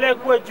yako endelee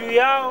kuwa juu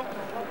yao,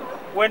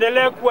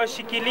 uendelee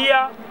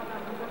kuwashikilia,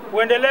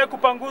 uendelee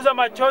kupanguza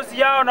machozi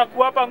yao na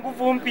kuwapa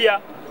nguvu mpya,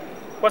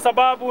 kwa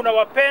sababu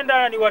unawapenda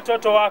na ni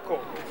watoto wako.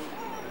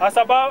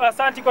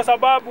 Asanti kwa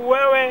sababu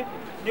wewe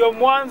ndio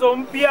mwanzo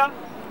mpya,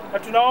 na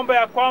tunaomba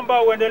ya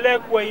kwamba uendelee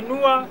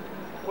kuwainua,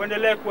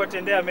 uendelee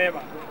kuwatendea mema.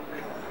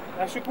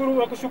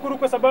 Nakushukuru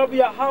kwa sababu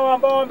ya hawa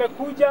ambao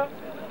wamekuja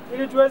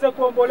ili tuweze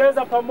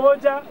kuomboleza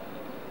pamoja,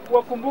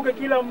 kuwakumbuke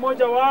kila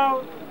mmoja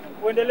wao,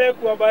 uendelee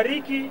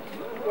kuwabariki,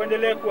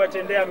 uendelee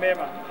kuwatendea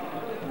mema.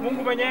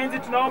 Mungu mwenye enzi,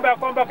 tunaomba ya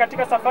kwamba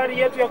katika safari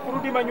yetu ya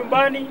kurudi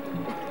manyumbani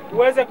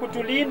uweze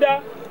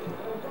kutulinda,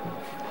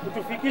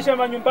 utufikishe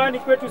manyumbani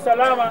kwetu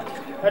salama,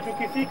 na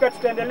tukifika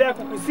tutaendelea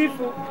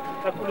kukusifu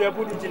na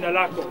kuliabudu jina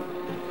lako.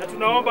 Na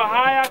tunaomba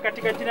haya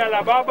katika jina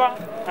la Baba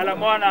na la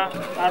Mwana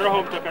na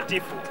Roho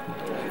Mtakatifu.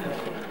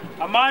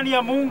 Amani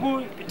ya Mungu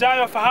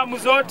ipitayo fahamu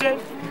zote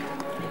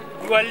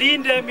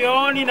iwalinde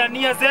mioyoni na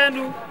nia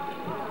zenu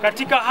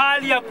katika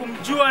hali ya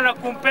kumjua na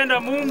kumpenda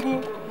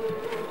Mungu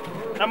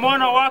na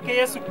mwana wake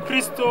Yesu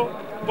Kristo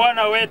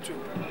Bwana wetu.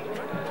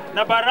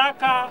 Na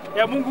baraka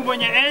ya Mungu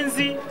mwenye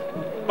enzi,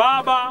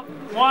 Baba,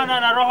 Mwana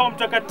na Roho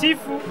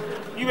Mtakatifu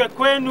iwe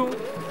kwenu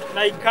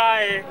na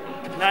ikae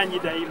nanyi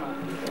daima.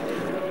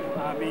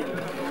 Amen.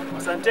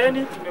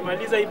 Asanteni,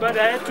 tumemaliza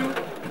ibada yetu.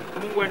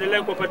 Mungu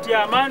aendelee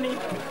kuwapatia amani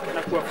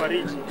na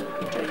kuwafariji.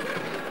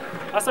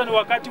 Sasa ni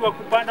wakati wa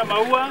kupanda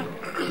maua.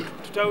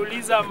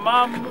 Tutauliza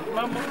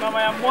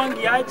mama ya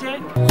Mwangi aje.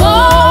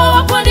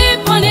 Hapo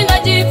ndipo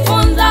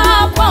ninajifunza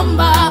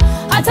kwamba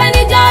hata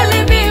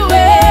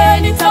nijaribiwe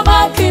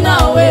nitabaki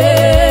na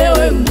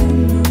wewe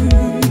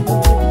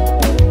Mungu.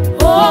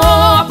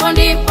 Hapo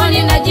ndipo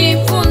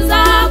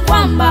ninajifunza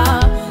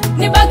kwamba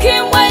nibaki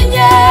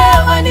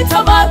mwenyewe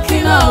nitabaki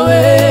na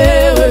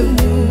wewe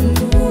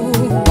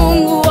Mungu.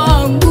 Mungu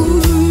wangu.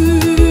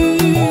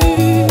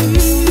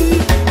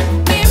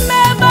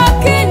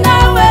 Nimebaki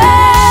na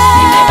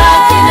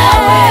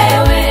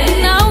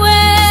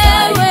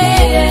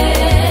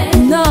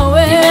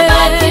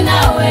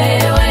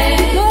wewe.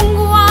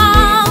 Mungu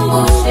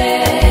wangu.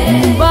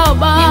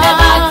 Baba.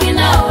 Nimebaki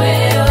na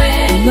wewe.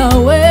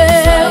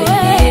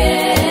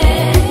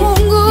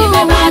 Mungu.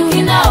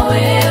 Nimebaki na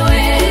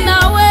wewe.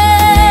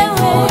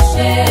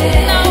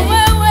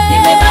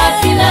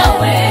 Nimebaki na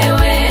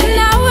wewe.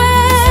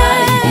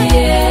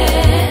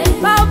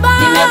 Baba.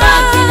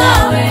 Nimebaki na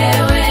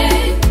wewe.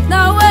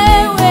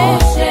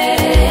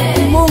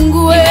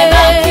 Mungu wewe.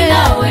 Nimebaki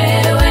na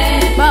wewe.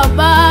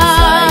 Baba.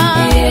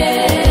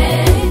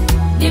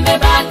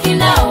 Nimebaki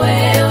na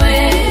wewe.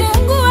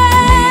 Mungu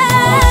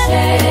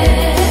wewe.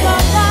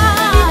 Baba.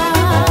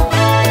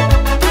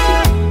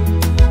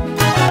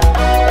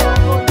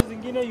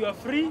 Zingine you are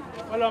free.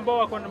 Wale ambao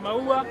wako na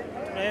maua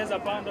tunaweza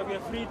panda, we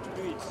are free to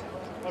do it.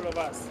 All of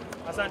us.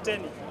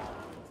 Asanteni.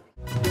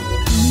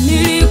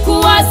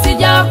 Nilikuwa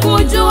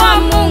sijakujua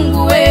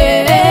Mungu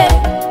wewe,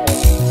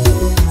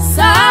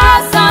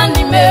 sasa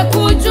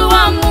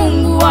nimekujua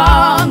Mungu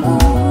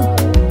wangu.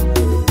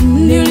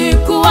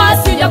 Nilikuwa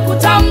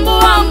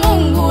sijakutambua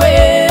Mungu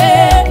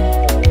wewe,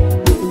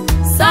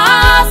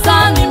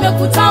 sasa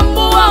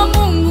nimekutambua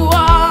Mungu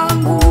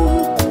wangu.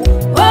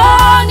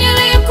 Oh,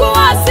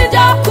 nilikuwa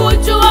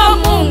sijakujua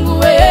Mungu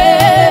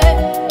wewe,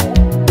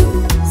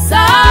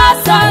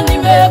 sasa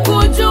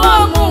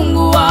nimekujua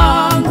Mungu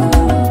wangu.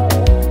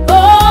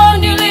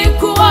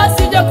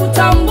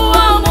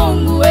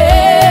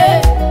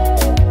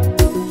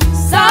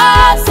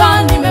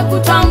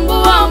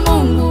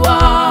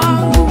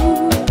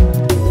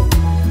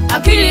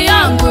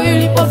 yangu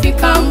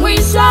ilipofika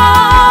mwisho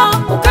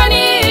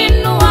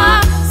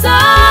ukaniinua.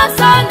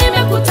 Sasa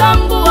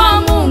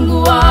nimekutambua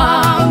Mungu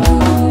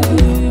wangu.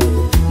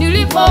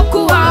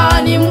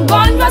 Nilipokuwa ni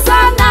mgonjwa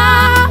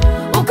sana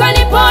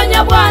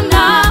ukaniponya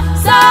Bwana.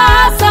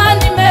 Sasa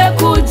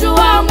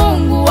nimekujua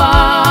Mungu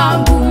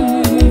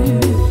wangu.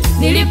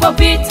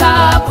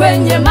 Nilipopita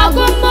kwenye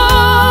magumu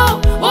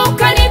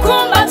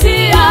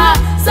ukanikumbatia.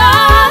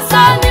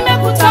 Sasa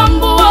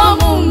nimekutambua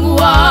Mungu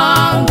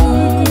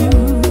wangu.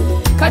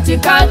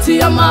 Katikati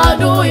ya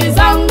maadui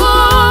zangu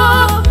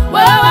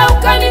wewe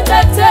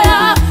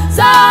ukanitetea.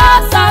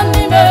 Sasa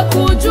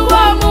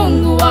nimekujua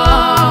Mungu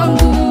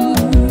wangu.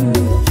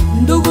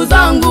 Ndugu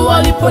zangu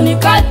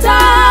waliponikata